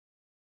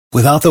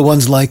Without the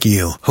ones like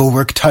you, who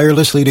work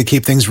tirelessly to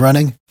keep things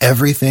running,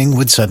 everything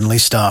would suddenly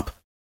stop.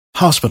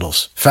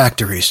 Hospitals,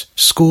 factories,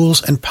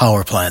 schools, and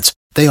power plants,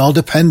 they all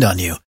depend on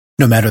you.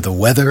 No matter the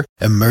weather,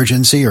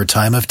 emergency, or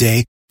time of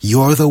day,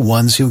 you're the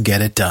ones who get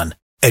it done.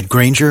 At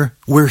Grainger,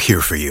 we're here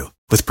for you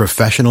with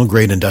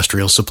professional-grade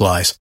industrial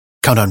supplies.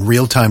 Count on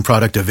real-time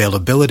product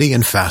availability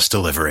and fast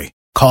delivery.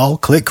 Call,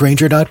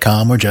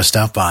 clickgrainger.com, or just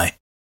stop by.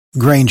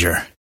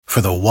 Grainger, for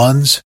the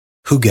ones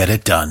who get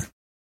it done.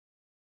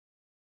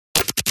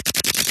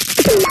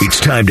 It's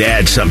time to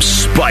add some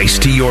spice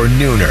to your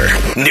nooner.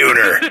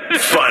 Nooner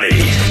funny.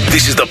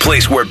 This is the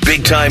place where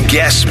big-time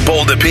guests,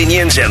 bold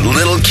opinions, and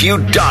little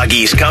cute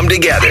doggies come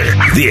together.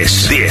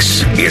 This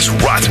is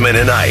Rothman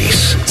and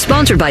Ice.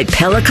 Sponsored by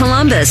Pella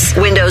Columbus.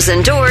 Windows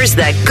and doors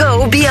that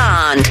go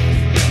beyond.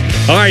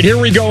 All right, here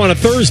we go on a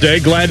Thursday.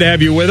 Glad to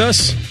have you with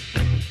us.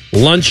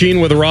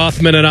 Lunching with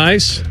Rothman and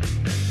Ice.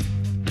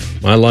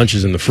 My lunch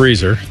is in the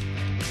freezer.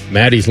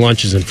 Maddie's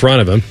lunch is in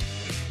front of him.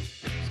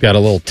 He's got a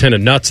little tin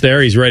of nuts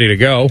there. He's ready to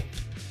go.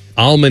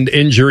 Almond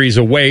injuries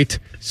await.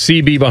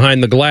 CB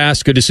behind the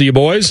glass. Good to see you,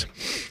 boys.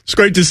 It's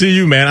great to see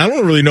you, man. I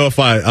don't really know if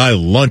I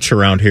lunch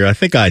around here. I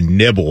think I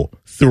nibble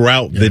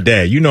throughout the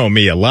day. You know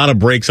me. A lot of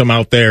breaks. I'm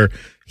out there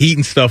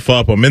heating stuff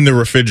up. I'm in the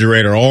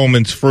refrigerator.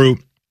 Almonds, fruit.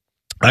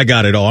 I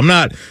got it all. I'm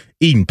not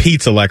eating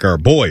pizza like our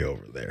boy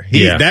over there.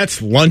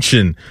 That's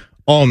luncheon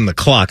on the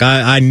clock.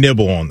 I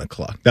nibble on the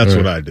clock. That's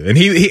what I do. And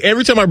he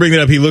every time I bring it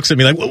up, he looks at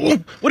me like, what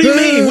do you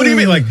mean? What do you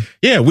mean? Like,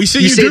 yeah, we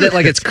see you say that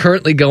like it's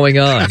currently going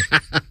on.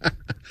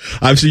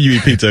 I've seen you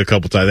eat pizza a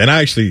couple times, and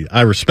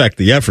I respect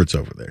the efforts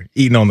over there.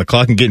 Eating on the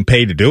clock and getting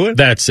paid to do it.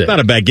 That's it. Not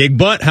a bad gig.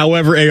 But,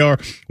 however, AR,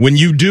 when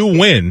you do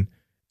win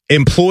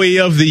Employee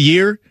of the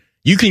Year,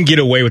 you can get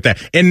away with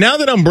that. And now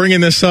that I'm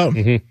bringing this up,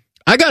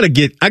 I gotta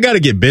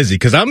get busy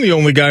because I'm the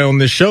only guy on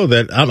this show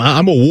that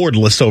I'm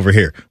awardless over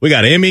here. We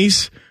got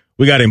Emmys,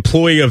 we got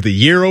Employee of the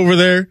Year over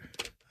there.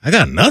 I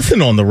got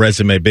nothing on the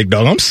resume, big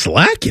dog. I'm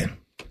slacking.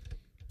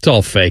 It's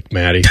all fake,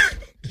 Maddie.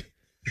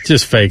 It's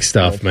just fake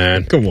stuff,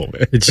 man. Come on,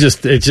 man. It's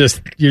just you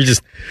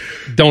just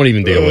don't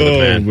even deal with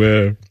it,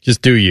 man.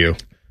 Just do you.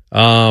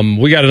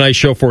 We got a nice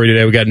show for you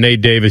today. We got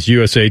Nate Davis,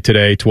 USA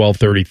Today,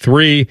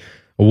 12:33.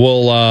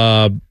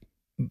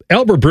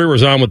 Albert Breer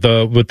was on with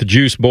the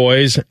Juice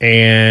Boys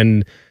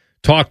and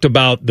talked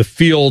about the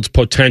field's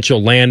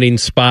potential landing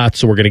spots.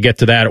 So we're going to get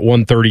to that at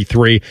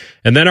 1:33.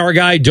 And then our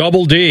guy,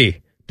 Double D,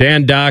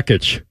 Dan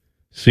Dakich,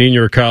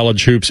 senior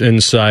college hoops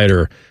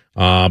insider.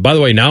 By the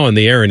way, now on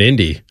the air in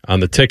Indy on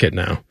the ticket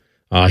now.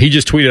 He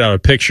just tweeted out a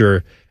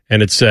picture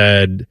and it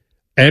said,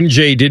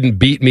 MJ didn't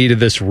beat me to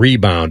this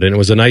rebound. And it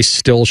was a nice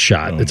still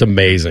shot. It's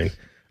amazing.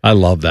 I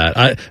love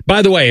that.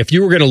 By the way, if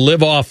you were going to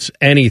live off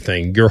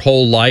anything your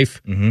whole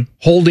life,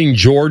 holding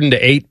Jordan to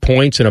 8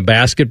 points in a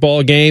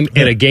basketball game,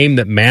 in a game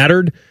that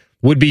mattered,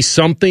 would be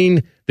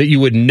something that you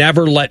would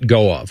never let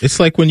go of. It's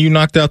like when you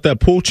knocked out that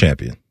pool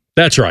champion.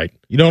 That's right.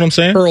 You know what I'm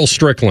saying? Earl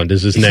Strickland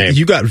is his name.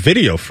 You got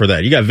video for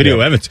that. You got video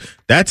evidence.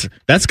 That's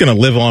going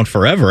to live on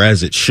forever,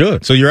 as it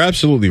should. So you're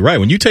absolutely right.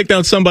 When you take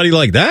down somebody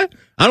like that,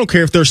 I don't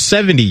care if they're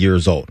 70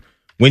 years old.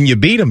 When you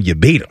beat them, you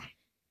beat them.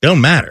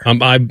 Don't matter.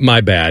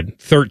 My bad.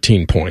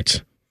 13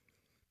 points.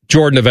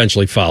 Jordan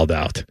eventually fouled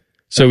out.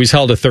 So he's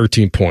held to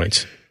 13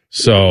 points.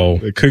 So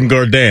they couldn't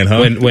guard Dan, huh?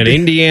 When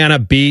Indiana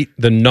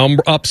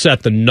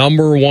upset the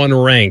number one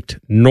ranked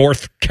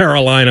North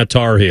Carolina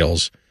Tar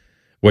Heels,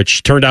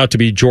 which turned out to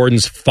be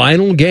Jordan's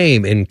final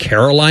game in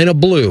Carolina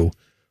blue,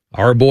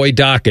 our boy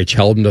Dakich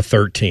held him to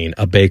 13,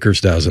 a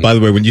baker's dozen. By the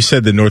way, when you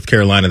said the North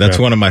Carolina, that's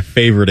one of my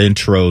favorite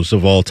intros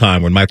of all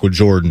time, when Michael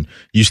Jordan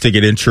used to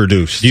get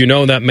introduced. Do you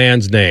know that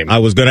man's name? I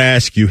was going to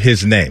ask you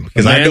his name,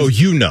 because I know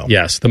you know.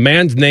 Yes, the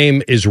man's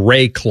name is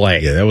Ray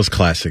Clay. Yeah, that was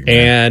classic,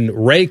 man.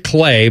 And Ray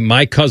Clay,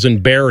 my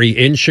cousin Barry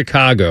in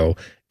Chicago,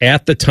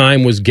 at the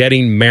time was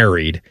getting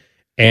married,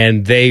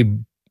 and they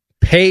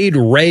paid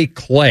Ray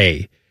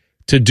Clay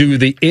to do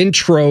the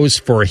intros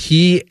for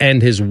he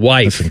and his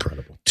wife. That's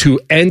incredible.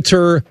 To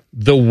enter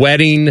the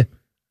wedding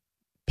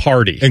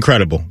party.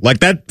 Incredible.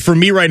 Like that, for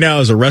me right now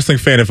as a wrestling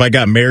fan, if I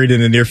got married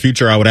in the near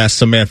future, I would ask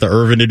Samantha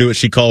Irvin to do it.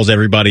 She calls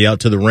everybody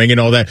out to the ring and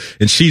all that.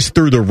 And she's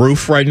through the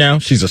roof right now.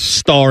 She's a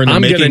star in the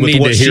making with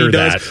what she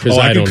does.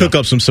 I can cook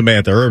up some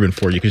Samantha Irvin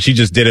for you, because she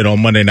just did it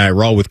on Monday Night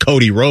Raw with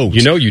Cody Rhodes.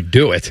 You know you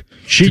do it.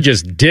 She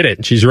just did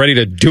it. She's ready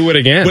to do it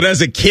again. But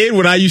as a kid,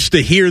 when I used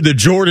to hear the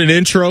Jordan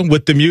intro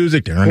with the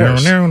music,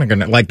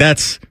 like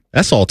that's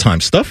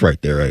all-time stuff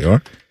right there,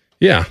 AR.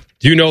 Yeah.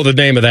 Do you know the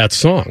name of that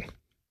song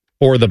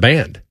or the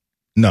band?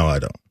 No, I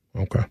don't.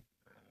 Okay.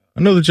 I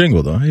know the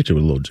jingle, though. I hit you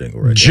with a little jingle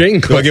right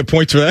Jingle. Do I get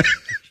points for that?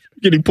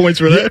 Get any points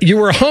for that? You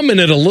were humming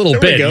it a little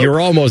bit. You're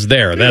almost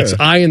there. That's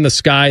Eye in the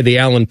Sky, the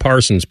Alan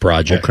Parsons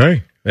Project.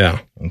 Okay.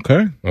 Yeah.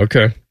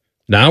 Okay.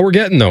 Now we're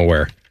getting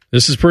nowhere.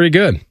 This is pretty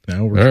good.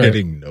 Now we're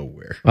getting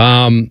nowhere.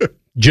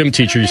 Gym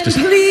teacher used to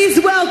say. Please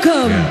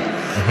welcome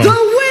the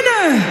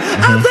winner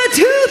of the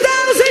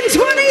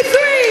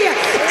 2023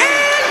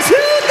 and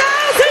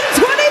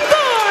 2024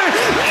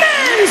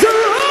 Men's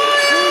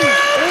Royal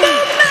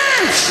Rumble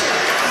match,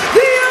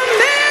 the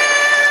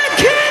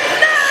American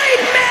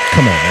Nightmare,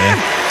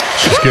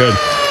 She's good.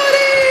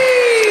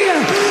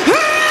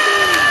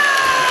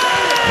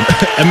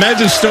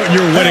 Imagine starting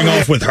your wedding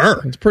off with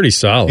her. It's pretty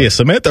solid. Yeah,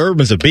 Samantha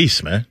Urban's a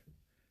beast, man.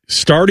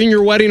 Starting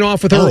your wedding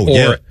off with her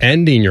or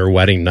ending your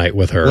wedding night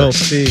with her? Well,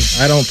 see,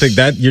 I don't think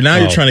that. You're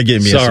trying to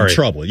get me in some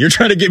trouble. You're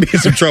trying to get me in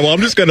some trouble.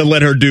 I'm just going to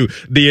let her do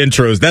the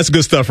intros. That's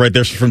good stuff right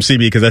there from CB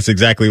because that's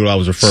exactly what I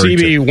was referring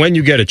to. CB, when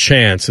you get a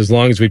chance, as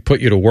long as we put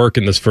you to work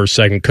in this first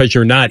segment, because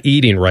you're not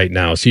eating right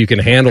now, so you can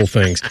handle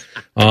things,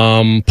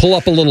 pull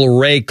up a little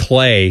Ray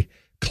Clay,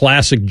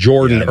 classic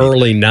Jordan,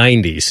 early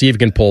 90s. See if you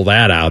can pull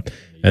that out.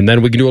 And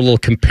then we can do a little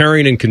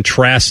comparing and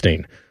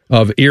contrasting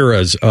of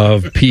eras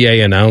of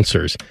PA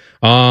announcers.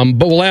 But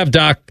we'll have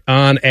Doc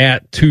on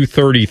at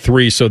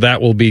 2:33, so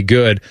that will be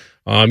good.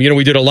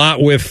 We did a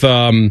lot with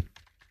Mahomes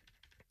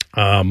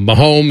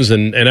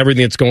and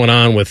everything that's going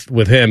on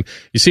with him.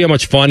 You see how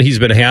much fun he's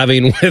been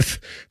having with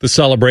the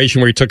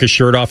celebration where he took his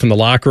shirt off in the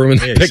locker room.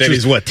 And he said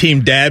he's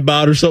Team Dad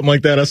Bod or something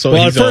like that? I saw.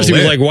 Well, at first he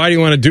was like, why do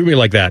you want to do me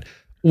like that?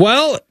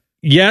 Well,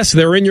 yes,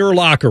 they're in your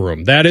locker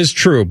room. That is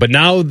true. But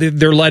now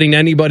they're letting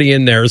anybody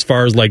in there as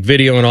far as like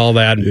video and all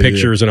that and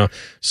pictures and all.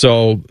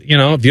 So,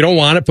 if you don't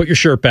want it, put your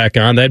shirt back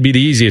on. That'd be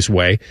the easiest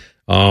way.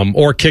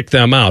 Or kick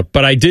them out.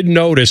 But I did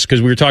notice,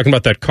 because we were talking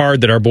about that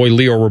card that our boy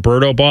Leo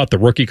Roberto bought, the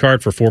rookie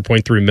card for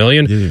 $4.3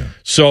 million. Yeah.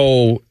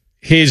 So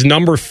his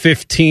number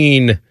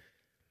 15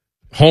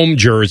 home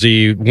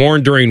jersey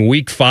worn during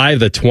week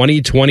 5, the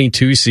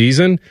 2022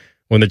 season,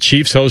 when the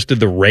Chiefs hosted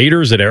the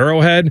Raiders at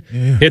Arrowhead,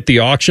 hit the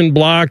auction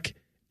block.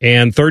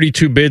 And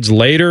 32 bids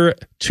later,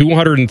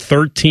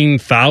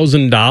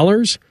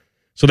 $213,000.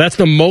 So that's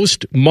the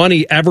most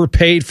money ever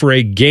paid for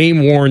a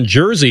game-worn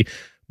jersey.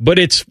 But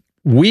it's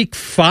week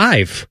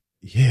 5.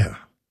 Yeah.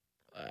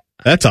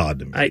 That's odd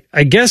to me.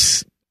 I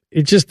guess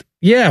it just,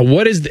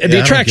 what is the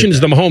attraction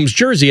is the Mahomes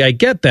jersey. I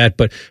get that.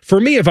 But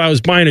for me, if I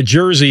was buying a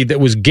jersey that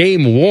was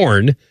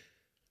game-worn,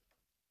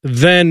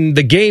 then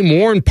the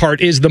game-worn part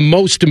is the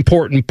most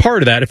important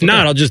part of that. If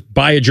not, I'll just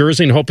buy a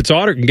jersey and hope it's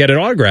and get it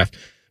autographed.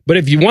 But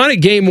if you want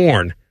it game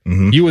worn,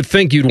 you would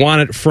think you'd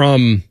want it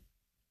from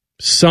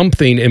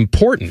something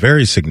important.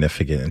 Very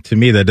significant. And to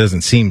me, that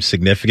doesn't seem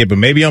significant, but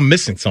maybe I'm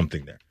missing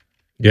something there.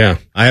 Yeah.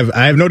 I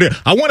have no idea.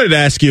 I wanted to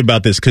ask you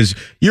about this because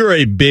you're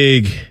a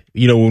big,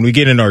 when we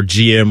get in our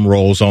GM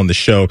roles on the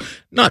show,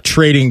 not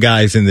trading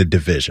guys in the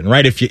division,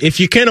 right? If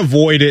you can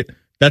avoid it,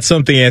 that's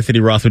something Anthony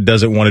Rothman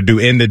doesn't want to do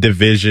in the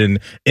division,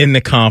 in the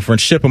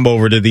conference, ship them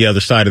over to the other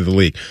side of the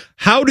league.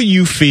 How do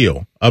you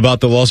feel about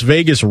the Las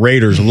Vegas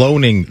Raiders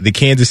loaning the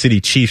Kansas City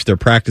Chiefs their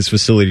practice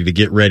facility to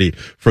get ready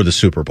for the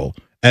Super Bowl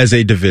as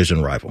a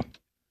division rival?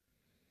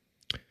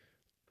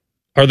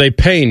 Are they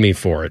paying me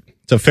for it?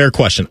 It's a fair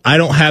question. I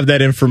don't have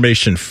that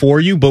information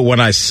for you, but when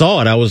I saw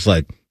it, I was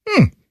like,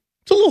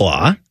 it's a little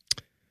odd.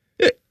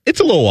 It's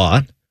a little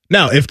odd.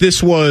 Now, if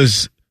this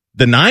was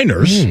the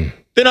Niners,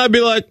 then I'd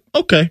be like,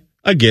 okay.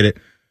 I get it.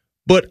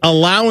 But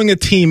allowing a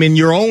team in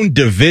your own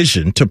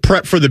division to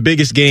prep for the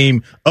biggest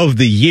game of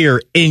the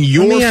year in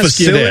your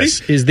facility?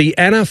 Is the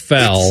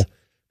NFL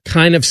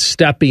kind of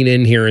stepping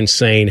in here and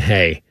saying,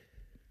 hey,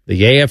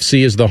 the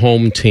AFC is the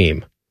home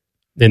team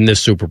in this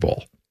Super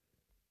Bowl.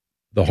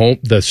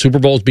 The Super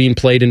Bowl is being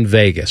played in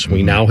Vegas.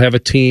 We now have a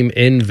team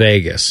in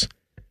Vegas.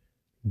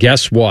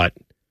 Guess what?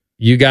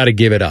 You got to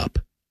give it up.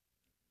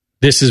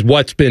 This is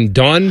what's been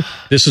done.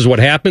 This is what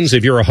happens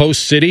if you're a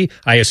host city.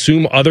 I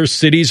assume other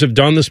cities have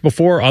done this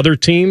before, other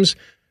teams.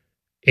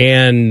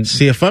 And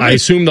I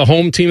assume the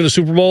home team of the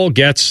Super Bowl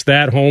gets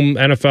that home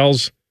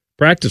NFL's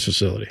practice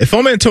facility. If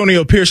I'm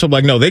Antonio Pierce, I'm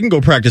like, no, they can go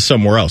practice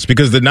somewhere else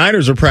because the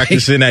Niners are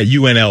practicing at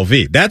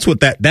UNLV. That's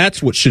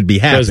what should be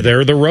happening. Because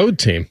they're the road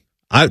team.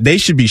 They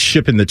should be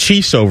shipping the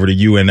Chiefs over to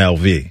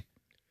UNLV.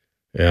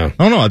 Yeah.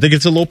 I don't know. I think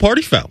it's a little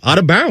party foul. Out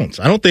of bounds.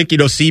 I don't think,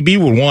 CB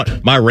would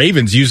want my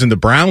Ravens using the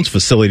Browns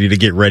facility to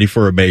get ready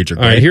for a major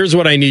game. All right, here's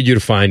what I need you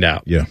to find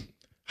out. Yeah.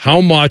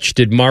 How much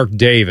did Mark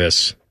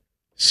Davis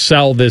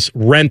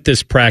rent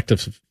this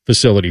practice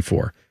facility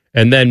for?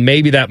 And then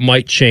maybe that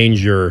might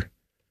change your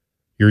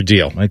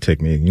deal. Might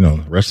take me,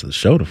 the rest of the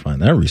show to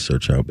find that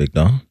research out, Big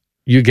Dog.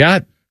 You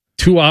got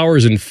 2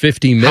 hours and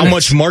 50 minutes. How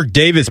much Mark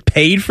Davis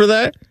paid for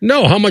that?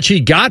 No, how much he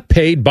got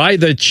paid by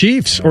the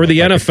Chiefs or the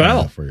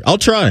NFL. I'll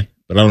try.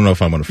 But I don't know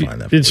if I'm going to find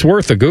that. It's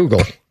worth a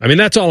Google. I mean,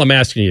 that's all I'm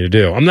asking you to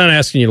do. I'm not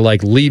asking you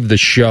to leave the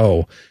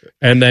show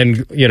and then,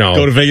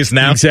 go to Vegas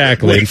now.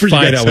 Exactly. And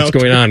find out what's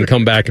going on and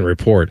come back and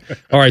report.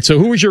 All right. So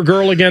who was your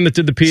girl again that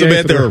did the PA?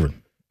 Samantha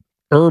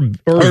Irvin.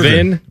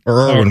 Irvin? Or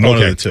Irwin, one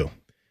of the two.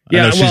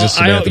 Yeah.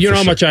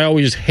 How much I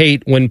always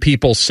hate when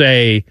people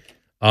say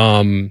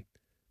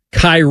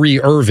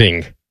Kyrie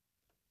Irving,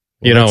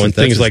 and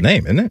things like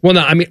name, isn't it? Well,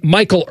 no, I mean,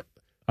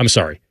 I'm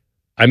sorry.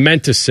 I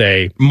meant to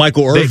say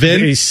Michael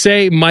Irvin. They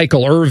say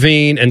Michael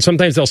Irving, and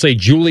sometimes they'll say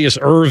Julius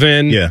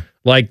Irvin. Yeah.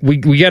 We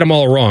get them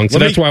all wrong. So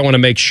that's why I want to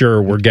make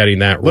sure we're getting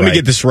that right. Let me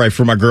get this right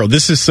for my girl.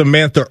 This is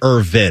Samantha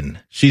Irvin.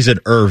 She's an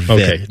Irvin.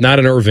 Okay, not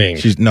an Irving.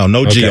 She's no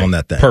G on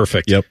that thing.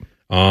 Perfect. Yep.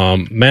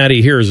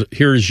 Maddie,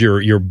 here's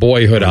your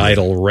boyhood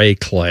idol, Ray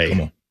Clay.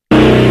 Come on.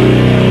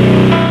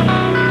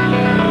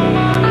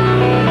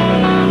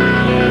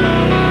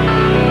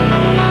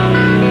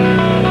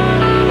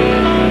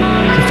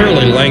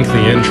 really lengthy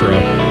intro.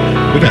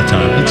 We got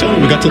time. You told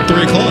me we got till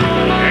 3 o'clock.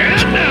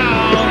 And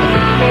now,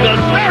 the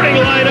starting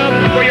lineup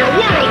for your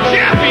world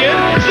champion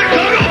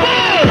Chicago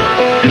Bulls.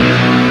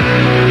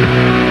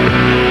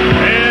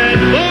 And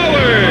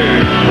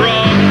forward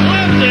from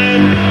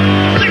Clemson,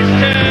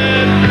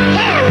 6'10",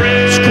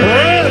 Horace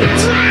Grant.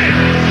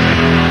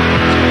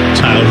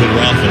 Childhood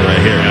Rothman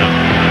right here.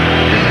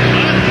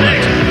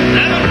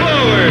 And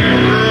forward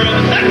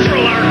from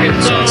Central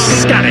Arkansas,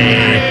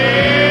 Scotty.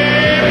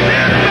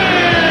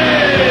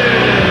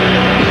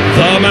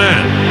 The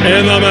man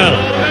in the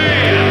middle.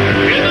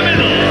 in the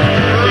middle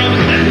from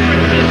San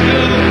Francisco,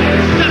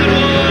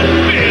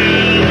 7'1",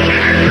 Bill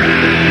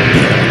Cartwright.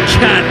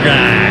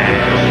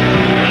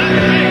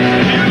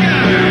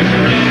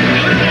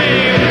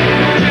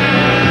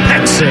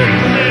 Paxson.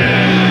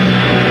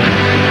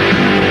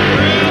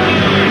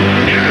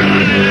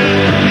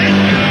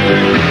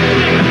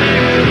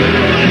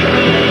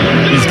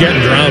 He's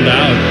getting drowned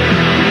out.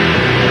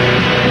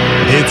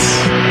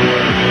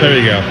 There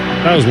you go.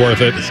 That was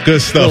worth it. It's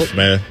good stuff,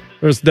 man.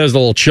 There's a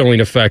little chilling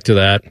effect to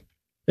that.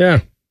 Yeah.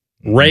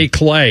 Ray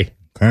Clay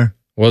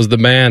was the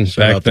man Shout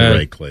back out then. to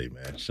Ray Clay,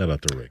 man. Shout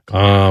out to Ray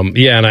Clay.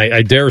 Yeah, and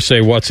I dare say,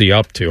 what's he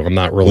up to? I'm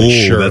not really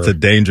sure. That's a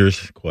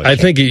dangerous question. I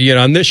think,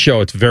 on this show,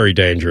 it's very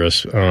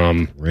dangerous.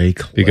 Ray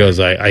Clay. Because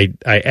I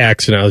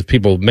accidentally,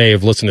 people may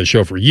have listened to the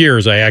show for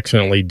years, I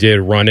accidentally did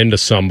run into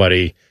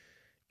somebody,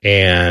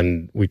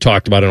 and we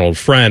talked about an old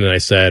friend, and I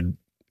said,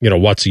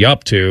 what's he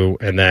up to?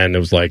 And then it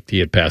was like he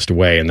had passed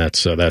away, and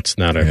that's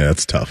not a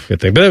that's tough.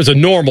 good thing. But it was a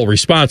normal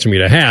response for me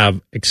to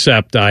have,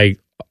 except I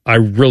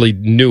really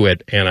knew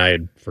it, and I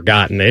had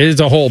forgotten. It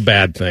is a whole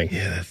bad thing.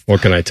 Yeah,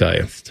 what can I tell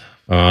you?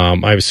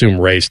 I assume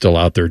Ray's still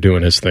out there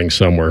doing his thing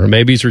somewhere.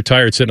 Maybe he's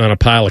retired sitting on a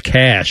pile of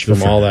cash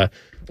from all that.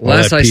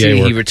 Last I see,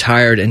 he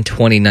retired in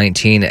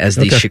 2019 as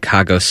the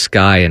Chicago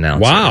Sky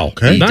announcer. Wow.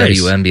 Okay. The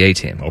Nice. WNBA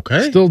team.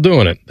 Okay. Still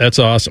doing it. That's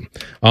awesome.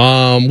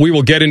 We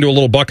will get into a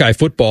little Buckeye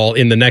football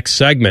in the next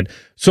segment.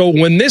 So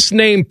when this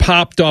name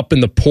popped up in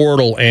the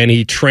portal and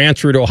he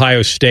transferred to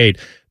Ohio State,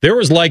 there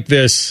was like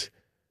this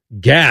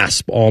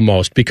gasp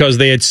almost because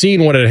they had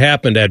seen what had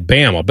happened at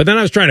Bama. But then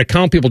I was trying to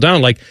calm people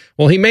down like,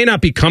 well, he may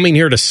not be coming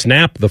here to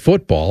snap the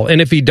football.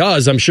 And if he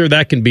does, I'm sure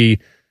that can be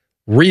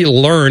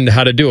relearned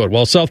how to do it.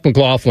 Well, Seth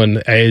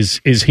McLaughlin is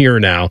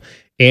here now,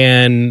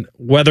 and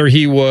whether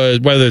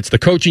it's the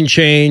coaching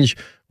change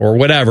or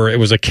whatever, it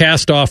was a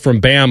cast off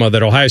from Bama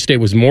that Ohio State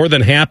was more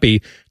than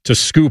happy to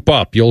scoop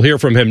up. You'll hear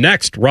from him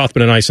next.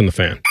 Rothman and Ice in the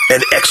Fan.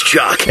 An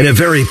ex-jock and a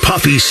very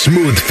puffy,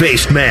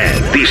 smooth-faced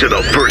man. These are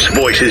the first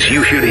voices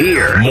you should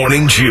hear.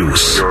 Morning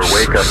Juice. Your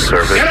wake-up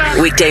service.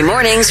 Weekday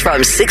mornings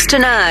from 6 to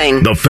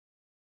 9.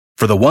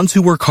 For the ones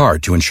who work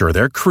hard to ensure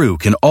their crew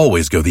can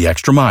always go the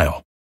extra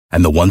mile,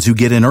 and the ones who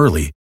get in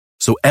early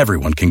so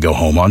everyone can go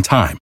home on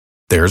time,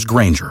 there's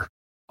Grainger,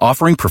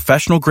 offering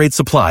professional-grade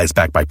supplies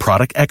backed by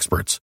product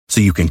experts so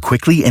you can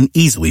quickly and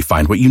easily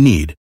find what you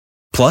need.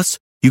 Plus,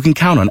 you can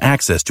count on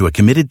access to a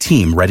committed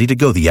team ready to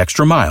go the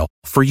extra mile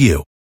for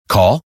you.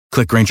 Call,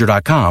 click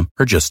Grainger.com,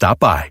 or just stop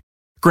by.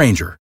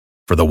 Grainger,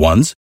 for the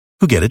ones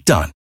who get it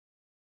done.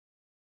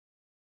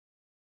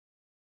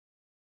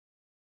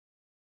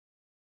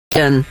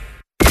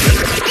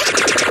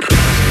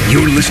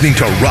 You're listening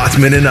to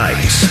Rothman and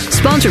Ice.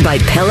 Sponsored by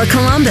Pella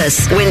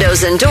Columbus.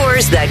 Windows and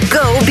doors that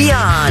go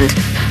beyond.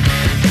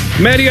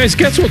 Matty Ice,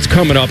 guess what's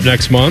coming up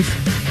next month?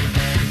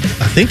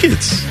 I think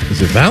is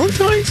it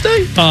Valentine's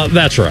Day?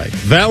 That's right.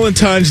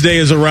 Valentine's Day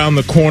is around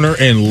the corner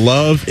and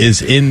love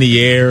is in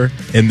the air.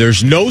 And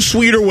there's no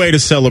sweeter way to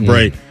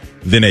celebrate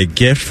than a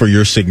gift for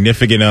your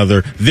significant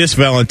other this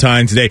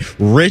Valentine's Day.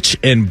 Rich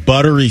and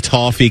buttery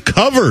toffee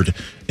covered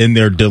in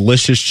their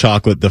delicious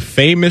chocolate, the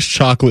famous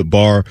chocolate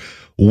bar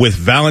with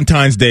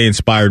Valentine's Day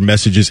inspired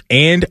messages,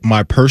 and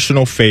my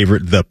personal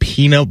favorite, the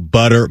peanut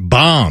butter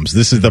bombs.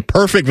 This is the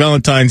perfect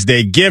Valentine's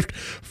Day gift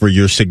for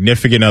your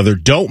significant other.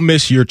 Don't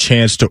miss your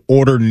chance to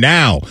order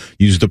now.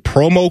 Use the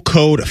promo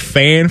code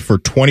FAN for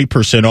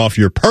 20% off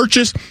your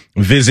purchase.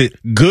 Visit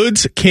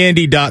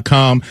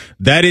goodscandy.com.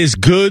 That is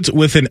goods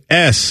with an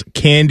S,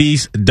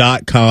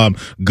 candies.com.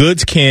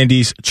 Goods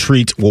Candies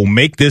treats will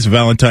make this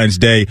Valentine's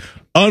Day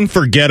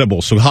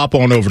unforgettable. So hop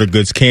on over to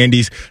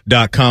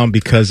goodscandies.com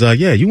because,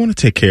 you want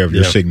to take care of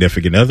your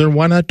significant other.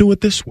 Why not do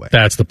it this way?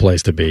 That's the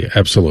place to be.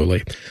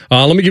 Absolutely.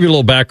 Let me give you a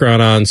little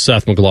background on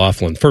Seth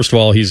McLaughlin. First of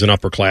all, he's an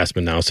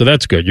upperclassman now, so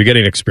that's good. You're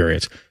getting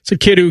experience. It's a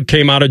kid who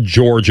came out of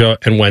Georgia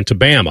and went to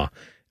Bama.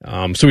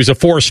 So he's a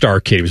four-star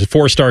kid. He was a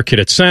four-star kid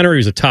at center. He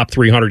was a top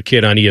 300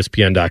 kid on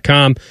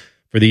ESPN.com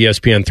for the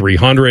ESPN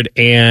 300.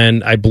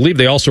 And I believe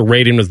they also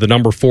rate him as the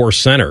number 4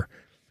 center,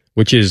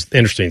 which is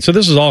interesting. So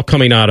this is all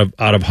coming out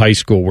of high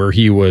school where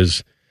he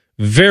was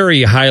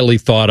very highly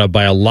thought of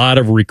by a lot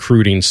of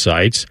recruiting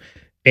sites.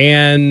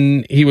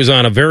 And he was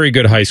on a very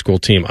good high school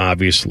team,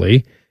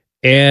 obviously.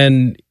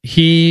 And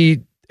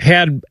he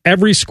had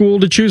every school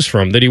to choose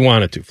from that he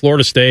wanted to.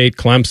 Florida State,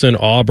 Clemson,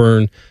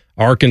 Auburn,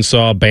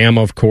 Arkansas,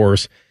 Bama, of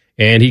course.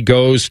 And he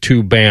goes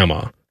to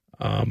Bama.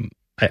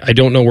 I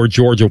don't know where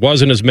Georgia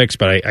was in his mix,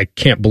 but I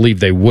can't believe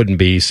they wouldn't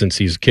be since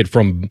he's a kid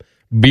from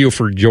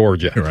Beaufort,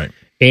 Georgia. Right.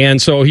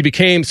 And so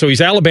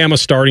he's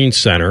Alabama's starting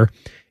center.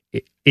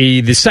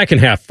 The second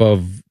half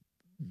of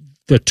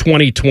the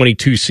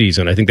 2022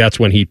 season, I think that's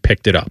when he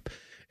picked it up.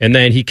 And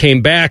then he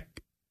came back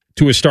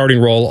to a starting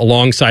role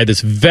alongside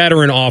this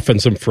veteran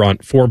offensive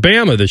front for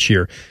Bama this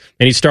year.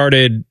 And he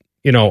started,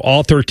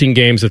 all 13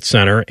 games at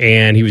center,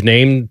 and he was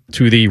named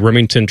to the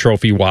Remington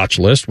Trophy watch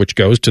list, which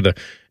goes to the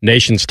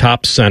nation's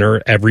top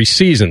center every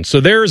season. So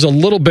there's a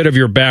little bit of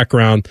your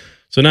background.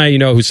 So now you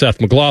know who Seth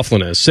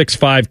McLaughlin is.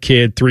 6'5"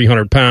 kid,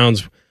 300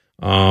 pounds,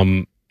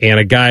 and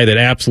a guy that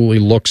absolutely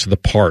looks the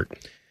part.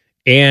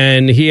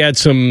 And he had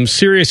some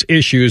serious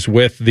issues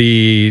with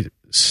the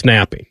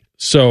snapping.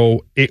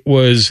 So it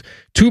was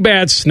 2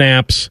 bad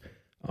snaps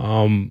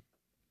and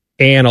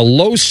a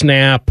low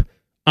snap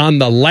on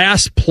the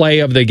last play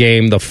of the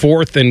game, the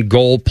 4th and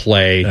goal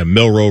play. That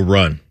Milroe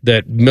run.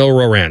 That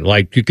Milroe ran.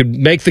 Like, you could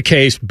make the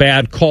case,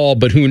 bad call,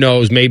 but who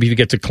knows, maybe if he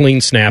gets a clean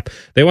snap.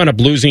 They wound up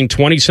losing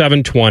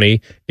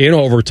 27-20 in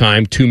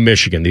overtime to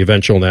Michigan, the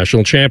eventual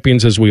national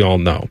champions, as we all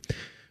know.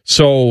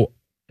 So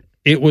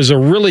it was a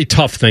really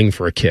tough thing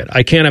for a kid.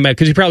 I can't imagine,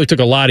 because he probably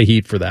took a lot of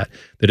heat for that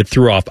it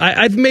threw off.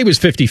 Maybe it was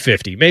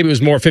 50-50. Maybe it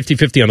was more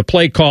 50-50 on the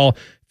play call,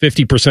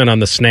 50% on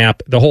the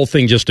snap. The whole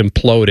thing just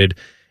imploded.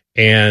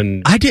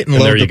 And I didn't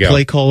love the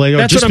play call, AR,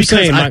 That's just what I'm because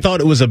saying. I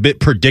thought it was a bit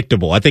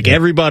predictable. I think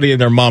everybody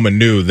and their mama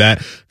knew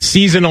that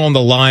season on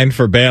the line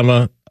for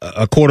Bama,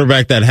 a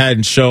quarterback that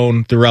hadn't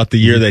shown throughout the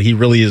year that he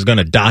really is going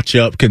to dotch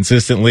up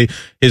consistently.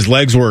 His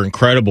legs were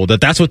incredible.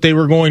 That's what they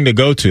were going to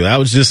go to.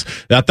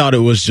 I thought it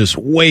was just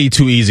way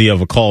too easy of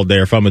a call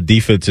there if I'm a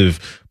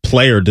defensive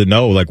player to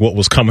know like what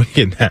was coming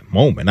in that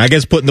moment. I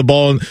guess putting the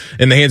ball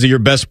in the hands of your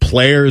best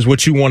player is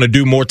what you want to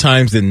do more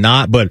times than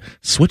not, but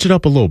switch it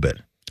up a little bit.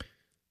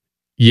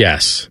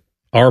 Yes,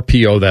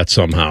 RPO that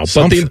somehow.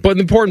 But the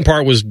important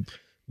part was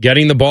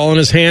getting the ball in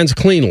his hands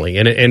cleanly,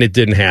 and it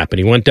didn't happen.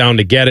 He went down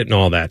to get it and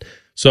all that.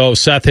 So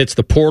Seth hits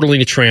the portal and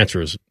he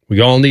transfers.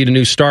 We all need a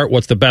new start.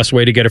 What's the best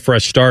way to get a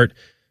fresh start?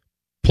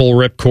 Pull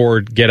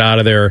ripcord, get out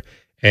of there,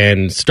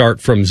 and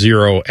start from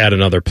zero at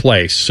another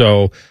place.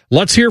 So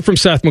let's hear from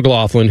Seth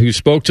McLaughlin, who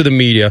spoke to the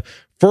media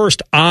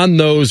first on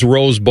those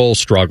Rose Bowl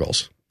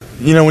struggles.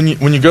 When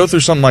you go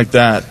through something like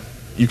that,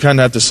 you kind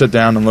of have to sit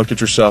down and look at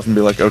yourself and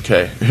be like,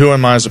 okay, who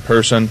am I as a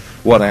person?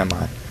 What am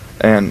I?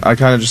 And I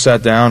kind of just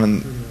sat down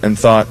and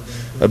thought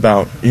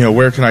about,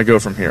 where can I go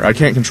from here? I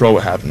can't control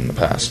what happened in the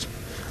past.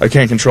 I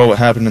can't control what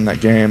happened in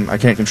that game. I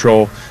can't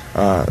control,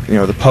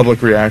 the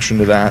public reaction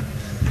to that.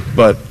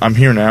 But I'm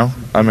here now.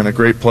 I'm in a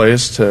great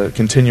place to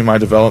continue my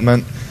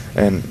development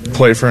and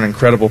play for an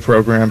incredible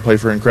program, play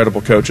for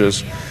incredible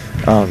coaches.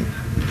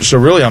 So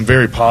really, I'm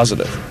very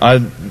positive. I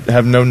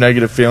have no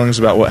negative feelings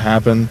about what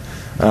happened.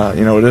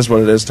 It is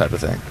what it is type of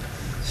thing.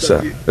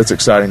 So it's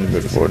exciting to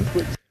move forward.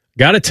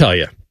 Got to tell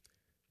you,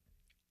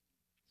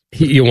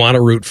 you want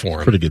to root for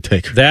him. Pretty good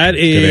take. That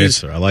is good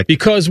answer. I like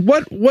because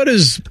what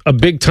does a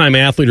big time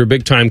athlete or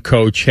big time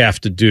coach have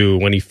to do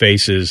when he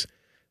faces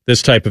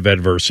this type of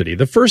adversity?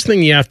 The first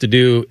thing you have to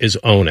do is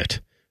own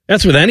it.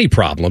 That's with any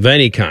problem of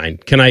any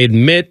kind. Can I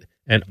admit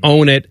and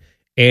own it?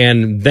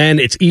 And then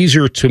it's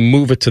easier to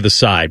move it to the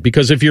side.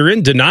 Because if you're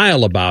in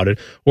denial about it,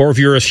 or if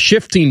you're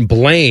shifting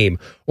blame,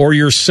 or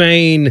you're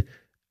saying,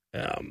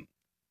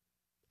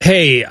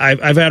 hey,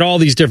 I've had all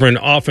these different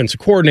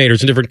offensive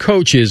coordinators and different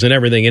coaches and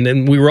everything,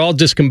 and we were all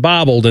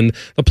discombobbled, and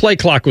the play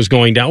clock was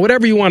going down,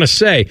 whatever you want to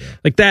say,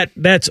 like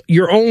that's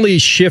you're only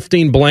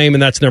shifting blame,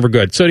 and that's never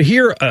good. So to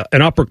hear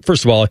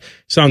first of all, it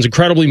sounds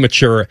incredibly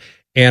mature,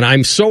 and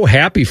I'm so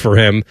happy for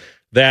him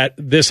that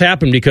this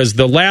happened, because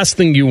the last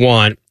thing you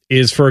want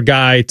is for a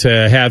guy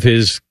to have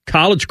his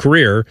college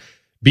career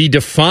be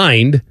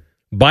defined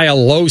by a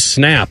low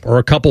snap or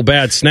a couple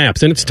bad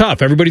snaps. And it's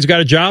tough. Everybody's got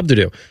a job to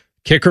do.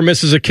 Kicker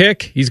misses a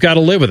kick, he's got to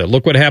live with it.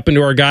 Look what happened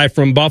to our guy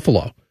from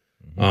Buffalo.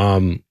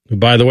 Who,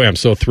 by the way, I'm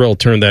so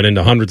thrilled turned that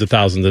into hundreds of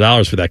thousands of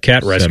dollars for that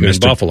cat rescue in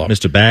Buffalo.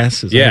 Mr.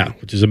 Bass?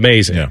 Which is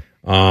amazing. Yeah.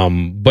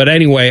 But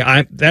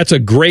anyway, that's a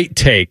great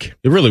take.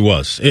 It really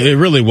was. It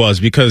really was,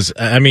 because,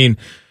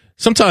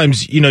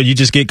 sometimes, you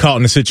just get caught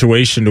in a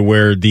situation to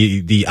where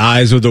the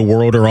eyes of the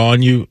world are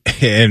on you.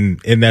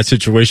 And in that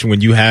situation,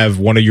 when you have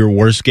one of your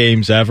worst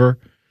games ever,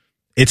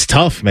 it's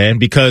tough, man,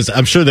 because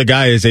I'm sure the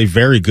guy is a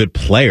very good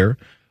player.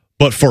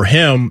 But for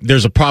him,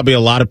 there's probably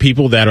a lot of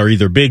people that are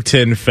either Big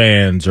Ten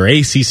fans or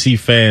ACC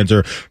fans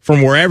or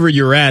from wherever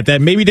you're at that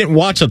maybe didn't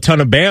watch a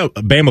ton of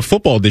Bama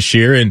football this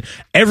year. And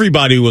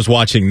everybody was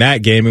watching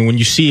that game. And when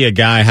you see a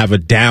guy have a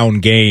down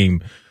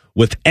game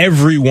with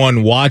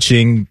everyone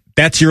watching,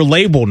 that's your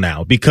label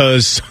now,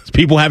 because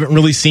people haven't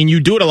really seen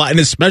you do it a lot. And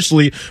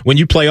especially when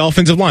you play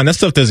offensive line, that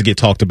stuff doesn't get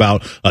talked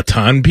about a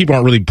ton. People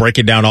aren't really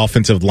breaking down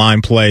offensive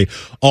line play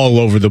all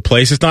over the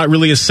place. It's not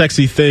really a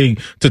sexy thing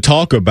to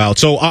talk about.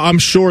 So I'm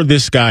sure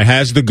this guy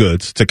has the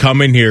goods to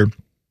come in here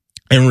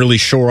and really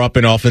shore up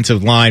an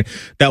offensive line.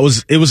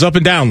 It was up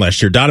and down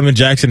last year. Donovan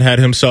Jackson had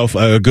himself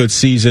a good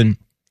season.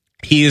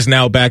 He is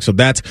now back. So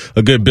that's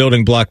a good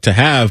building block to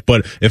have.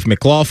 But if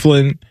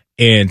McLaughlin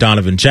and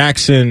Donovan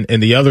Jackson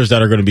and the others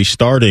that are going to be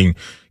starting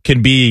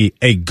can be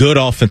a good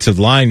offensive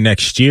line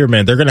next year,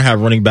 man, they're going to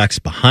have running backs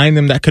behind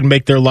them that could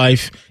make their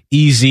life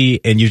easy.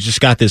 And you've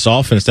just got this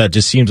offense that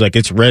just seems like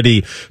it's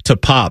ready to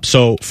pop.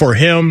 So for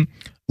him,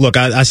 look,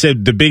 I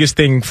said the biggest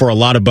thing for a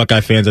lot of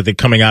Buckeye fans, I think,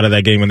 coming out of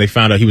that game when they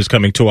found out he was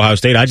coming to Ohio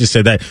State, I just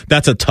said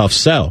that's a tough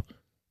sell.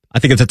 I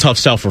think it's a tough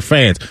sell for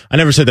fans. I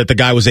never said that the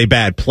guy was a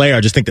bad player.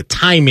 I just think the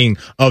timing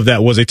of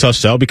that was a tough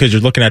sell because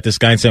you're looking at this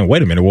guy and saying,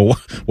 wait a minute, well,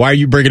 why are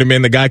you bringing him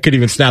in? The guy couldn't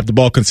even snap the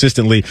ball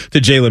consistently to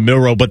Jalen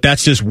Milroe, but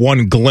that's just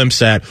one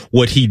glimpse at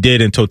what he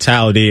did in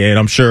totality. And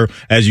I'm sure,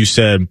 as you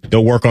said,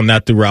 they'll work on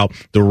that throughout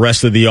the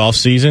rest of the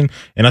offseason.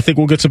 And I think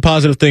we'll get some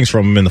positive things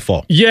from him in the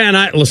fall. Yeah, and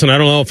I don't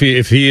know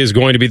if he is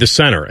going to be the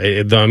center.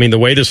 I mean, the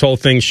way this whole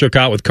thing shook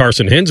out with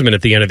Carson Hinsman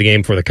at the end of the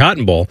game for the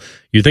Cotton Bowl,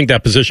 you think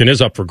that position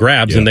is up for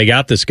grabs, and they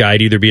got this guy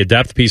to either be a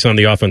depth piece on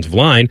the offensive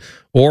line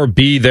or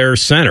be their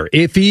center.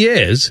 If he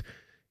is,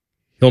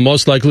 he'll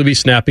most likely be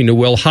snapping to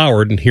Will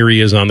Howard, and here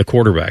he is on the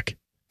quarterback.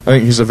 I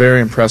think he's a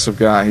very impressive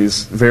guy.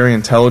 He's very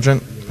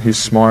intelligent. He's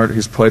smart.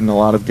 He's played in a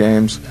lot of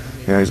games.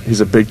 You know, he's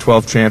a Big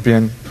 12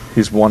 champion.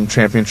 He's won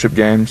championship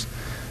games.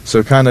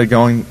 So kind of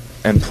going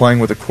and playing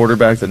with a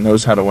quarterback that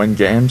knows how to win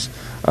games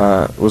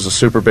was a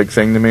super big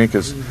thing to me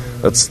because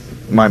that's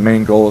my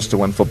main goal is to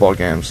win football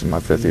games in my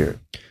 5th year.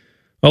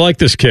 I like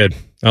this kid.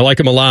 I like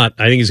him a lot.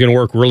 I think he's going to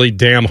work really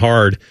damn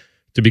hard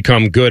to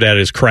become good at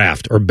his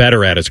craft or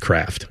better at his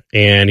craft.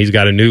 And he's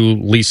got a new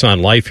lease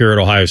on life here at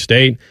Ohio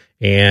State.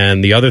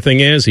 And the other thing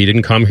is,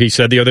 he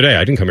said the other day,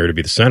 I didn't come here to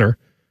be the center.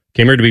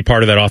 Came here to be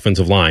part of that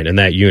offensive line and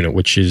that unit,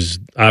 which is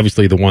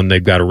obviously the one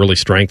they've got to really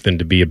strengthen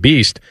to be a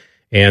beast.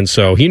 And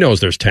so he knows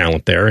there's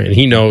talent there, and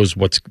he knows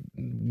what's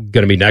going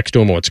to be next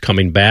to him, what's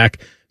coming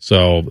back.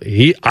 So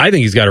I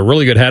think he's got a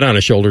really good head on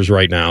his shoulders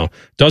right now.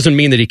 Doesn't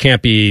mean that he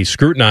can't be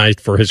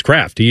scrutinized for his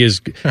craft. He is,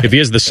 if he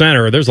is the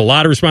center, there's a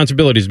lot of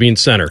responsibilities being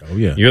center. Oh,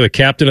 yeah. You're the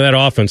captain of that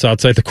offense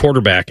outside the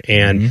quarterback,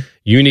 and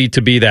you need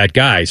to be that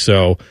guy.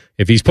 So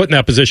if he's put in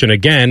that position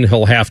again,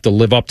 he'll have to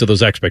live up to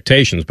those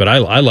expectations. But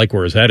I like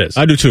where his head is.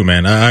 I do too,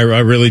 man. I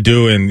really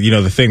do. And, you know,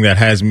 one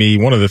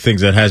of the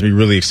things that has me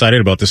really excited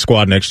about the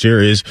squad next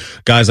year is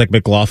guys like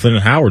McLaughlin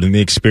and Howard and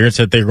the experience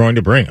that they're going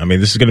to bring. I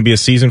mean, this is going to be a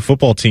seasoned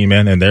football team,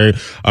 man. And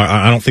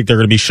I don't think they're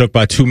going to be shook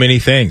by too many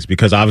things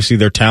because obviously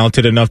they're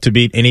talented enough to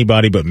beat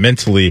anybody. But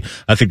mentally,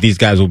 I think these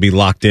guys will be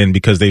locked in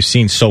because they've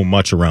seen so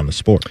much around the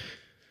sport.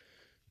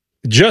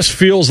 Just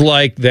feels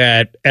like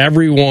that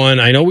everyone,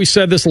 I know we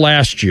said this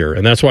last year,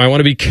 and that's why I want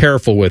to be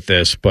careful with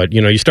this, but,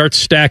 you know, you start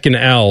stacking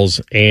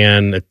L's,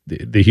 and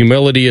the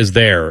humility is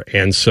there,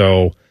 and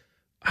so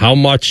how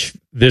much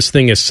this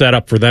thing is set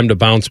up for them to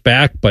bounce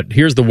back, but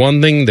here's the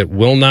one thing that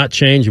will not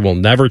change, will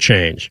never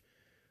change.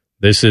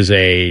 This is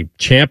a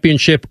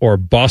championship or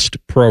bust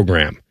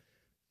program.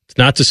 It's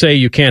not to say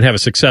you can't have a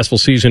successful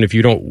season if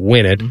you don't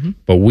win it,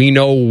 but we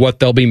know what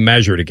they'll be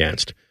measured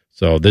against.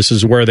 So this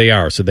is where they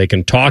are. So they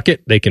can talk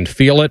it. They can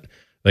feel it.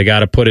 They got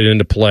to put it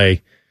into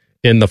play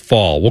in the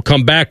fall. We'll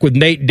come back with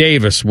Nate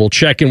Davis. We'll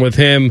check in with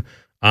him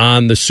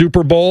on the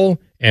Super Bowl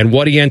and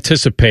what he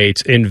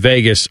anticipates in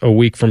Vegas a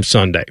week from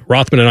Sunday.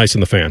 Rothman and Ice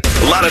in the Fan.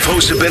 A lot of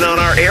hosts have been on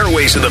our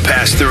airways in the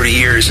past 30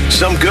 years.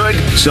 Some good,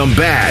 some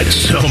bad,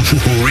 some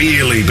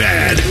really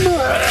bad.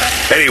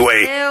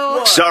 Anyway,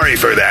 sorry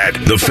for that.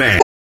 The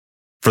Fan.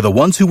 For the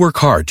ones who work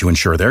hard to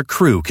ensure their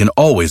crew can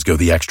always go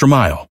the extra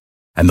mile,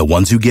 and the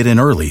ones who get in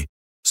early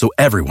so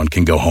everyone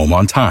can go home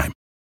on time,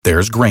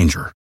 there's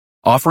Grainger,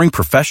 offering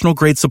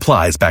professional-grade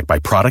supplies backed by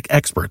product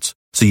experts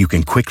so you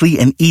can quickly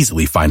and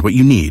easily find what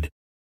you need.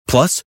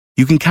 Plus,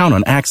 you can count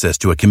on access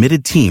to a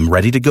committed team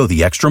ready to go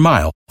the extra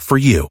mile for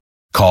you.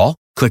 Call,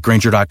 click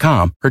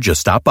Grainger.com, or just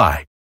stop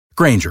by.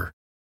 Grainger,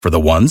 for the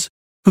ones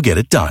who get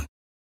it done.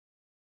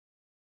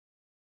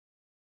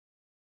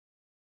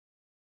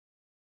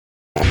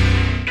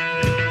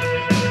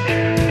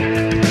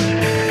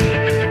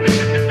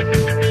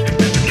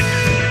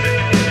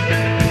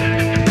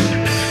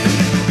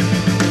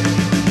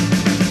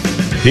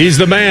 He's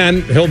the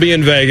man. He'll be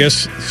in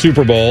Vegas,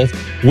 Super Bowl.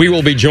 We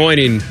will be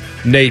joining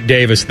Nate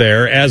Davis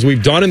there, as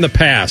we've done in the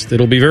past.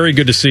 It'll be very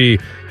good to see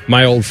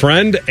my old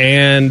friend,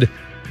 and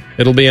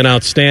it'll be an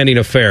outstanding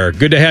affair.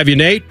 Good to have you,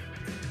 Nate.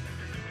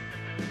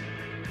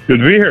 Good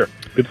to be here.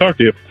 Good to talk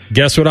to you.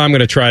 Guess what I'm going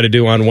to try to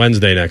do on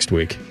Wednesday next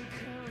week?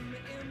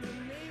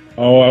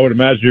 Oh, I would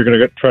imagine you're going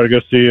to try to go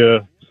see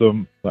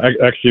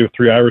actually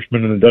 3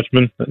 Irishmen and a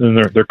Dutchman in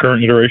their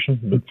current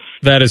iteration.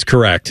 That is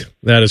correct.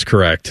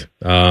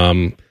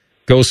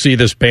 Go see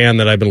this band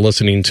that I've been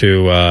listening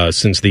to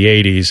since the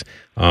 80s.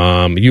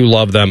 You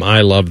love them,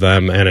 I love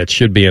them, and it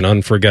should be an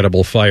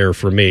unforgettable fire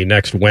for me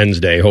next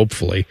Wednesday,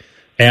 hopefully,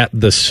 at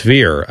the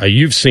Sphere.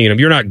 You've seen them.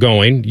 You're not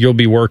going. You'll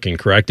be working,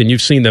 correct? And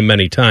you've seen them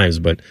many times,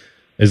 but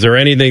is there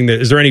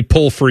any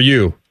pull for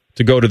you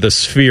to go to the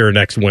Sphere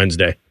next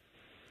Wednesday?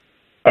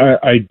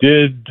 I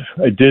did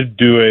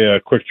do a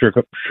quick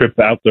trip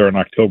out there in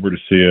October to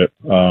see it.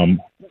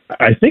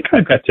 I think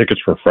I've got tickets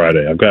for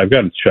Friday. I've got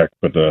to check,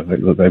 but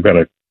I've got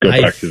to go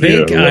back to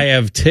the... I think I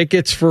have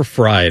tickets for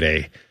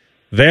Friday.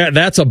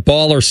 That's a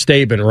baller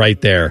statement right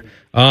there.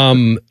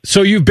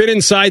 So you've been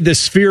inside this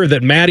sphere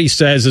that Maddie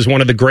says is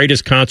one of the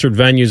greatest concert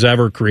venues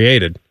ever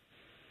created.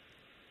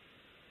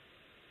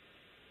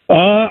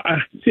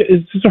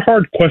 It's just a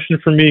hard question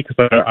for me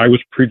because I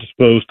was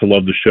predisposed to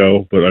love the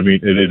show, but I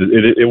mean,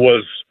 it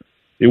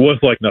was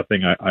like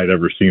nothing I'd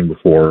ever seen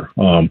before.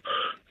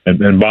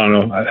 And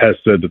Bono has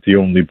said that the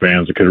only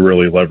bands that could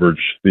really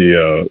leverage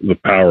the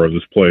power of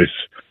this place.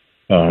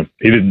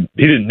 He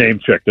didn't name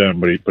check them,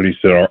 but he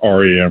said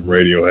REM,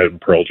 Radiohead,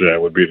 and Pearl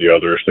Jam would be the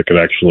others that could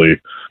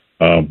actually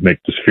make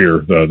the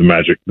Sphere the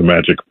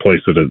magic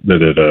place that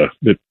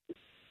it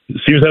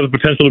seems to have the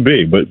potential to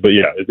be. But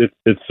yeah,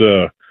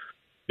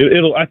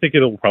 I think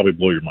it'll probably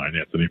blow your mind,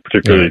 Anthony.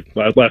 Particularly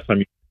last time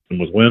you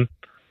was when?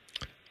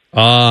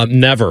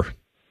 Never.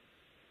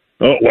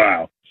 Oh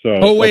wow.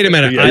 So wait a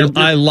minute,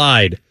 I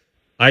lied.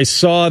 I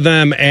saw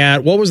them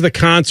at what was the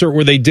concert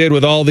where they did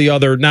with all the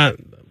other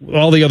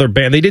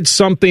band. They did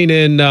something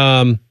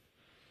in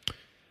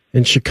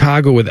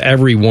Chicago with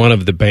every one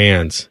of the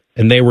bands,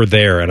 and they were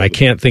there. And I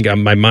can't think.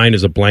 My mind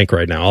is a blank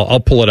right now. I'll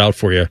pull it out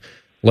for you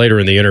later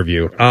in the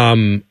interview.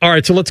 All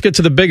right, so let's get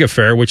to the big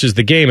affair, which is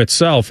the game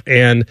itself.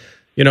 And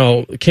you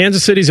know,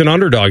 Kansas City's an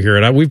underdog here,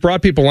 and we've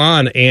brought people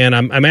on, and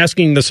I'm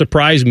asking the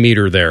surprise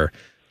meter there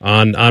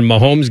on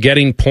Mahomes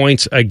getting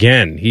points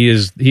again. He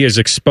has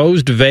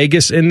exposed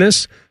Vegas in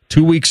this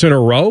 2 weeks in a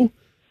row.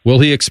 Will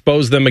he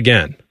expose them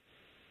again?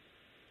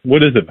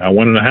 What is it now?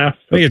 1.5? I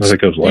think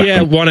it was last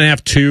time.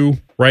 1.5, 2,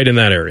 right in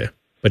that area.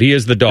 But he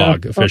is the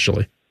dog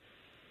officially.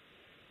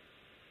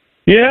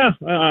 Yeah,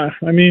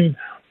 I mean,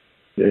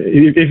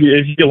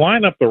 if you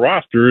line up the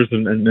rosters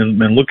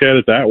and look at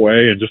it that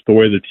way, and just the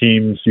way the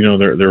teams, you know,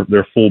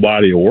 their full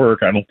body of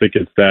work, I don't think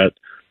it's that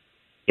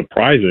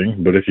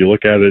surprising. But if you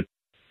look at it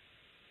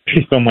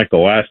based on like the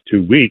last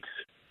 2 weeks,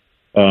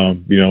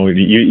 you know,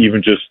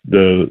 even just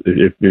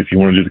if you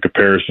want to do the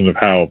comparison of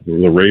how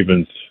the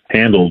Ravens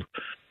handled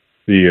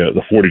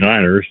the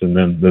 49ers, and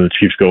then the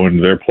Chiefs go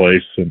into their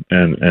place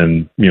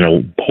and you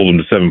know, hold them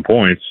to 7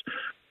 points.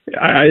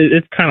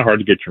 It's kind of hard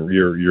to get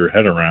your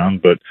head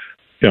around, but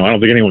you know, I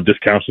don't think anyone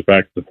discounts the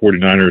fact that the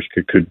 49ers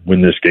could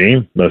win this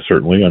game.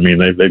 Certainly, I mean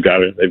they've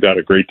got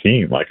a great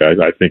team. Like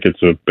I think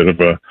it's a bit of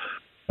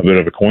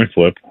a coin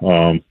flip,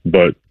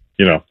 but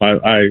you know,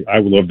 I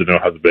would love to know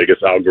how the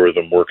Vegas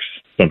algorithm works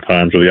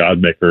sometimes, or the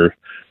odd maker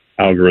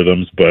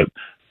algorithms, but.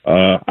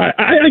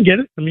 I get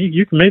it. I mean,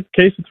 you can make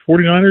the case that the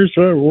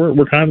 49ers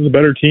we're kind of the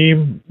better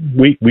team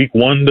week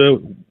 1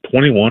 to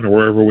 21 or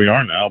wherever we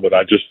are now, but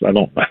I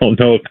don't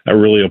know if that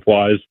really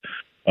applies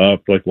for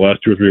like the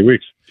last 2 or 3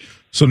 weeks.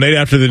 So, Nate,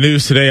 after the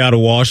news today out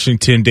of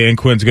Washington, Dan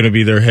Quinn's going to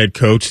be their head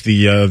coach.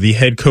 The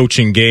head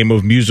coaching game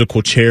of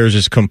musical chairs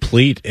is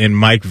complete, and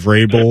Mike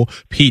Vrabel,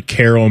 Pete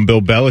Carroll, and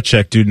Bill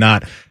Belichick do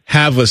not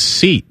have a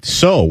seat.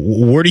 So,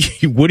 what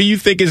do you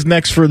think is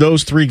next for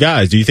those three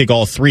guys? Do you think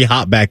all three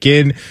hop back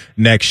in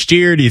next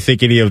year? Do you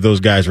think any of those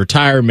guys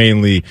retire?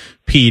 Mainly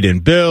Pete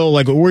and Bill.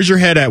 Like, where's your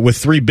head at with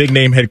three big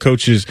name head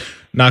coaches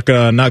not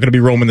gonna be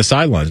roaming the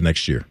sidelines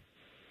next year?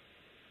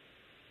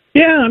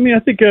 Yeah, I mean, I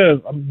think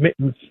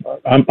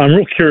I'm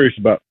real curious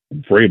about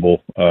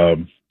Vrabel,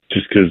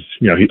 just because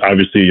you know he's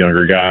obviously a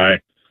younger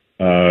guy.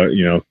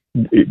 You know,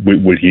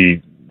 would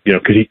he, you know,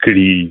 could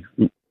he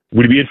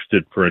would he be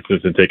interested, for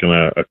instance, in taking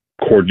a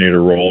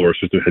coordinator role or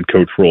assistant head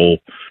coach role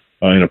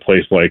in a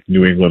place like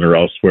New England or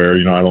elsewhere?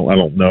 You know, I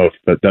don't know if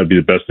that'd be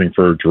the best thing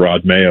for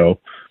Gerard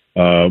Mayo,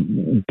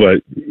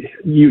 but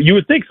you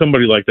would think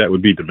somebody like that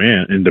would be in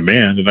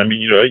demand. And I mean,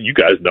 you know, you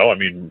guys know, I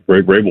mean,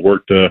 Vrabel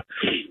worked.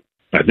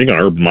 I think on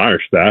Urban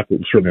Meyer's staff, it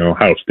was certainly on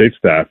Ohio State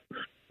staff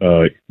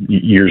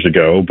years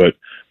ago. But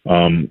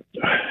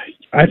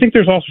I think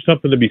there's also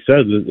something to be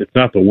said that it's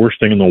not the worst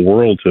thing in the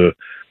world to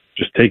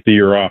just take the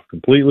year off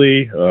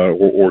completely,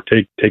 or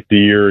take the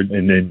year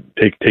and then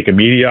take a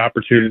media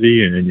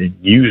opportunity and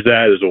use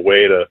that as a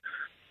way to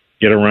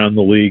get around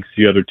the league,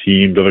 see other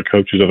teams, other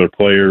coaches, other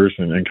players,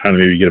 and kind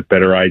of maybe get a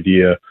better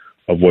idea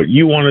of what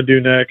you want to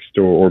do next,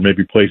 or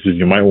maybe places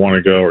you might want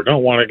to go or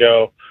don't want to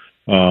go.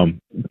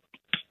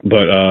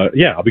 But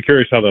yeah, I'll be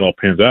curious how that all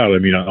pans out. I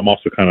mean, I'm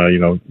also kind of, you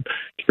know,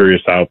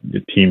 curious how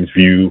teams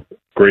view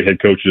great head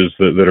coaches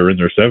that are in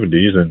their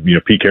 70s, and you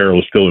know, Pete Carroll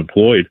is still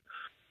employed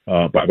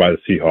by the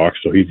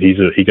Seahawks, so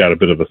he got a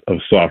bit of a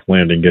soft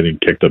landing, getting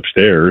kicked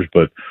upstairs.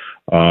 But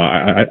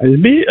I'll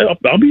be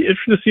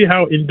interested to see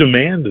how in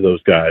demand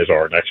those guys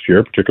are next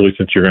year, particularly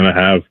since you're going to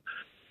have,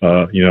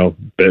 you know,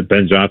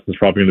 Ben Johnson's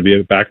probably going to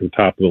be back at the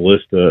top of the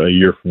list a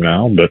year from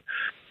now, but.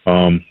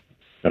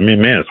 I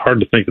mean, man, it's hard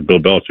to think that Bill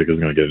Belichick is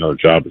going to get another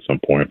job at some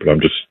point, but I'm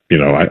just, you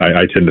know,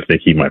 I tend to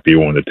think he might be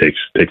one that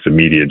takes a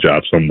media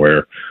job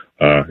somewhere,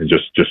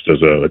 just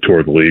as a tour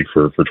of the league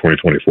for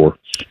 2024.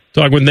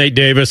 Talking with Nate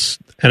Davis,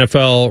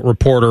 NFL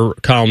reporter,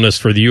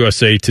 columnist for the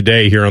USA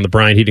Today here on the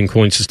Bryant Heating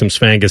Cooling Systems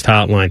Fangast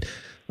Hotline.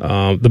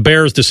 The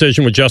Bears'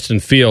 decision with Justin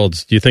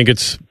Fields, do you think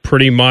it's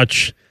pretty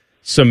much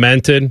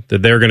cemented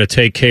that they're going to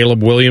take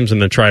Caleb Williams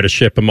and then try to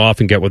ship him off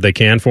and get what they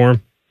can for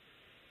him?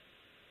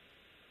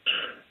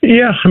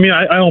 Yeah, I mean,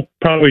 I don't.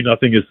 Probably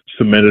nothing is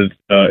cemented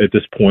at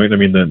this point. I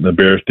mean, the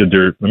Bears did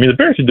their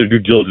due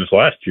diligence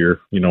last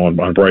year.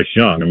 On Bryce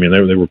Young. I mean,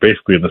 they were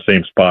basically in the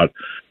same spot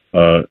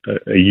a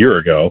year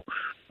ago.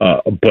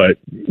 But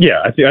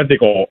yeah, I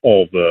think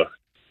all the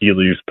tea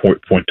leaves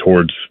point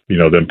towards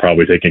them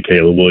probably taking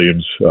Caleb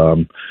Williams,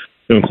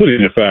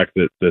 including the fact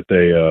that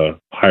they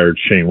hired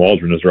Shane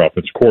Waldron as their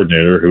offensive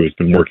coordinator, who has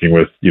been working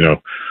with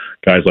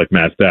guys like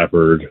Matt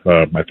Stafford,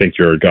 I think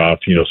Jared Goff,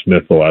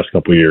 Smith the last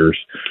couple of years.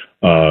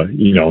 And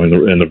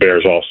the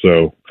Bears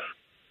also,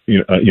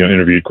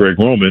 interviewed Greg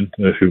Roman,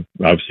 who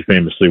obviously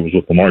famously was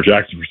with Lamar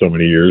Jackson for so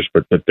many years,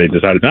 but they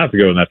decided not to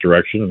go in that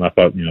direction. And I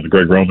thought, the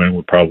Greg Roman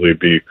would probably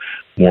be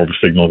more of a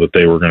signal that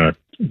they were going to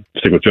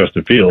stick with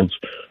Justin Fields.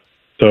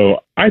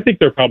 So I think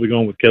they're probably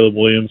going with Caleb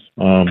Williams.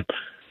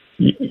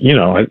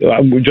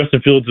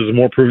 Justin Fields is a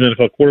more proven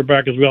NFL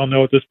quarterback, as we all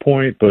know at this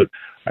point, but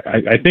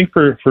I think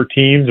for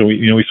teams, and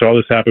we saw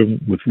this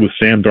happen with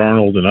Sam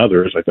Darnold and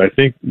others. I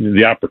think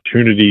the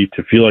opportunity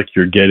to feel like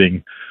you're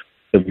getting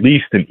at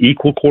least an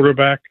equal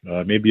quarterback,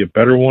 maybe a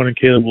better one in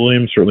Caleb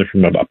Williams, certainly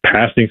from a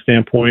passing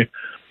standpoint,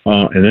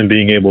 and then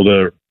being able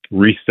to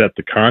reset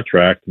the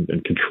contract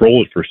and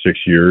control it for 6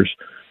 years,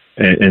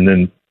 and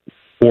then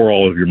pour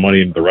all of your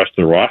money into the rest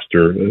of the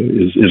roster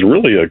is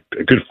really a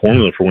good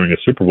formula for winning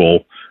a Super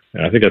Bowl.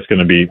 And I think that's going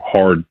to be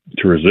hard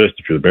to resist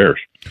if you're the Bears.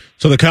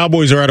 So the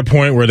Cowboys are at a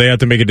point where they have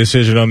to make a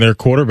decision on their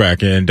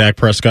quarterback and Dak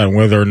Prescott and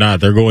whether or not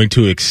they're going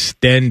to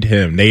extend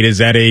him. Nate, is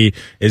that a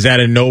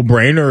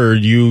no-brainer, or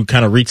you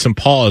kind of reach some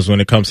pause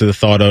when it comes to the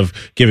thought of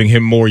giving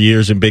him more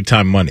years and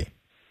big-time money?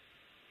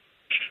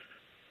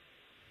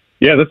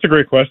 Yeah, that's a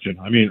great question.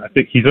 I mean, I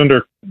think he's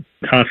under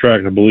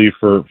contract, I believe,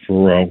 for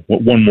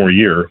one more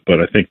year, but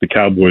I think the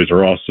Cowboys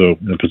are also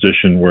in a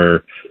position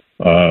where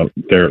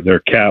their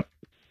cap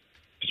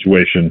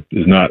situation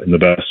is not in the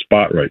best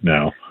spot right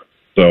now.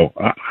 So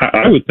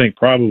I would think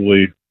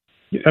probably,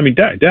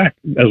 Dak,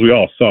 as we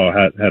all saw,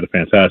 had a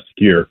fantastic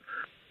year,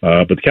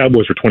 but the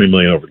Cowboys are $20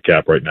 million over the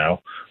cap right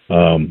now.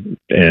 And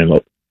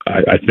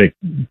I think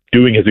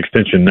doing his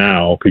extension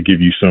now could give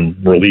you some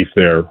relief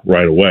there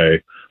right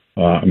away.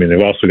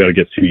 They've also got to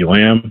get CeeDee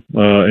Lamb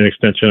an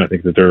extension. I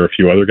think that there are a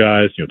few other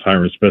guys.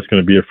 Tyron Smith's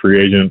going to be a free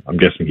agent. I'm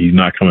guessing he's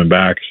not coming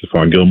back.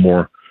 Stephon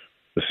Gilmore,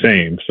 the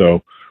same.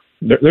 So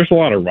there's a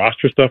lot of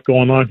roster stuff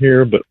going on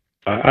here, but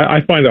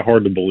I find it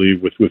hard to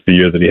believe with the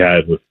year that he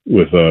had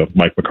with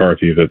Mike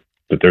McCarthy that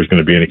there's going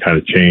to be any kind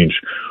of change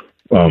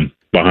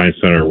behind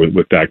center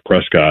with Dak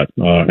Prescott.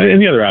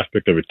 And the other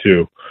aspect of it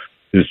too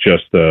is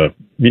just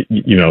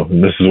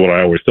and this is what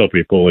I always tell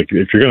people: like,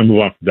 if you're going to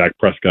move on from Dak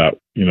Prescott,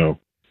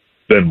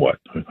 then what?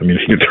 I mean,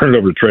 if you can turn it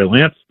over to Trey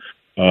Lance,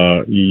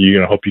 you're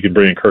going to hope you can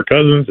bring in Kirk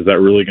Cousins. Is that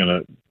really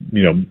going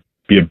to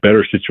be a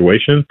better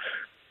situation?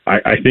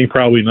 I think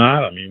probably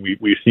not. I mean,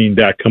 we've seen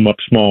Dak come up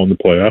small in the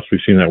playoffs.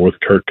 We've seen that with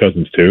Kirk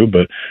Cousins too.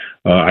 But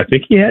I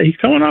think he's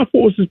coming off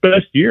what was his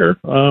best year.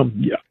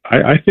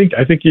 I think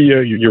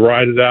you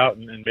ride it out,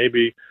 and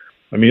maybe.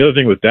 I mean, the other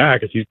thing with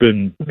Dak is he's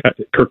been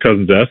Kirk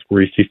Cousins-esque,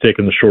 where he's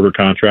taken the shorter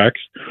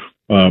contracts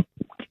and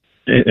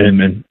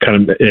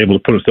kind of able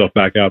to put himself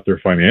back out there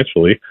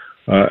financially.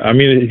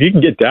 If you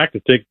can get Dak to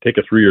take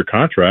a 3-year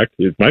contract,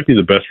 it might be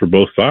the best for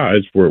both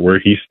sides. Where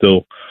he's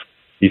still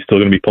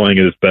going to be playing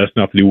at his best.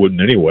 Not that he wouldn't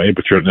anyway,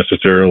 but you're not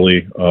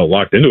necessarily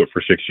locked into it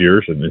for 6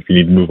 years. And if you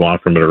need to move on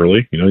from it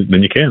early,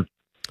 then you can.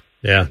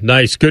 Yeah,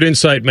 nice. Good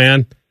insight,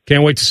 man.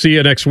 Can't wait to see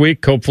you next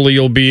week. Hopefully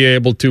you'll be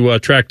able to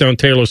track down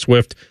Taylor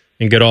Swift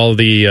and get all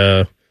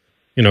the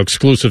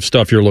exclusive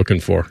stuff you're looking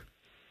for.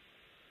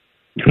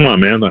 Come on,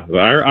 man. The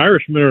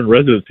Irishmen are in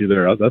residency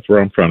there. That's where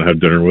I'm trying to have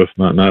dinner with.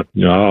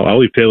 I'll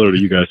leave Taylor to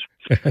you guys.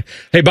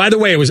 Hey, by the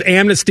way, it was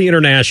Amnesty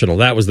International.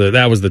 That was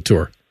the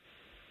tour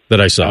that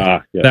I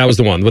saw. Yeah. That was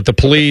the one with the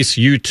Police,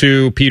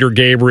 U2, Peter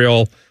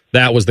Gabriel.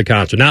 That was the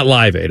concert. Not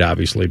Live Aid,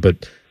 obviously,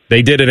 but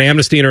they did an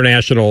Amnesty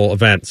International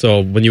event.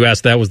 So when you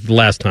asked, that was the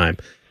last time.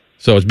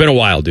 So it's been a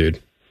while,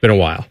 dude. Been a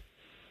while.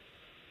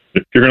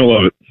 You're going to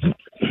love it.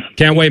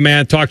 Can't wait,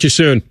 man. Talk to you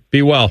soon.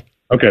 Be well.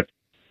 Okay.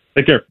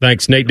 Take care.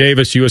 Thanks. Nate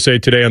Davis, USA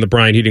Today on the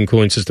Bryant Heating and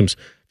Cooling Systems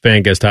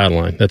fan guest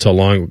hotline. That's how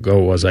long ago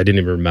it was. I didn't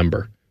even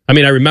remember. I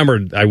mean, I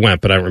remembered I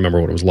went, but I don't remember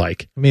what it was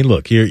like. I mean,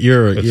 look, you're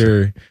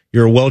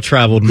a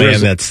well-traveled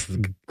man that's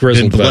been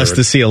blessed veteran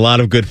to see a lot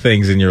of good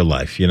things in your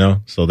life,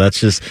 So that's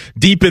just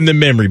deep in the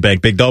memory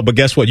bank, big dog. But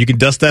guess what? You can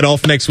dust that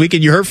off next week,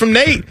 and you heard from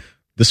Nate.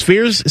 The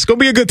Spheres, it's going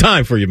to be a good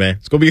time for you, man.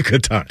 It's going to be a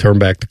good time. Turn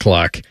back the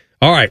clock.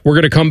 All right, we're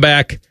going to come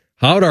back.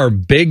 How'd our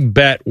big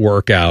bet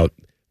work out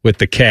with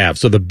the Cavs?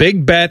 So the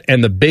big bet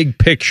and the big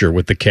picture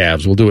with the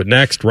Cavs. We'll do it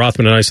next.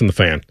 Rothman and Ice and the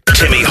Fan.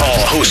 Timmy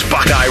Hall hosts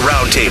Buckeye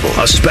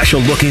Roundtable, a special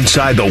look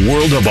inside the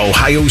world of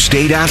Ohio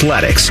State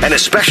athletics, and a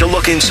special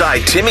look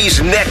inside Timmy's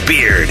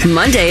neckbeard.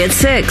 Monday at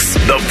 6.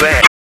 The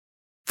Fan.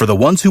 For the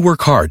ones who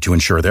work hard to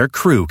ensure their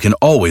crew can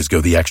always go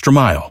the extra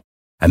mile,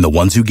 and the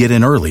ones who get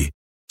in early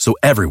so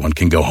everyone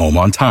can go home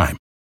on time,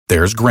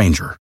 there's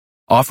Grainger,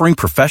 offering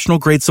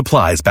professional-grade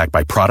supplies backed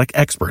by product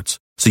experts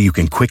so you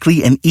can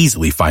quickly and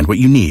easily find what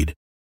you need.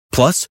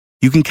 Plus,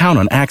 you can count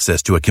on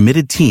access to a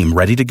committed team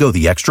ready to go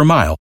the extra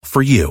mile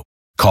for you.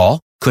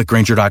 Call, click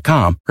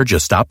Grainger.com, or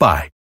just stop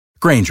by.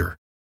 Grainger,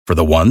 for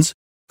the ones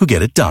who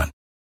get it done.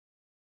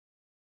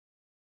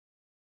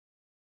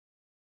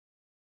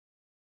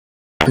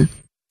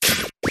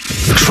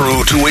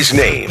 True to his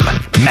name,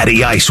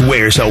 Matty Ice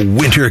wears a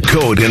winter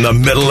coat in the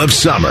middle of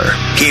summer.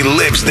 He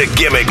lives the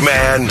gimmick,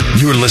 man.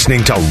 You're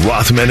listening to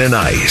Rothman and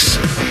Ice.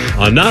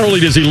 Not only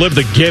does he live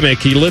the gimmick,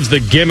 he lives the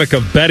gimmick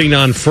of betting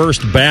on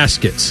first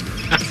baskets.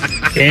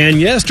 And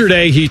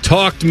yesterday he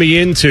talked me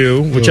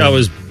into, which I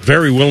was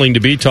very willing to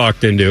be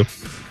talked into,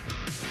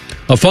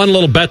 a fun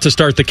little bet to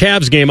start the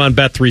Cavs game on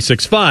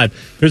Bet365.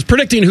 It was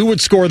predicting who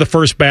would score the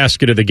first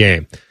basket of the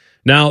game.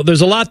 Now,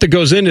 there's a lot that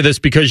goes into this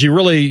because you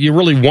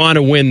really want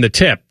to win the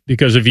tip,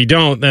 because if you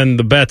don't, then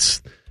the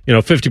bet's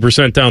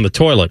 50% down the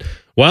toilet.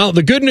 Well,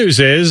 the good news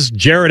is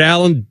Jared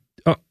Allen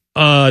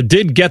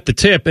did get the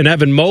tip, and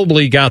Evan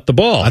Mobley got the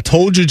ball. I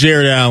told you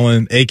Jared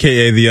Allen,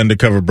 a.k.a. the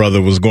undercover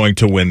brother, was going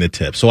to win the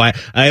tip. So I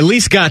at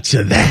least got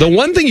to that. The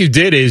one thing you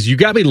did is you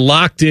got me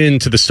locked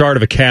into the start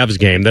of a Cavs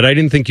game that I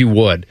didn't think you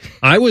would.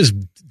 I was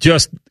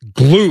just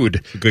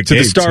glued to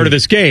the start of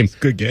this game.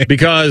 Good game.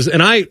 Because,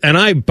 and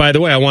I, by the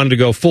way, I wanted to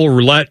go full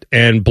roulette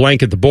and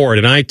blanket the board,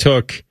 and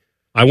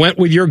I went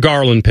with your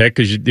Garland pick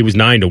because it was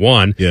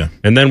 9-1. Yeah.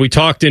 And then we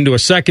talked into a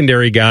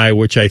secondary guy,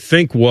 which I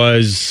think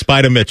was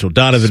Donovan Mitchell.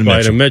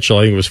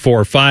 I think it was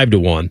 4 or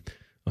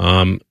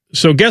 5-1.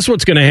 So guess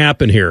what's going to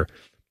happen here?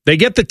 They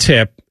get the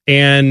tip,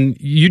 and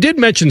you did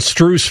mention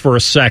Strus for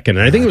a second,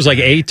 and I think it was like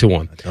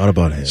 8-1. I thought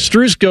about him.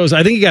 Strus goes,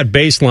 I think he got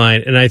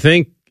baseline, and I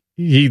think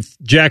he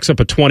jacks up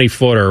a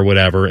 20-footer or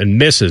whatever and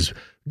misses.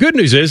 Good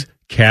news is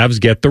Cavs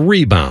get the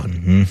rebound.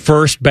 Mm-hmm.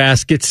 First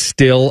basket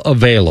still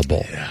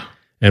available. Yeah.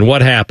 And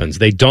what happens?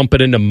 They dump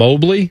it into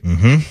Mobley,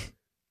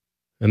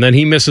 and then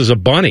he misses a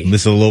bunny.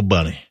 Misses a little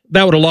bunny.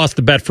 That would have lost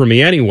the bet for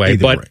me anyway,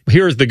 but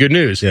here's the good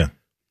news. Yeah.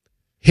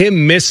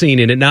 Him missing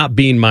and it not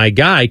being my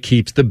guy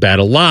keeps the bet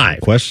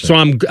alive. Question. So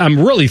I'm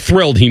really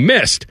thrilled he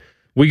missed.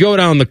 We go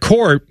down the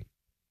court,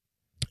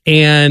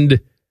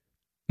 and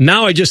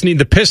now I just need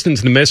the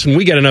Pistons to miss, and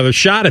we get another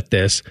shot at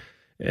this.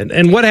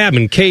 And what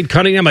happened? Cade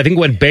Cunningham, I think,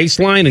 went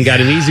baseline and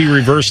got an easy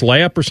reverse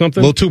layup or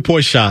something. Little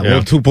 2-point shot.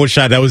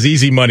 That was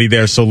easy money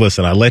there. So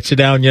listen, I let you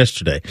down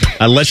yesterday.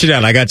 I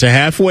got you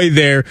halfway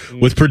there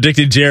with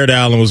predicting Jared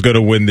Allen was going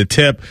to win the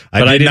tip.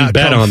 But I didn't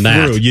bet on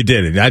that. You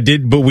didn't. I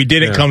did, but we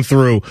didn't come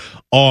through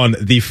on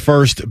the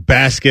first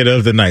basket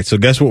of the night. So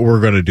guess what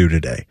we're going to do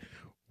today?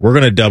 We're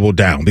going to double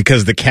down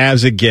because the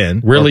Cavs,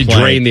 again, really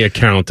drain the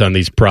account on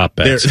these prop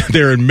bets.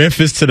 They're in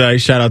Memphis tonight.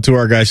 Shout out to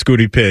our guy,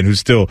 Scooty Penn, who's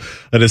still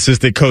an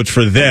assistant coach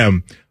for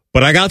them.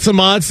 But I got some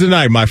odds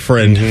tonight, my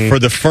friend, for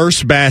the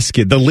first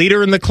basket. The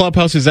leader in the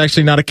clubhouse is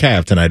actually not a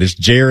Cav tonight. It's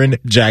Jaren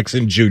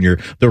Jackson Jr.,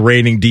 the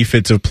reigning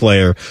defensive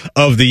player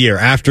of the year.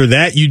 After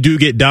that, you do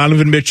get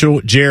Donovan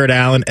Mitchell, Jared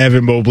Allen,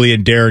 Evan Mobley,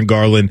 and Darren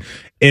Garland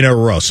in a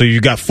row. So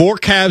you got 4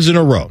 Cavs in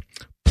a row.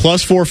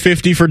 Plus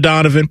 450 for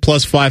Donovan,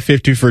 plus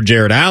 550 for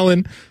Jared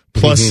Allen,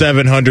 plus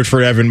 700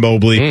 for Evan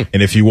Mobley.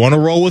 And if you want to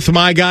roll with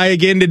my guy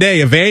again today,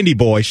 a Vandy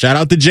boy, shout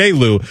out to J.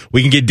 Lou,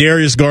 we can get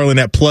Darius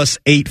Garland at plus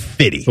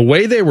 850. The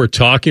way they were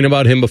talking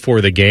about him before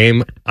the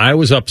game, I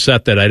was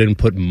upset that I didn't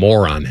put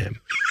more on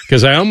him.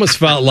 Because I almost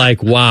felt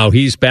like, wow,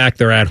 he's back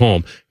there at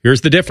home.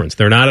 Here's the difference.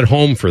 They're not at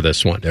home for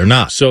this one. They're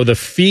not. So the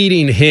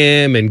feeding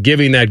him and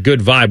giving that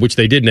good vibe, which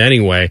they didn't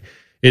anyway,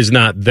 is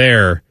not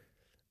there.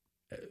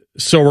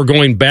 So we're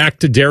going back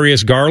to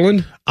Darius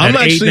Garland at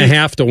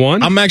 8.5 to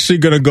 1? I'm actually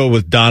going to go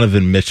with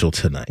Donovan Mitchell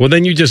tonight. Well,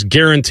 then you just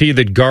guarantee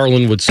that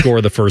Garland would score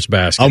the first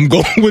basket. I'm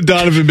going with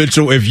Donovan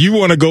Mitchell. If you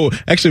want to go,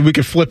 actually, we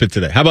could flip it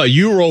today. How about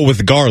you roll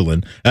with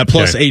Garland at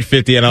plus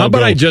 850, and I'll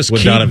go with Donovan Mitchell.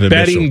 How about I just keep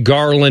betting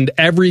Garland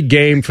every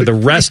game for the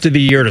rest of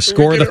the year to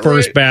score the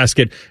first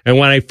basket, and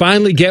when I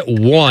finally get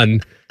one,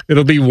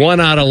 it'll be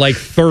 1 out of like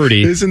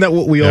 30. Isn't that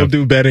what we all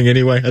do betting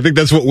anyway? I think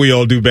that's what we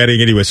all do betting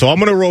anyway. So I'm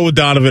going to roll with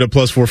Donovan at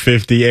plus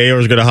 450. AR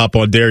is going to hop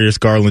on Darius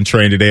Garland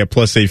train today at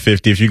plus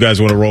 850. If you guys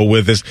want to roll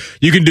with us,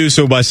 you can do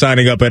so by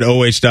signing up at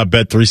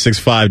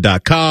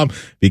oh.bet365.com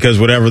because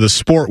whatever the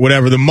sport,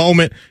 whatever the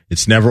moment,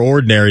 it's never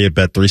ordinary at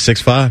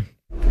Bet365.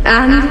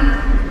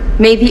 And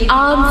may the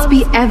odds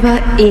be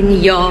ever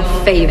in your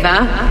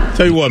favor.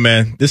 Tell you what,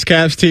 man, this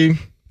Cavs team,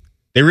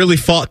 they really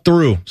fought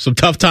through some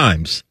tough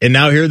times. And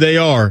now here they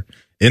are.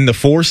 In the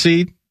 4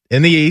 seed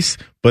in the East,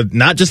 but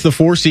not just the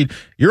 4 seed.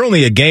 You're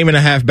only a game and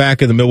a half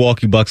back of the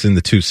Milwaukee Bucks in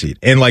the 2 seed.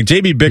 And like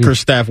JB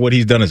Bickerstaff, what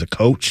he's done as a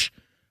coach,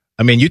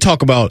 I mean, you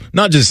talk about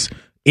not just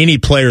any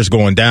players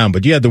going down,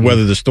 but you had to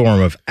weather the storm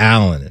of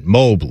Allen and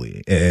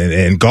Mobley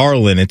and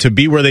Garland. And to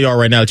be where they are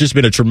right now, it's just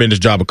been a tremendous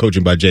job of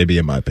coaching by JB,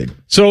 in my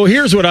opinion. So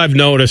here's what I've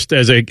noticed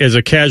as a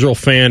casual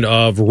fan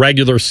of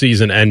regular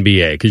season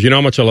NBA, because you know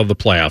how much I love the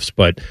playoffs,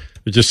 but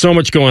there's just so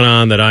much going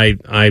on that I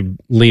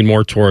lean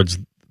more towards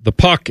the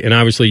puck, and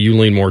obviously you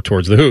lean more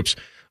towards the hoops.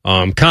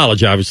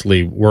 College,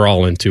 obviously, we're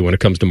all into when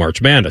it comes to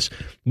March Madness.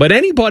 But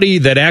anybody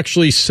that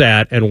actually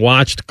sat and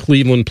watched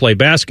Cleveland play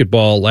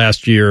basketball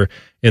last year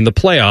in the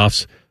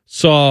playoffs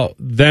saw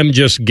them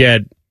just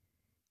get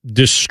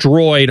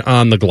destroyed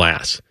on the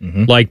glass,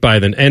 like by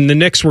then. And the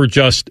Knicks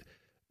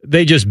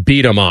they just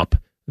beat them up.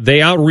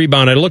 They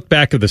out-rebounded. I looked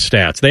back at the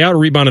stats. They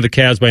out-rebounded the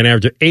Cavs by an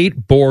average of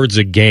 8 boards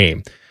a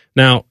game.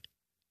 Now,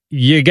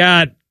 you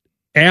got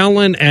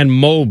Allen and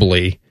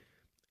Mobley,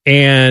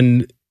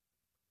 and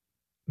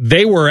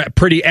they were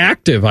pretty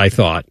active, I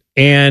thought.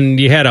 And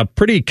you had a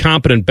pretty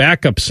competent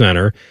backup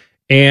center.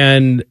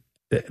 And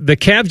the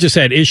Cavs just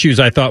had issues,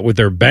 I thought, with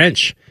their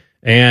bench.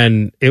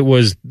 And it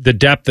was the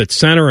depth at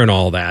center and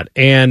all that.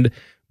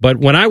 But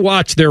when I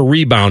watched their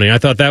rebounding, I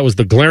thought that was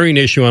the glaring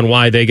issue on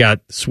why they got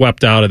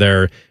swept out of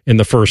there in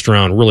the first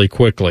round really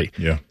quickly.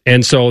 Yeah.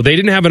 And so they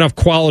didn't have enough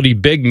quality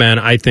big men,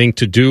 I think,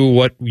 to do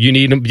what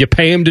you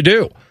pay them to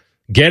do.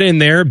 Get in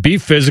there, be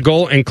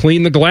physical, and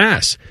clean the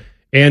glass.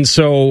 And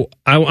so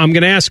I'm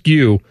going to ask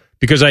you,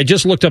 because I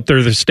just looked up the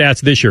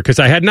stats this year, because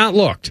I had not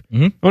looked.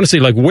 I want to see,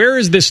 where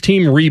is this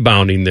team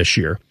rebounding this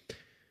year?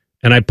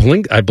 And I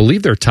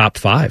believe they're top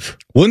 5.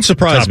 Wouldn't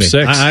surprise me.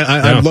 6.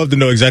 I'd love to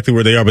know exactly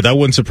where they are, but that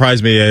wouldn't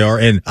surprise me, AR.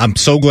 And I'm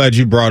so glad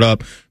you brought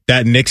up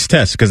that Knicks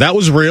test, because that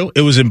was real.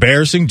 It was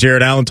embarrassing.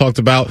 Jared Allen talked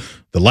about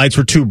the lights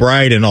were too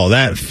bright and all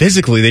that.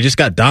 Physically, they just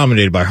got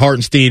dominated by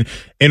Hartenstein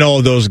and all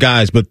of those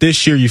guys. But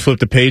this year, you flip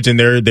the page, and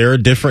they're a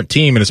different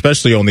team, and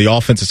especially on the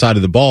offensive side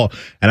of the ball.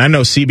 And I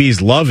know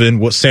CB's loving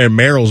what Sam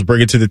Merrill's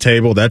bringing to the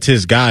table. That's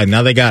his guy.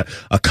 Now they got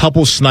a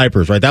couple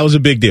snipers, right? That was a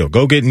big deal.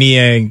 Go get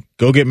Niang.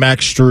 Go get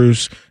Max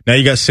Strus. Now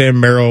you got Sam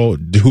Merrill,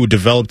 who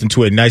developed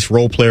into a nice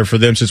role player for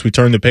them since we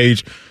turned the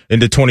page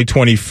into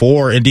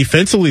 2024. And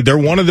defensively, they're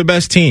one of the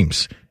best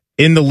teams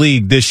in the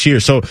league this year.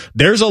 So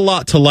there's a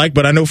lot to like,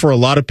 but I know for a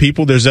lot of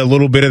people, there's a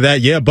little bit of that.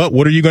 Yeah, but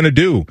what are you going to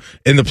do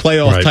in the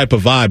playoff type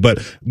of vibe? But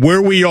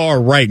where we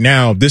are right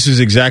now, this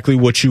is exactly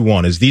what you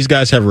want, is these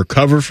guys have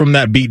recovered from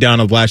that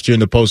beatdown of last year in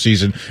the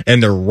postseason,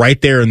 and they're right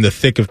there in the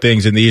thick of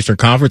things in the Eastern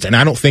Conference. And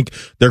I don't think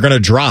they're going to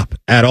drop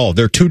at all.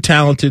 They're too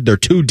talented. They're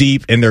too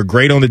deep, and they're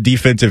great on the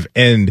defensive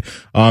end.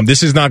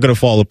 This is not going to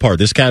fall apart.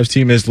 This Cavs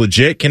team is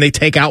legit. Can they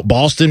take out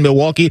Boston,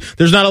 Milwaukee?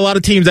 There's not a lot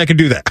of teams that can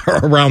do that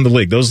around the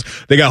league.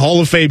 They got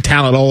Hall of Fame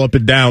talent all up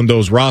and down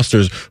those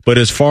rosters, but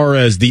as far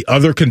as the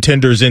other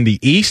contenders in the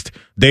East,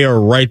 they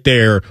are right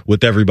there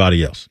with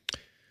everybody else.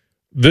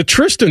 The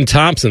Tristan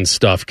Thompson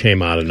stuff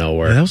came out of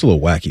nowhere. Yeah, that was a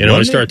little wacky.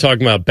 We started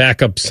talking about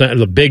backup center,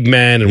 the big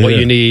men, and what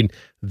you need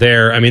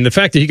there. I mean, the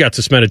fact that he got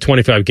suspended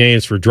 25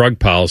 games for drug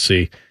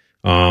policy,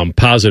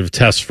 positive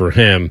tests for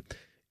him,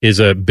 is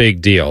a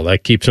big deal.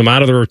 That keeps him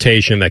out of the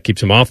rotation. That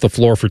keeps him off the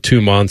floor for 2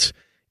 months.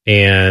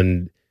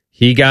 And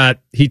he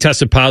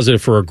tested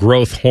positive for a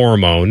growth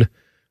hormone.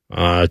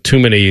 Too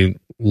many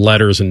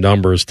letters and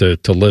numbers to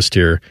list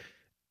here.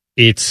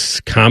 It's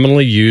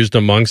commonly used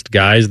amongst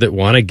guys that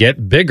want to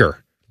get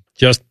bigger.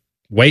 Just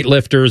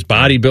weightlifters,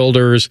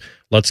 bodybuilders.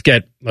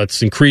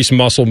 Let's increase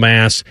muscle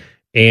mass,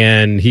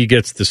 and he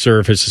gets to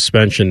serve his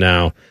suspension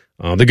now.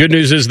 The good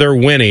news is they're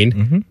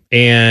winning.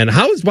 And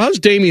how's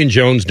Damian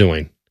Jones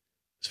doing?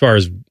 As far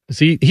as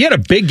he had a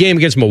big game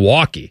against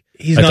Milwaukee.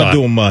 He's not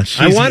doing much.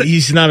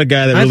 He's not a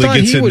guy that really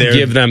gets in there. He would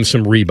give them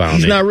some rebounding.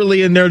 He's not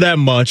really in there that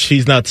much.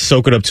 He's not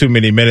soaking up too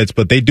many minutes,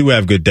 but they do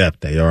have good depth.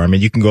 They are. I mean,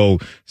 you can go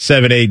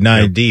 7, 8,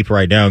 9 deep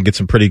right now and get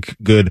some pretty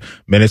good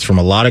minutes from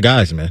a lot of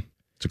guys, man.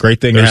 It's a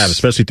great thing to have,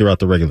 especially throughout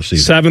the regular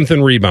season. 7th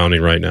in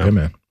rebounding right now. Yeah,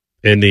 man.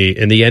 In the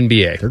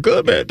NBA. They're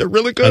good, man. They're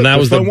really good. And that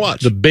was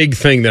the big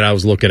thing that I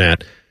was looking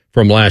at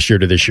from last year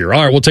to this year.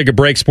 All right, we'll take a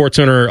break.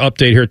 SportsCenter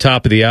update here,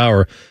 top of the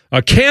hour.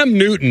 Cam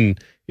Newton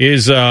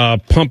is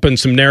pumping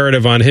some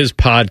narrative on his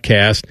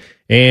podcast,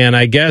 and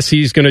I guess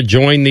he's going to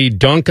join the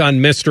Dunk on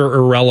Mr.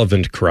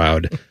 Irrelevant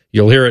crowd.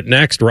 You'll hear it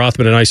next.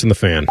 Rothman and Ice in the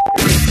Fan.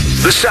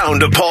 The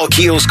sound of Paul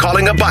Keels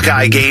calling a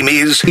Buckeye game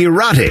is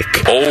erotic.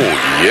 Oh,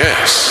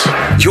 yes.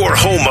 Your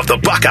home of the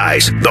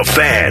Buckeyes, the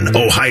Fan,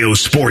 Ohio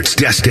sports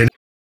destination.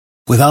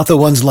 Without the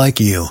ones like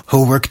you,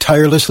 who work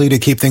tirelessly to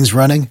keep things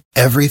running,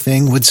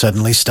 everything would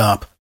suddenly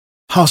stop.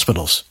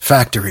 Hospitals,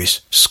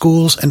 factories,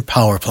 schools, and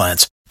power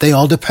plants, they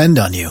all depend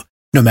on you.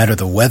 No matter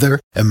the weather,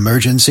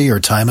 emergency,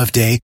 or time of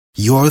day,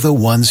 you're the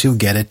ones who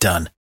get it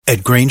done.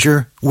 At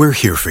Grainger, we're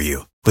here for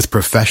you with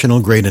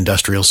professional-grade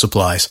industrial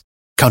supplies.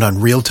 Count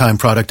on real-time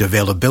product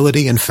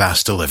availability and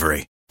fast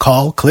delivery.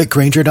 Call, click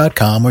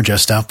Grainger.com, or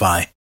just stop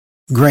by.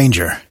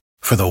 Grainger,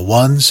 for the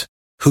ones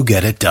who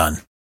get it done.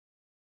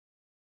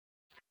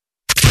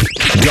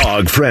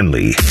 Dog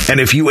friendly.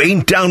 And if you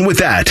ain't down with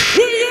that,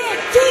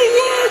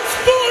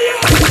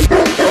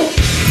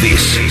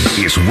 this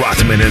is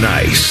Rothman and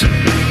Ice.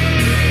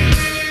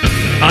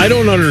 I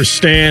don't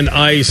understand,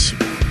 Ice,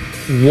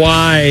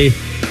 why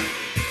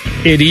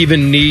it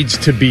even needs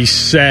to be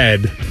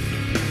said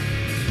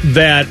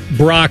that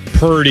Brock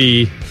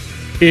Purdy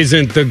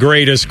isn't the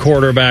greatest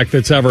quarterback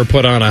that's ever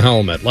put on a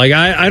helmet. Like,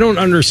 I don't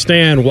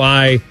understand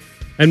why,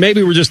 and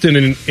maybe we're just in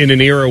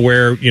an era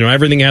where,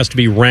 everything has to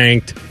be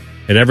ranked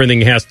and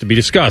everything has to be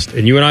discussed.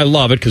 And you and I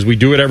love it because we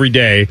do it every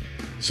day.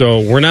 So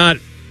we're not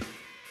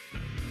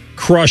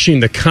crushing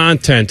the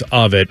content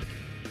of it.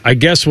 I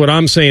guess what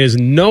I'm saying is,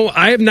 no,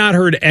 I have not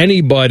heard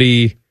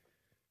anybody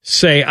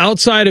say,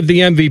 outside of the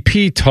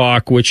MVP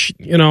talk, which,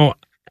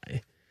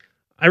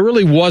 I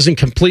really wasn't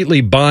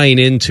completely buying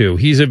into.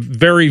 He's a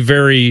very,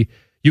 very,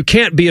 you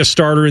can't be a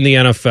starter in the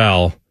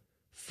NFL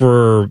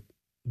for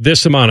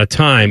this amount of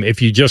time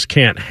if you just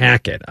can't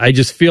hack it. I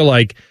just feel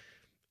like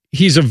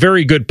he's a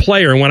very good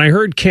player. And when I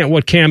heard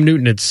what Cam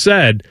Newton had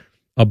said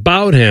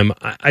about him,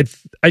 I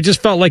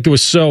just felt like it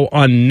was so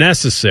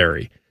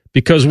unnecessary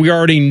because we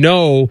already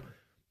know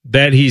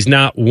that he's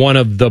not one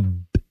of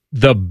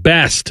the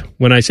best.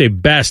 When I say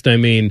best, I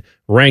mean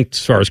ranked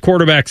as far as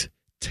quarterbacks,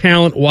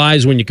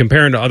 talent-wise, when you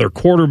compare him to other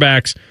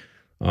quarterbacks.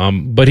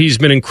 But he's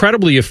been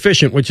incredibly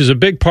efficient, which is a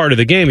big part of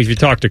the game if you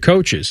talk to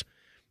coaches.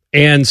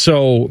 And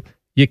so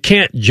you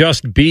can't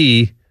just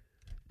be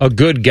a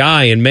good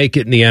guy and make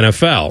it in the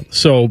NFL.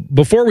 So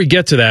before we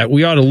get to that,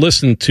 we ought to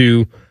listen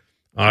to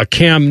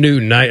Cam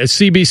Newton.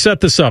 CB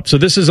set this up. So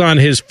this is on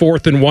his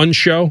 4th and 1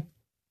 show?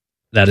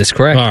 That is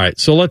correct. All right.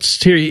 So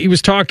let's hear. He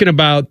was talking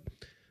about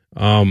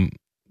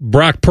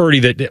Brock Purdy,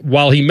 that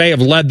while he may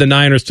have led the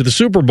Niners to the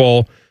Super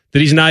Bowl, that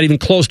he's not even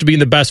close to being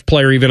the best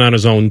player even on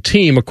his own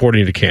team,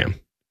 according to Cam.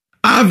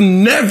 I've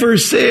never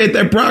said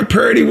that Brock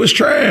Purdy was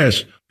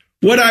trash.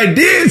 What I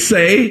did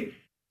say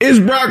is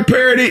Brock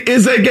Purdy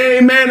is a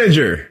game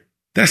manager.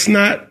 That's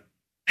not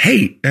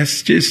hate.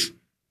 That's just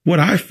what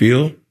I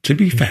feel to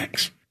be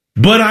facts.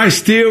 But I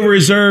still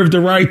reserve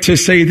the right to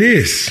say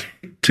this.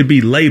 To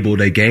be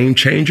labeled a game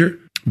changer,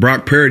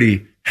 Brock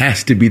Purdy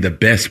has to be the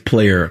best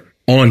player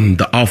on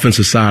the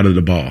offensive side of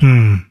the ball.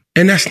 And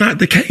that's not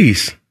the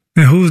case.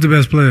 And who's the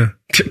best player?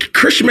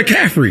 Christian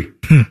McCaffrey.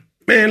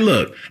 Man,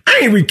 look,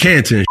 I ain't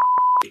recanting.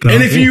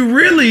 And if you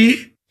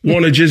really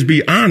want to just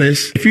be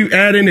honest, if you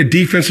add in the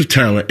defensive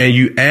talent and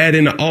you add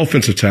in the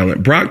offensive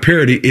talent, Brock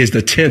Purdy is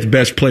the 10th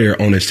best player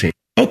on his team.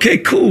 Okay,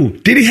 cool.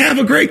 Did he have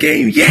a great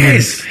game?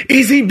 Yes.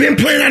 Is he been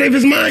playing out of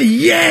his mind?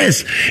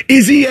 Yes.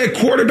 Is he a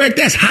quarterback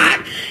that's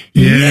hot?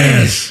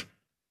 Yes.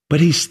 But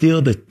he's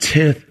still the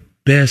 10th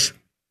best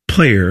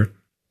player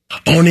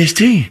on his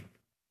team.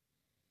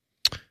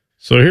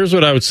 So here's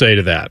what I would say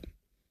to that.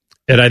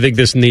 And I think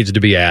this needs to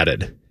be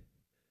added.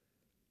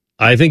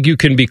 I think you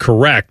can be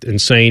correct in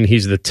saying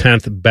he's the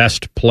 10th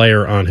best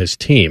player on his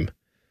team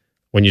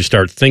when you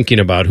start thinking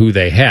about who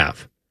they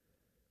have.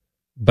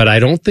 But I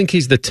don't think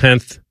he's the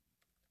 10th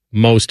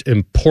most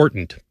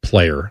important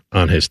player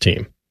on his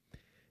team.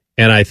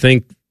 And I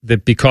think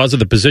that because of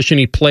the position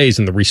he plays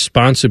and the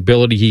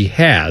responsibility he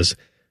has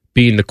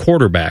being the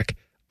quarterback,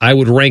 I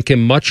would rank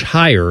him much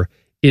higher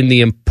in the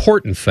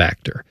important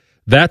factor.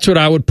 That's what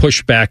I would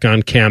push back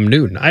on Cam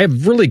Newton. I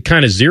have really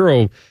kind of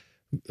zero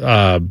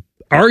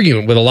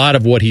argument with a lot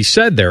of what he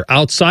said there.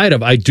 Outside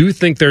of, I do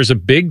think there's a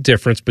big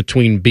difference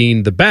between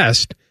being the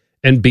best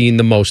and being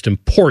the most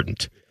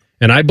important.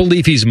 And I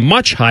believe he's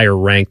much higher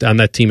ranked on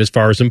that team as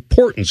far as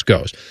importance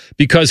goes,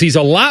 because he's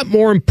a lot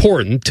more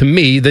important to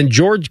me than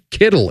George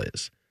Kittle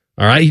is.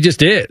 All right, he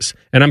just is.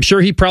 And I'm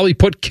sure he probably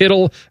put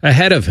Kittle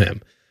ahead of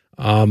him.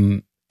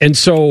 And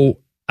so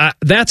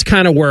that's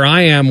kind of where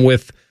I am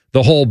with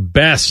the whole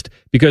best,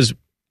 because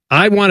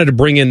I wanted to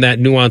bring in that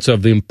nuance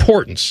of the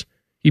importance.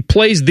 He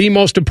plays the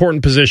most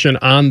important position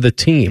on the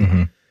team.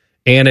 Mm-hmm.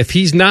 And if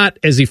he's not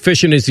as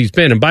efficient as he's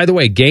been, and by the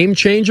way, game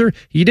changer,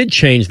 he did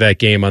change that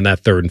game on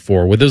that 3rd and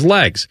 4 with his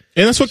legs.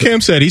 And that's what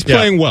Cam said. He's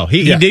playing well.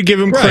 He did give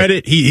him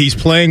credit. He's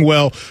playing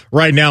well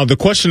right now. The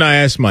question I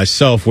asked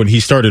myself when he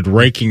started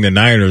ranking the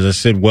Niners, I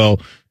said, well,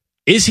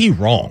 is he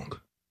wrong?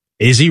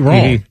 Is he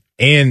wrong? Mm-hmm.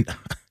 And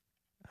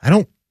I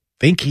don't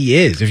think he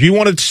is. If you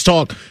wanted to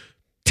talk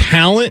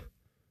talent,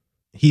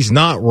 he's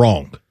not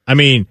wrong. I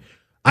mean,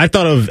 I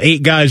thought of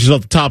 8 guys just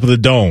off the top of the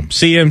dome.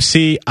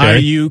 CMC,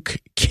 Ayuk,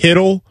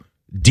 Kittle,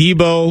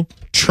 Debo,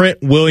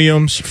 Trent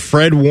Williams,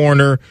 Fred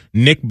Warner,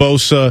 Nick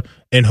Bosa,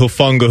 and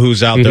Hufanga,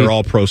 who's out there,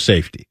 all pro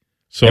safety.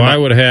 So I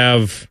would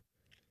have,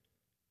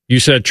 you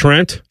said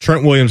Trent?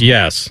 Trent Williams.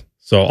 Yes.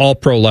 So all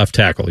pro left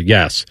tackle.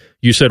 Yes.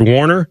 You said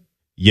Warner?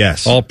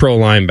 Yes. All pro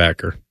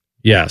linebacker.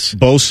 Yes.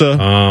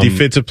 Bosa,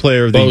 defensive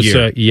player of the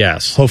year.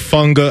 Yes.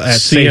 Hufanga at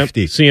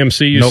safety.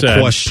 CMC, you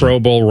said. Question. Pro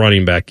Bowl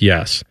running back.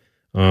 Yes.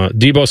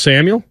 Debo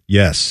Samuel?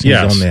 Yes.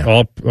 Yes. On there.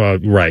 All,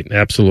 right.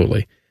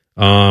 Absolutely.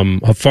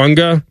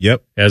 Hufanga?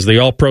 Yep. As the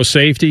all pro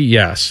safety?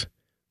 Yes.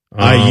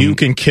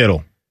 Ayuk and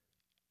Kittle.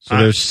 So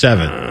there's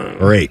 7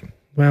 or 8.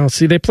 Well,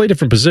 see, they play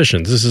different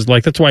positions. This is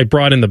like, that's why I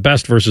brought in the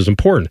best versus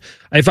important.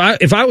 If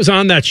I was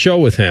on that show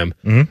with him,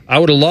 I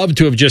would have loved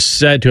to have just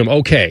said to him,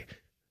 okay,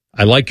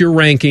 I like your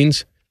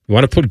rankings. You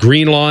want to put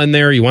Greenlaw in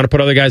there? You want to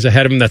put other guys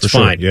ahead of him? That's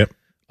fine. Sure.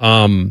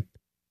 Yep.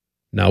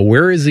 Now,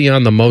 where is he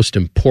on the most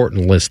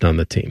important list on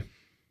the team?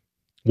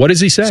 What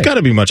does he say? It's got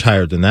to be much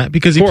higher than that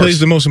because he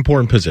plays the most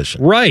important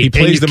position. Right. He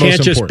plays the most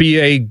important. You can't just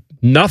be a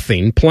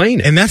nothing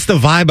playing it. And that's the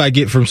vibe I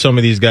get from some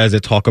of these guys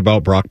that talk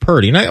about Brock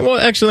Purdy. And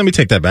actually, let me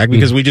take that back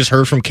because we just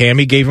heard from Cam.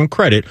 He gave him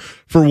credit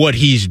for what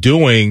he's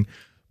doing.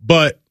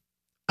 But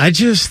I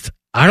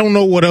don't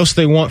know what else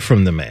they want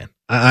from the man.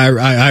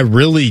 I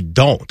really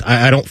don't.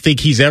 I don't think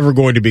he's ever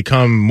going to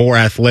become more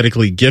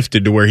athletically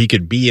gifted to where he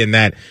could be in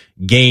that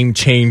game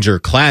changer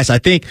class. I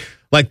think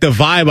like the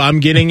vibe I'm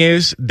getting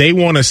is they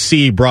want to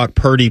see Brock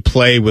Purdy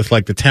play with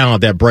like the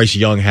talent that Bryce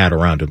Young had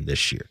around him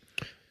this year.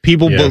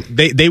 People,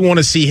 they want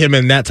to see him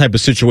in that type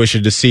of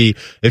situation to see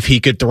if he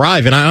could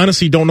thrive. And I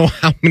honestly don't know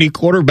how many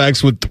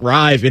quarterbacks would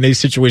thrive in a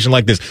situation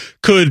like this.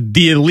 Could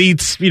the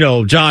elites,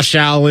 Josh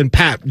Allen,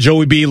 Pat,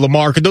 Joey B,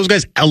 Lamar, could those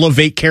guys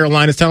elevate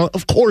Carolina's talent?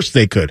 Of course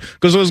they could,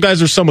 because those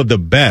guys are some of the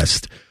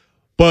best.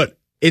 But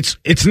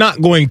it's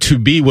not going to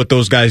be what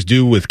those guys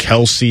do with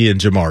Kelsey and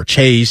Jamar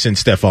Chase and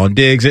Stephon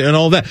Diggs and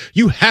all that.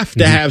 You have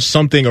to have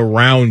something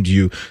around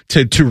you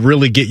to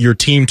really get your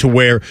team to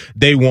where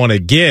they want to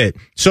get.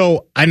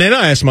 So, and then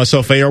I asked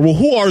myself,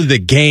 who are the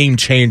game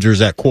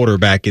changers at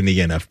quarterback in the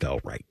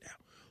NFL right now?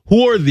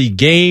 Who are the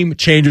game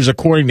changers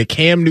according to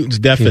Cam Newton's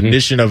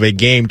definition of a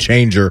game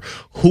changer?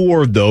 Who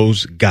are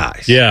those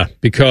guys? Yeah,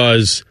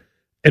 because,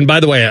 and by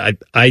the way,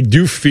 I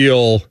do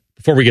feel,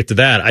 before we get to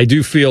that, I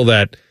do feel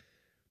that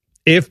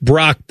if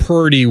Brock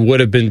Purdy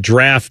would have been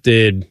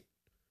drafted,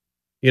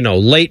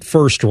 late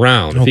first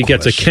round, if he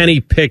gets a Kenny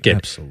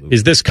Pickett,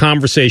 is this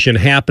conversation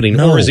happening?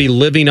 No. Or is he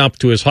living up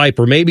to his hype,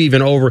 or maybe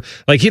even over?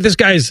 This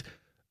guy's,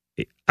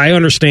 I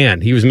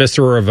understand he was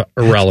Mr.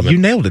 Irrelevant. You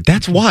nailed it.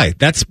 That's why.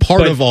 That's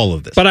part of all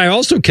of this. But I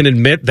also can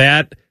admit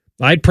that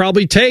I'd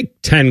probably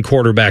take 10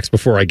 quarterbacks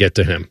before I get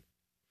to him.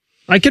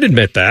 I can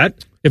admit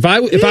that. If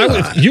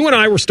you and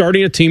I were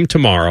starting a team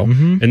tomorrow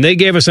and they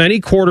gave us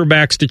any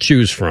quarterbacks to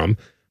choose from,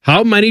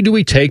 how many do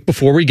we take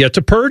before we get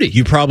to Purdy?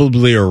 You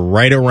probably are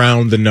right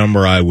around the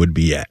number I would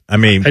be at. I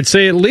mean, I'd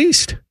say at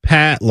least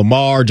Pat,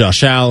 Lamar,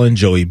 Josh Allen,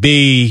 Joey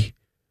B,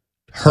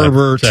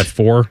 Herbert. Is that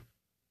 4?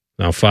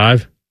 Now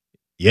 5?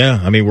 Yeah,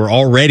 I mean, we're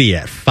already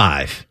at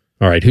 5.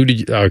 All right, who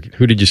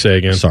did you say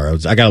again? Sorry,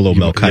 I got a little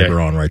Mel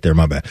Kiper on right there.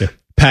 My bad. Yeah.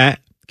 Pat,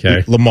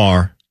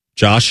 Lamar,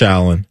 Josh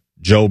Allen,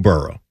 Joe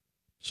Burrow.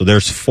 So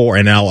there's 4,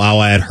 and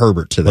I'll add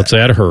Herbert to that. Let's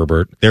add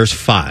Herbert. There's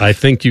 5. I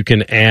think you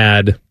can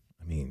add.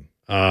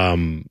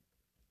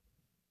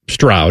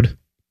 Stroud.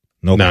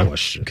 No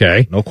question.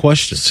 Okay. No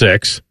question.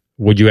 6.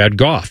 Would you add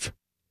Goff?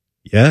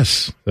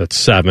 Yes. That's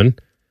 7.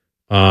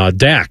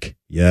 Dak.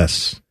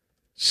 Yes.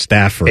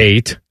 Stafford.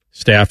 8.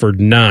 Stafford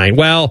 9.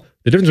 Well,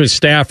 the difference with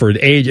Stafford,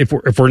 age,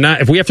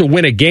 if we have to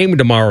win a game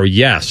tomorrow,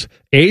 yes.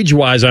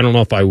 Age-wise, I don't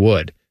know if I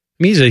would. I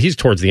mean, he's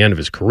towards the end of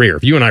his career.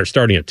 If you and I are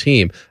starting a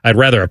team, I'd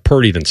rather have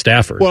Purdy than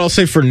Stafford. Well, I'll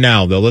say for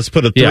now, though, let's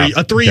put a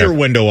 3-year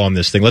window on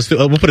this thing. We'll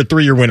put a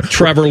 3-year window.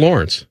 Trevor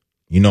Lawrence.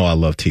 I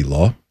love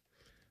T-Law.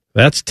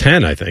 That's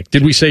 10, I think.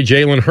 Did we say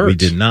Jalen Hurts? We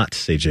did not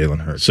say Jalen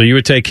Hurts. So you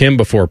would take him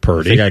before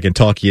Purdy. I think I can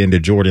talk you into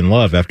Jordan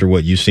Love after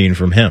what you've seen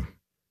from him.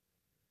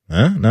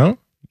 Huh? No?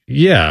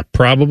 Yeah,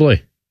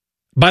 probably.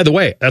 By the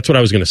way, that's what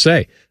I was going to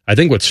say. I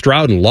think what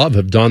Stroud and Love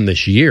have done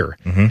this year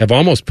have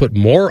almost put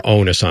more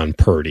onus on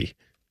Purdy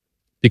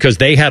because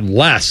they had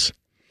less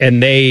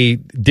and they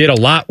did a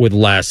lot with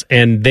less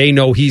and they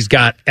know he's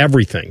got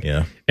everything.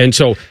 Yeah. And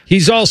so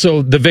he's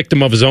also the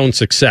victim of his own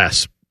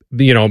success.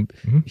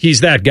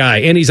 He's that guy,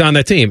 and he's on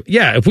that team.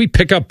 Yeah, if we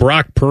pick up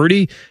Brock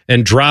Purdy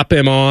and drop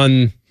him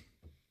on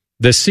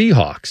the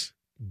Seahawks,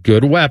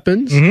 good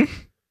weapons,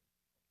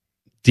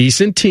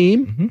 decent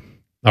team.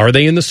 Are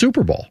they in the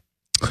Super Bowl?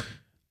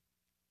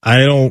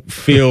 I don't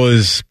feel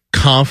as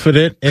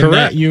confident in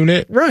that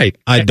unit. Right.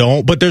 I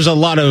don't, but there's a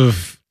lot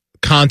of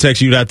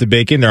context you'd have to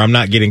bake in there. I'm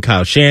not getting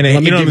Kyle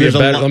Shanahan.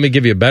 Let me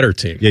give you a better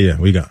team. Yeah,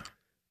 we got.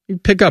 You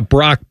pick up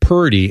Brock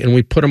Purdy, and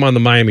we put him on the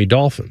Miami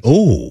Dolphins.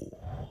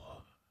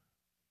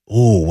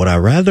 Would I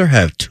rather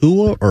have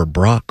Tua or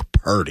Brock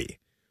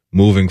Purdy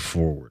moving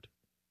forward?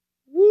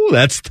 Ooh,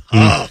 that's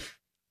tough.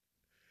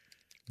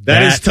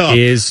 That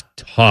is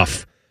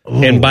tough.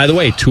 Ooh. And by the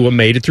way, Tua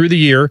made it through the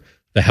year.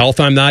 The health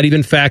I'm not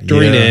even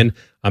factoring in.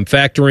 I'm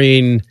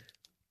factoring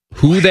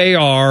who they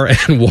are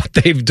and what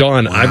they've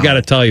done. Wow. I've got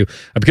to tell you.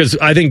 Because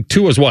I think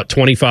Tua's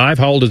 25?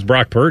 How old is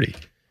Brock Purdy?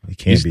 He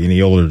can't be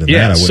any older than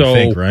that, I wouldn't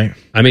think, right?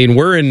 I mean,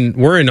 we're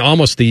in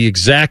almost the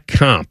exact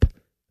comp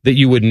that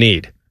you would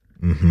need.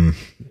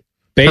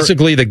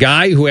 Basically, the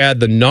guy who had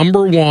the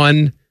number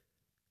 1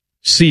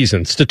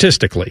 season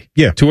statistically,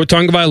 Tua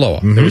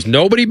Tagovailoa. There was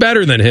nobody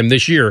better than him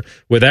this year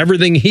with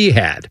everything he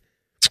had.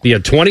 He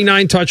had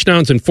 29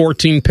 touchdowns and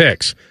 14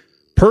 picks.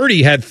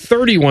 Purdy had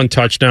 31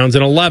 touchdowns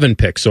and 11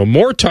 picks. So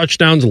more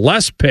touchdowns,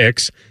 less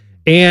picks,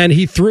 and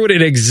he threw it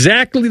at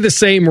exactly the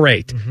same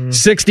rate,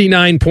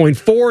 69.4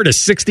 to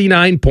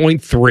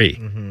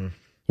 69.3.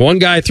 One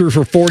guy threw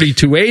for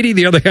 42.80,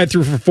 the other guy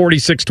threw for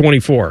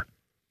 46.24.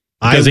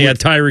 Because he had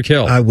Tyreek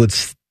Hill. I would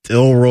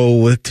still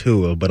roll with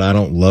Tua, but I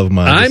don't love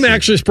my I'm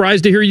actually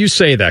surprised to hear you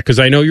say that because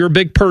I know you're a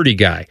big Purdy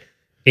guy.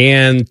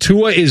 And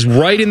Tua is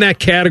right in that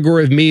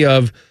category of me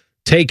of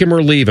take him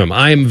or leave him.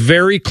 I am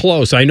very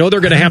close. I know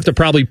they're going to have to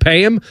probably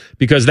pay him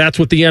because that's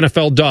what the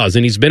NFL does,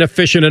 and he's been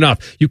efficient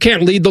enough. You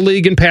can't lead the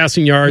league in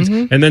passing yards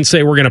and then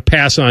say we're going to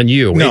pass on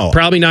you. No. It's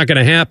probably not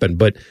going to happen.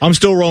 But I'm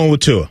still rolling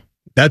with Tua.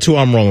 That's who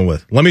I'm rolling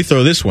with. Let me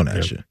throw this one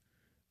at you.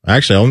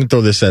 Actually, I'll only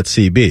throw this at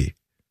CB.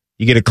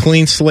 You get a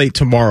clean slate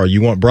tomorrow.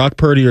 You want Brock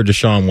Purdy or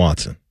Deshaun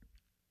Watson?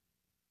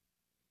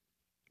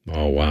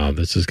 Oh, wow.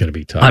 This is going to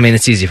be tough. I mean,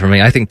 it's easy for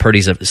me. I think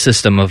Purdy's a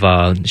system of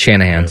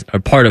Shanahan's, or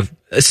part of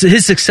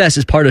his success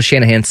is part of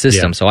Shanahan's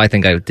system. So I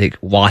think I would take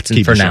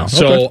Watson for now.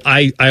 So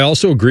I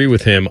also agree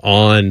with him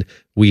on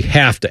we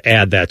have to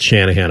add that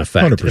Shanahan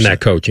effect 100%. in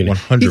that coaching.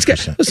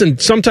 100%. Listen,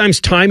 sometimes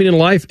timing in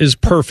life is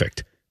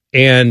perfect,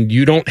 and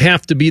you don't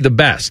have to be the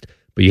best,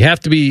 but you have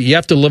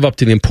to live up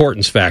to the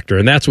importance factor,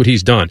 and that's what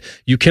he's done.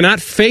 You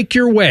cannot fake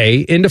your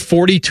way into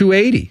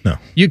 42-80. No.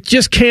 You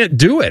just can't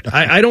do it.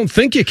 I don't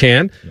think you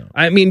can. No.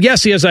 I mean,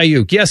 yes, he has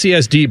Ayuk. Yes, he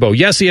has Debo.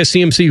 Yes, he has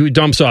CMC who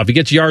dumps off. He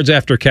gets yards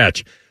after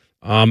catch.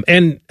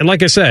 And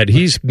like I said,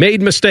 he's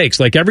made mistakes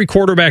like every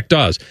quarterback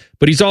does,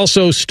 but he's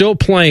also still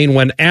playing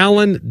when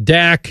Allen,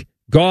 Dak,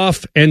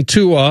 Goff, and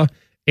Tua,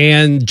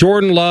 and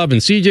Jordan Love,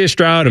 and C.J.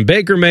 Stroud, and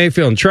Baker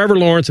Mayfield, and Trevor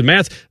Lawrence, and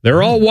Matt,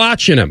 they're all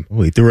watching him.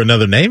 Oh, he threw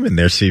another name in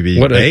there,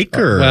 CB.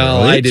 Baker.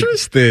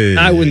 Interesting.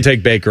 I wouldn't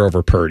take Baker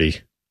over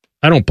Purdy.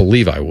 I don't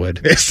believe I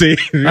would. See,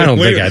 I don't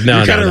think I'd. No,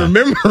 you kind of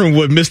remembering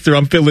what Mr.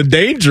 I'm Feeling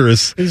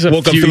Dangerous.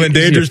 I'm Feeling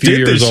Dangerous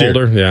did this year.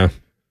 Older, yeah.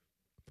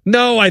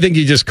 No, I think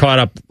he just caught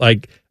up.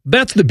 Like,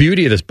 that's the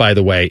beauty of this, by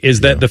the way,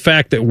 is that the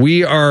fact that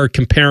we are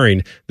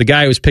comparing the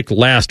guy who was picked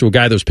last to a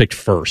guy that was picked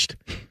first.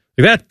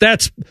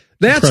 That's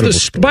the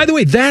story. By the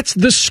way, that's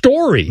the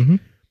story. Mm-hmm.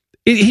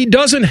 He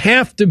doesn't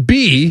have to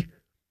be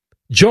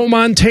Joe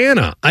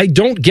Montana. I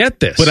don't get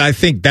this. But I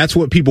think that's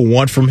what people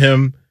want from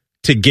him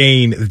to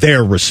gain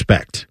their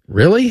respect.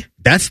 Really?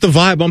 That's the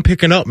vibe I'm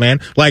picking up,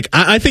 man. Like,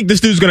 I think this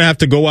dude's going to have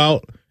to go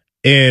out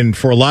and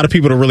for a lot of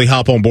people to really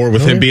hop on board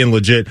with him being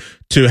legit,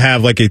 to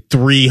have like a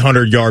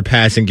 300-yard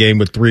passing game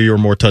with 3 or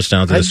more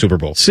touchdowns in the Super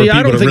Bowl. See, for people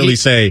I don't to think really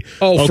say,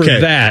 for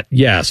that,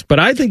 yes. But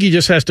I think he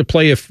just has to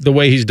play the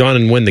way he's done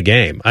and win the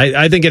game.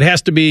 I think it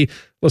has to be,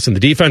 listen, the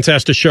defense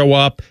has to show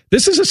up.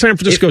 This is a San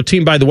Francisco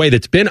team, by the way,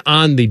 that's been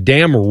on the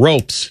damn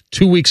ropes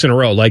 2 weeks in a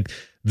row. Like,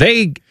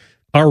 they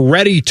are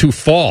ready to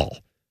fall.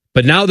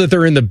 But now that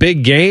they're in the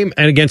big game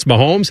and against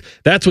Mahomes,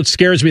 that's what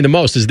scares me the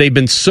most, is they've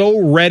been so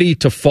ready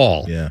to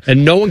fall. Yeah.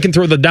 And no one can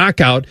throw the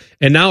knockout,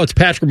 and now it's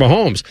Patrick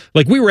Mahomes.